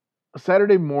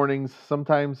Saturday mornings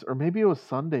sometimes, or maybe it was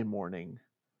Sunday morning,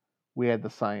 we had the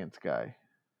science guy.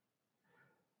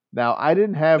 Now, I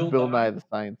didn't have Bill Bill Nye Nye? the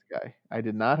Science Guy. I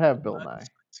did not have Bill Bill Nye the Nye.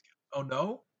 Science Guy. Oh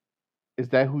no, Is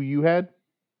that who you had?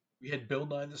 we had Bill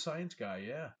Nye the Science Guy.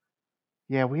 Yeah.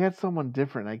 Yeah, we had someone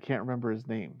different. I can't remember his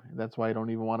name. That's why I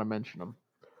don't even want to mention him.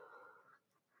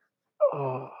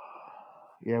 Oh,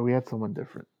 yeah, we had someone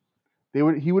different.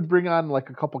 He would bring on like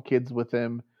a couple kids with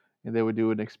him, and they would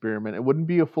do an experiment. It wouldn't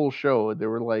be a full show. They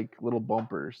were like little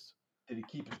bumpers. Did he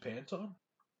keep his pants on?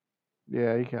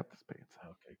 Yeah, he kept his pants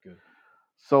on. Okay, good.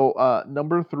 So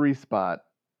number 3 spot,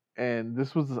 and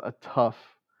this was a tough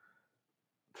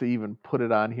to even put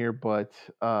it on here, but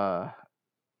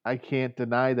I can't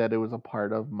deny that it was a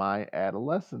part of my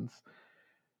adolescence,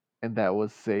 and that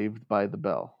was Saved by the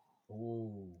Bell.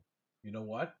 Oh, you know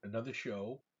what? Another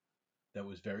show that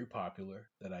was very popular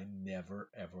that I never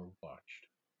ever watched.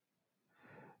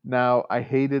 Now, I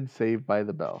hated Saved by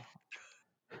the Bell.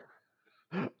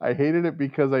 I hated it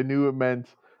because I knew it meant,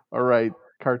 all right,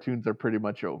 cartoons are pretty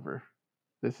much over.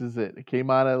 This is it. It came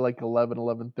on at like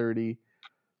 11:30,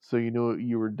 so you knew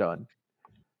you were done.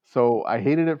 So I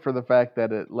hated it for the fact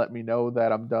that it let me know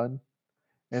that I'm done,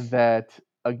 and that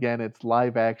again, it's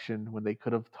live action when they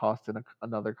could have tossed in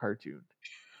another cartoon.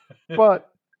 But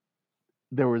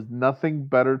there was nothing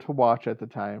better to watch at the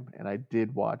time, and I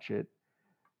did watch it,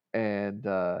 and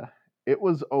it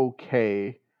was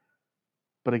okay.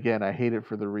 But again, I hate it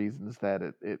for the reasons that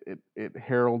it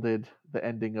heralded the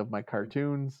ending of my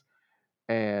cartoons,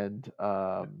 and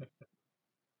a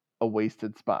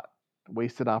wasted spot,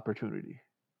 wasted opportunity.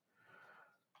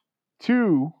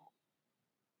 2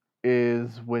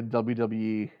 is when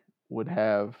WWE would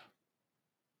have,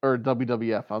 or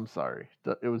WWF, I'm sorry.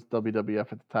 It was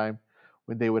WWF at the time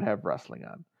when they would have wrestling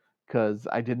on. Because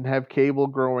I didn't have cable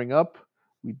growing up.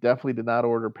 We definitely did not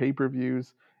order pay per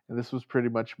views. And this was pretty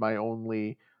much my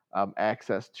only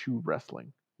access to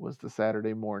wrestling, was the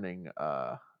Saturday morning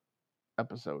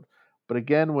episode. But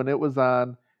again, when it was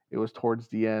on, it was towards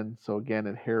the end. So again,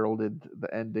 it heralded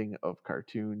the ending of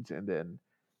cartoons, and then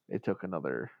it took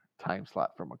another time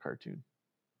slot from a cartoon.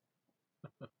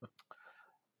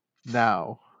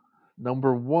 Now,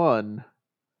 number 1,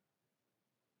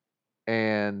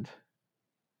 and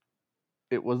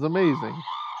it was amazing.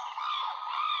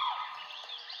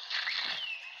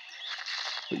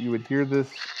 But you would hear this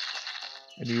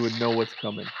and you would know what's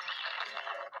coming.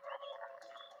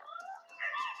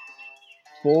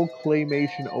 Full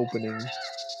claymation opening.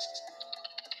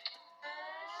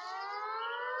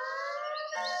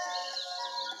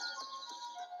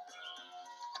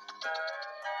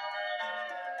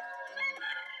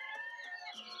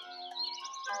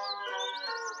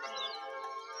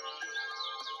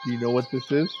 Do you know what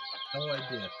this is? No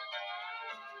idea.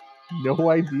 No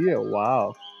idea.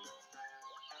 Wow.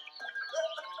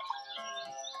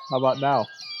 How about now?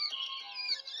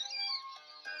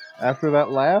 After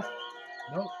that laugh?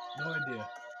 Nope, no idea.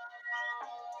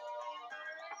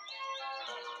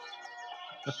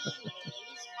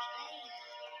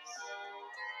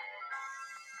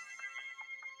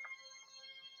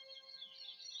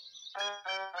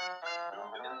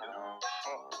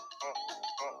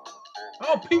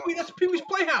 Oh, Pee Wee, that's Pee Wee's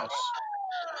Playhouse.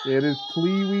 It is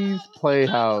Pee-wee's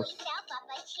Playhouse.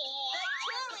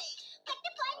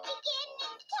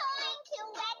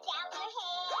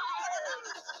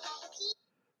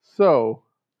 So,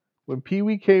 when Pee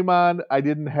Wee came on, I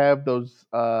didn't have those.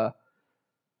 I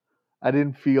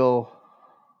didn't feel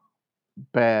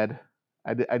bad.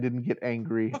 I didn't get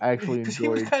angry. I actually Because he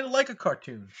was enjoyed. kind of like a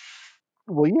cartoon.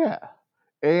 Well, yeah,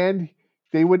 and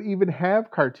they would even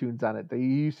have cartoons on it. They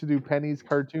used to do Penny's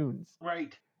cartoons,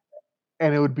 Right.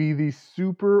 and it would be these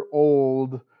super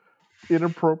old,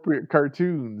 inappropriate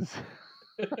cartoons.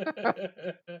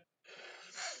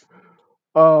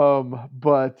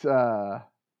 But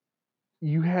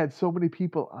you had so many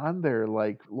people on there,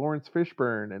 like Lawrence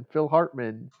Fishburne and Phil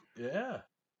Hartman, Yeah.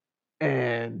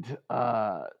 and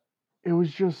it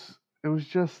was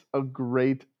just a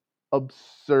great,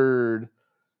 absurd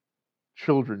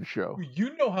children's show.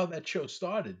 You know how that show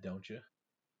started, don't you?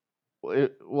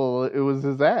 It was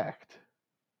his act.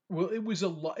 Well, it was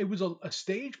it was a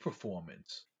stage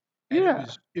performance, and Yeah.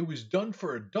 it was done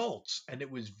for adults, and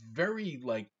it was very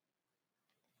like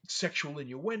sexual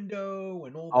innuendo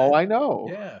and all Oh, that. I know.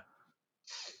 Yeah.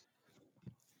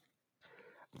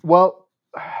 Well,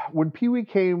 when Pee Wee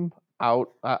came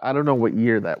out, I don't know what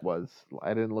year that was.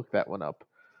 I didn't look that one up.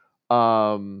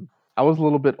 I was a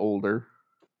little bit older.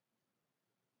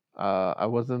 I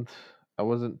wasn't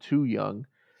too young,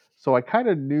 so I kind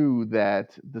of knew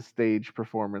that the stage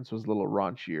performance was a little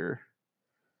raunchier,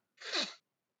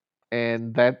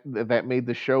 and that made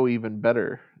the show even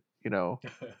better. You know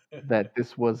that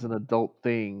this was an adult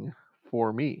thing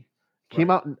for me. Came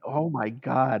Right. out in, oh my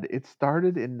god, it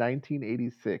started in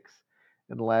 1986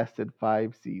 and lasted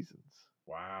 5 seasons.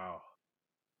 Wow.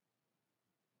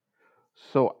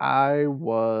 So I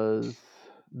was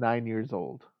 9 years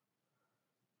old.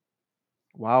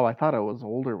 Wow, I thought I was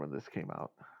older when this came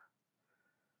out.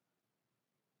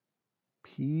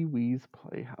 Pee Wee's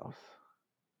Playhouse.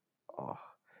 Oh,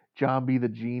 John B. the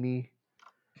Genie.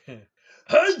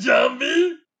 Hi,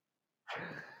 zombie.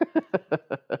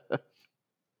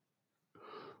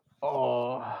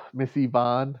 Oh, Miss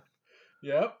Yvonne.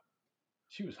 Yep.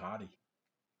 She was hottie.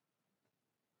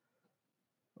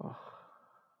 Oh,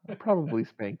 I probably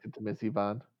spanked it to Miss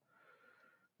Yvonne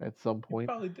at some You point.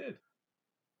 probably did.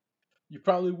 You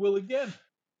probably will again.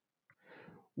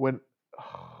 When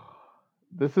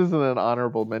this isn't an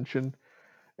honorable mention,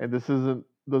 and this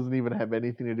doesn't even have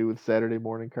anything to do with Saturday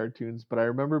morning cartoons, but I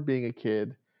remember being a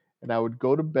kid and I would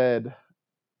go to bed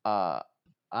uh,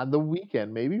 on the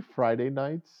weekend, maybe Friday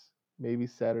nights, maybe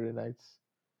Saturday nights,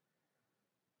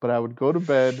 but I would go to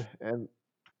bed and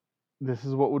this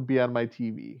is what would be on my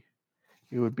TV.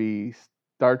 It would be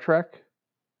Star Trek.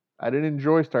 I didn't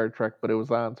enjoy Star Trek, but it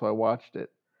was on, so I watched it.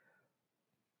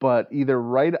 But either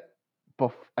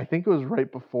I think it was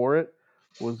right before it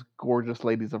was Gorgeous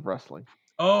Ladies of Wrestling.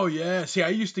 Oh yeah. See, I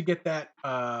used to get that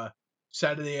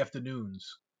Saturday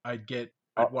afternoons. I'd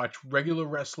Oh, watch regular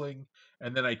wrestling,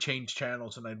 and then I change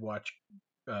channels and I'd watch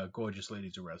Gorgeous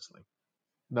Ladies of Wrestling.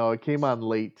 no, it came on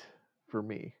late for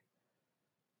me.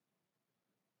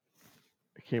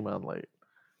 It came on late.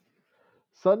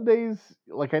 Sundays,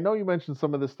 like I know you mentioned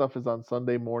some of this stuff is on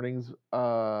Sunday mornings.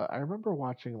 I remember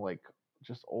watching like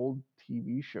just old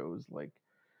TV shows like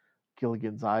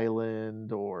Gilligan's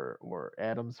Island or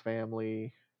Adam's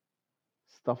Family,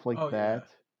 stuff like Oh yeah. that.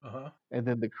 Uh huh. And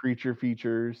then the creature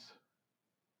features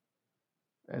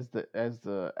as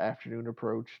the afternoon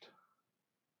approached.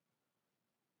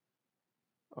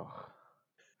 Oh.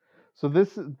 So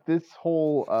this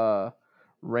whole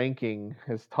ranking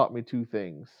has taught me two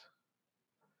things.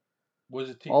 What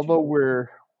does it teach you? Although we're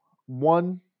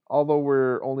one, although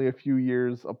we're only a few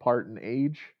years apart in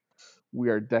age, we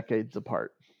are decades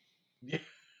apart. Yeah.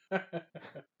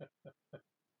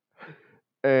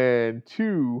 And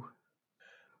two,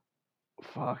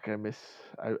 fuck, I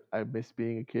miss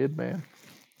being a kid, man.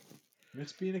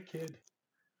 Miss being a kid.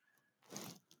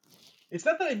 It's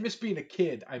not that I miss being a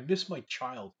kid. I miss my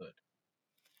childhood.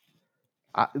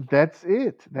 That's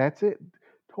it. That's it.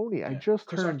 Tony, I Yeah, just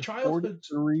because our turned childhoods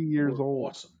 43 years were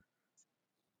old. awesome.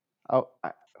 Oh,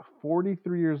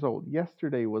 43 years old.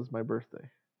 Yesterday was my birthday.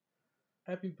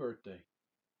 Happy birthday.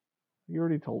 You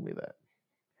already told me that.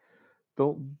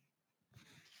 Don't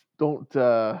don't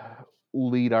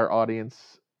lead our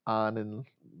audience on and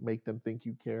make them think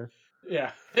you care.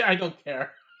 Yeah, I don't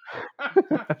care.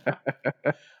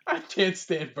 I can't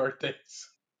stand birthdays.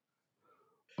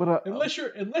 but Unless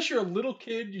you're a little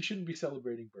kid, you shouldn't be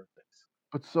celebrating birthdays.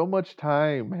 but so much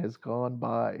time has gone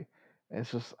by. And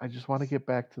it's just I just want to get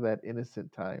back to that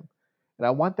innocent time. And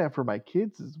I want that for my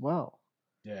kids as well.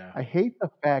 Yeah. I hate the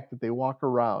fact that they walk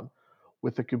around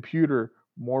with a computer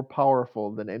more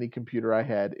powerful than any computer I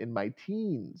had in my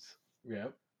teens.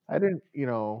 Yep. I didn't,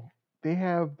 they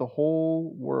have the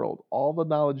whole world, all the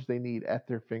knowledge they need at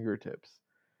their fingertips.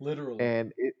 Literally.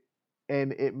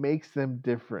 And it makes them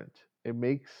different. It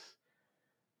makes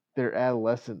their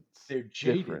adolescence They're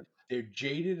jaded. different. They're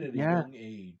jaded at a Yes, young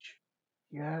age.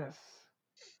 yes.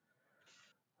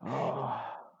 Oh,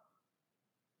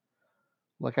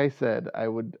 like I said, I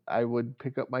would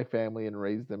pick up my family and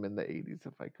raise them in the 80s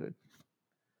if I could.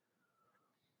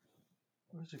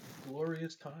 It was a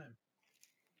glorious time.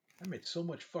 I made so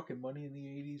much fucking money in the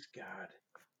 80s. God.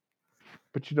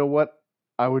 But you know what?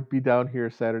 I would be down here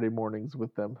Saturday mornings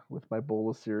with them with my bowl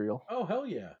of cereal. Oh, hell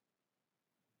yeah.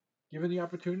 Given the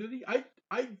opportunity, I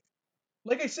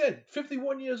like I said,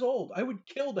 51 years old. I would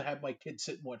kill to have my kids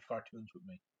sit and watch cartoons with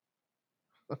me.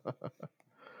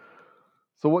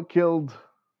 So what killed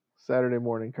Saturday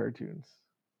morning cartoons?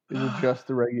 Is it just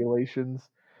the regulations?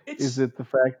 Is It's. it the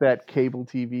fact that cable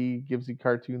TV gives you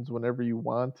cartoons whenever you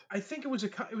want? I think it was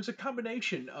a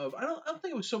combination of. I don't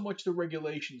think it was so much the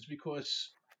regulations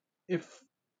because if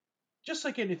just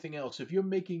like anything else, if you're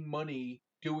making money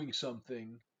doing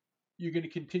something, you're going to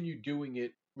continue doing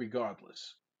it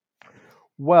regardless. I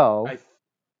Well, th-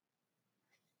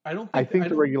 I don't I think I think the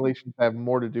don't. regulations have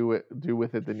more to do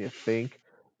with it than you think,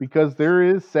 because there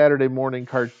is Saturday morning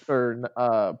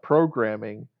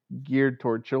programming geared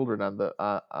toward children on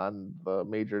the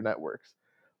major networks,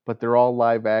 but they're all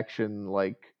live action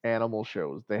like animal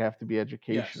shows. They have to be Yes,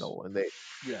 educational, and they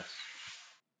yes.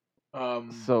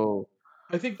 Um, so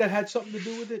I think that had something to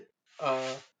do with it.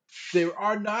 Uh, there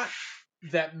are not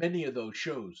that many of those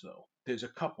shows, though. There's a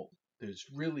couple. There's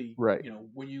really, right,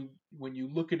 when you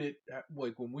look at it,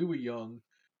 like when we were young,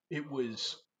 it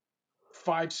was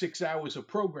 5 6 hours of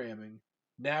programming.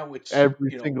 Now it's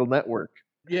every single network,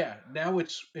 yeah. Now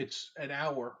it's an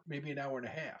hour, maybe an hour and a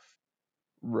half.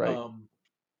 right. Um,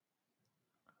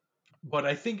 but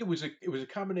I think it was a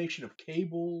combination of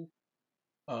cable,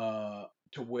 uh,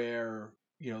 to where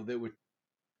there were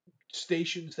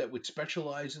stations that would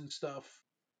specialize in stuff,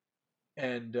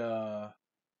 and the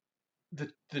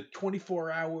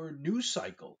 24-hour news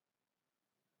cycle.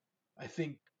 I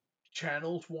think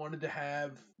channels wanted to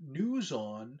have news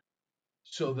on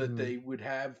so that Mhm. they would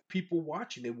have people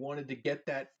watching. They wanted to get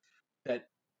that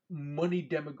money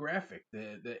demographic,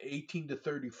 the 18 to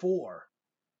 34.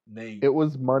 And they It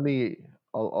was money.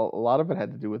 A lot of it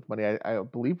had to do with money. I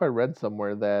believe I read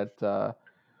somewhere that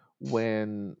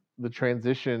when the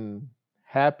transition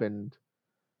happened,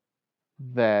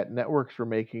 that networks were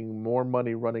making more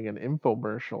money running an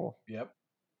infomercial Yep,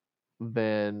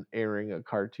 than airing a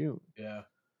cartoon. yeah,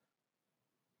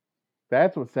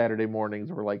 That's what Saturday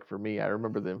mornings were like for me. I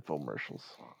remember the infomercials.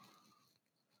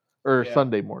 Or yeah.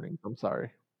 Sunday mornings, I'm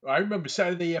sorry. I remember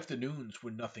Saturday afternoons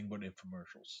were nothing but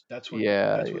infomercials. Yeah, That's what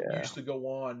yeah. used to go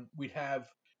on. We'd have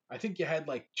I think you had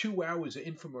like 2 hours of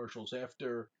infomercials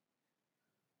after.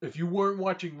 If you weren't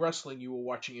watching wrestling, you were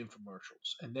watching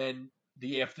infomercials, and then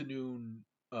the afternoon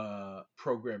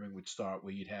programming would start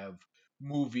where you'd have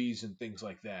movies and things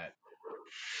like that,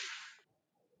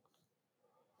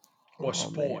 or Oh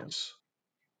man. sports.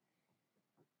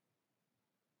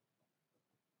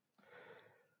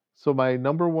 So my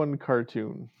number one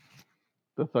cartoon,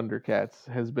 The Thundercats,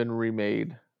 has been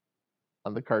remade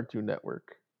on the Cartoon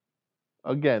Network.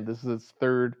 Again, this is its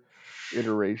third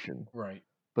iteration, Right.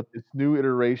 but this new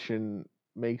iteration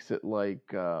makes it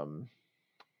like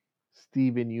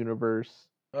Steven Universe.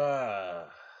 Uh,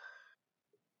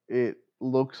 It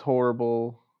looks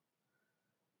horrible.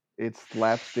 It's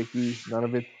slapsticky. None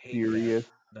of it's hate that. serious.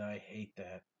 No, I hate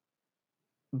that.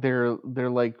 They're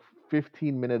like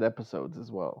 15-minute episodes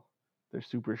as well. They're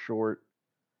super short,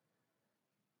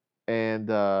 and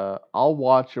I'll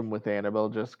watch them with Annabelle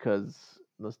just cause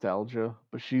nostalgia.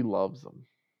 But she loves them.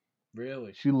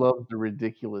 Really, She loves the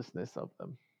ridiculousness of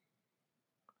them.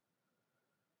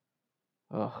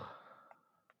 Ugh,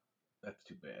 that's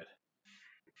too bad.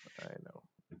 I know.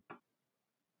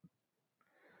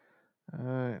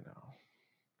 I know.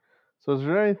 So, is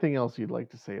there anything else you'd like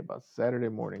to say about Saturday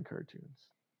morning cartoons?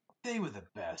 They were the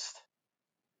best.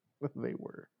 They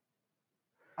were.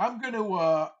 I'm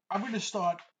gonna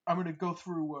start. I'm gonna go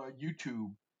through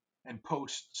YouTube and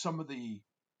post some of the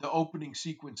opening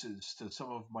sequences to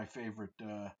some of my favorite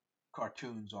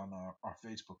cartoons on our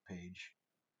Facebook page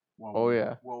Oh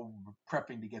yeah. while we're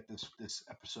prepping to get this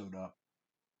episode up.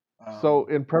 So, Um,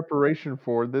 in preparation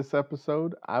for this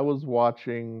episode, I was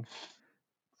watching.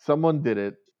 Someone did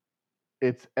it.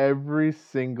 It's every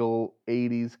single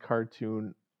 80s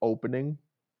cartoon opening.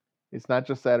 It's not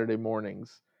just Saturday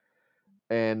mornings.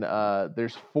 And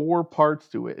there's four parts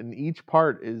to it, and each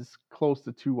part is close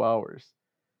to 2 hours.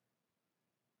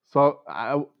 So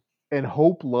I and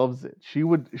Hope loves it. She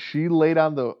laid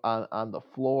on the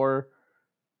floor,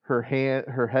 her head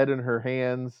in her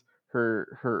hands,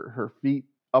 her feet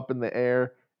up in the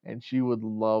air, and she would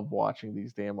love watching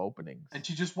these damn openings. and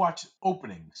she just watched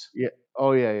openings. Yeah.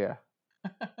 Oh yeah, yeah.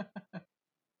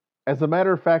 As a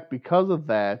matter of fact, because of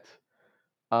that,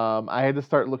 I had to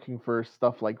start looking for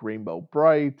stuff like Rainbow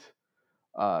Bright,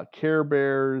 Care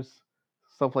Bears,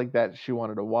 stuff like that she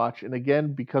wanted to watch. And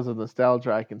again, because of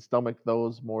nostalgia, I can stomach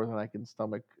those more than I can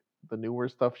stomach the newer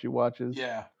stuff she watches.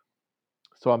 Yeah,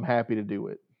 So I'm happy to do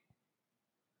it.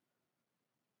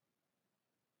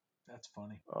 that's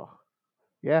funny. Oh,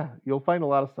 yeah, you'll find a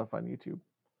lot of stuff on YouTube.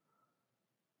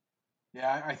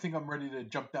 Yeah, I think I'm ready to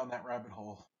jump down that rabbit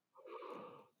hole.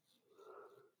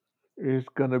 It's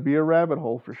gonna be a rabbit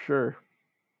hole for sure.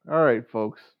 All right,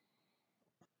 folks.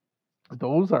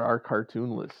 Those are our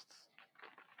cartoon lists.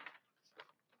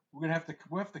 We'll have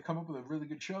to come up with a really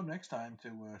good show next time to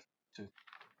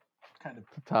kind of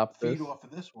To top feed this. off of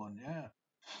this one. Yeah.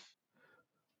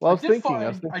 Well, I I was did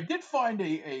thinking. find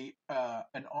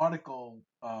an article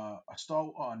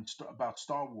about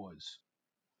Star Wars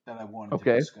that I wanted to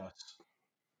Okay. discuss.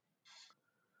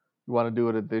 You want to do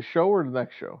it at this show or the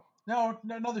next show? No,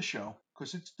 another show,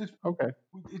 because it's this. Okay.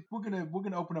 We're gonna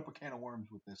open up a can of worms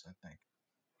with this, I think.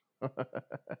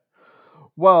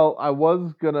 Well, I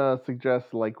was gonna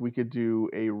suggest like we could do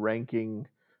a ranking,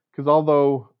 because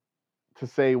although to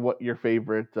say what your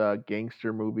favorite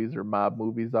gangster movies or mob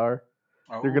movies are,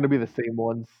 they're gonna be the same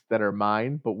ones that are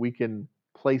mine, but we can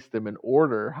place them in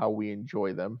order how we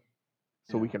enjoy them,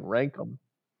 so we Yeah. can rank them.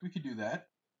 We could do that.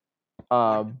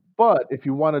 But if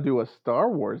you want to do a Star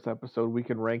Wars episode, we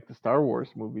can rank the Star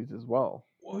Wars movies as well.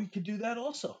 Well, we could do that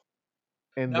also.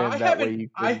 And Now, then that way you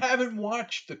I can. haven't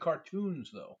watched the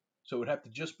cartoons though, so it would have to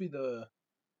just be the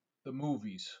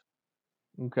movies.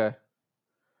 Okay.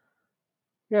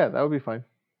 Yeah, that would be fine.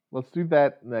 Let's do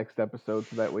that next episode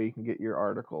so that way you can get your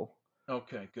article.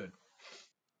 Okay, good.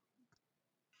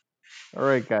 All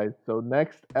right, guys. So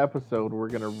next episode, we're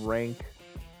gonna rank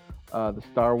the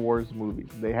Star Wars movies.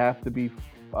 They have to be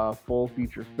full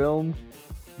feature films,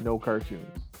 no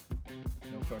cartoons,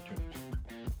 No cartoons.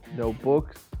 no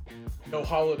books, No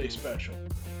holiday special.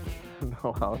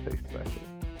 no holiday special.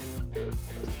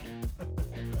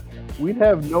 We'd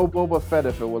have no Boba Fett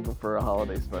if it wasn't for a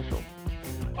holiday special.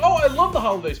 Oh, I love the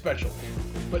holiday special,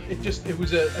 but it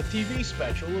was a TV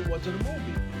special. It wasn't a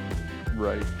movie.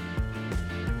 Right.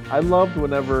 I loved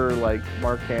whenever like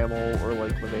Mark Hamill or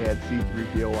like when they had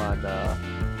C-3PO on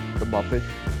the Muppets.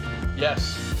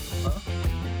 Yes. Huh?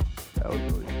 That was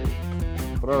really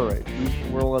cool. But all right,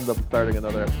 we'll end up starting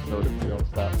another episode if we don't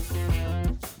stop.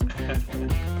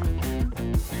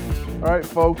 All right,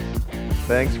 folks.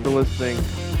 Thanks for listening.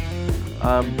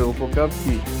 I'm Bill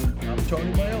Polkowski. I'm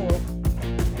Tony Maiello.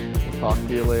 We'll talk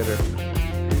to you later.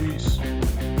 Peace.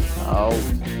 Out.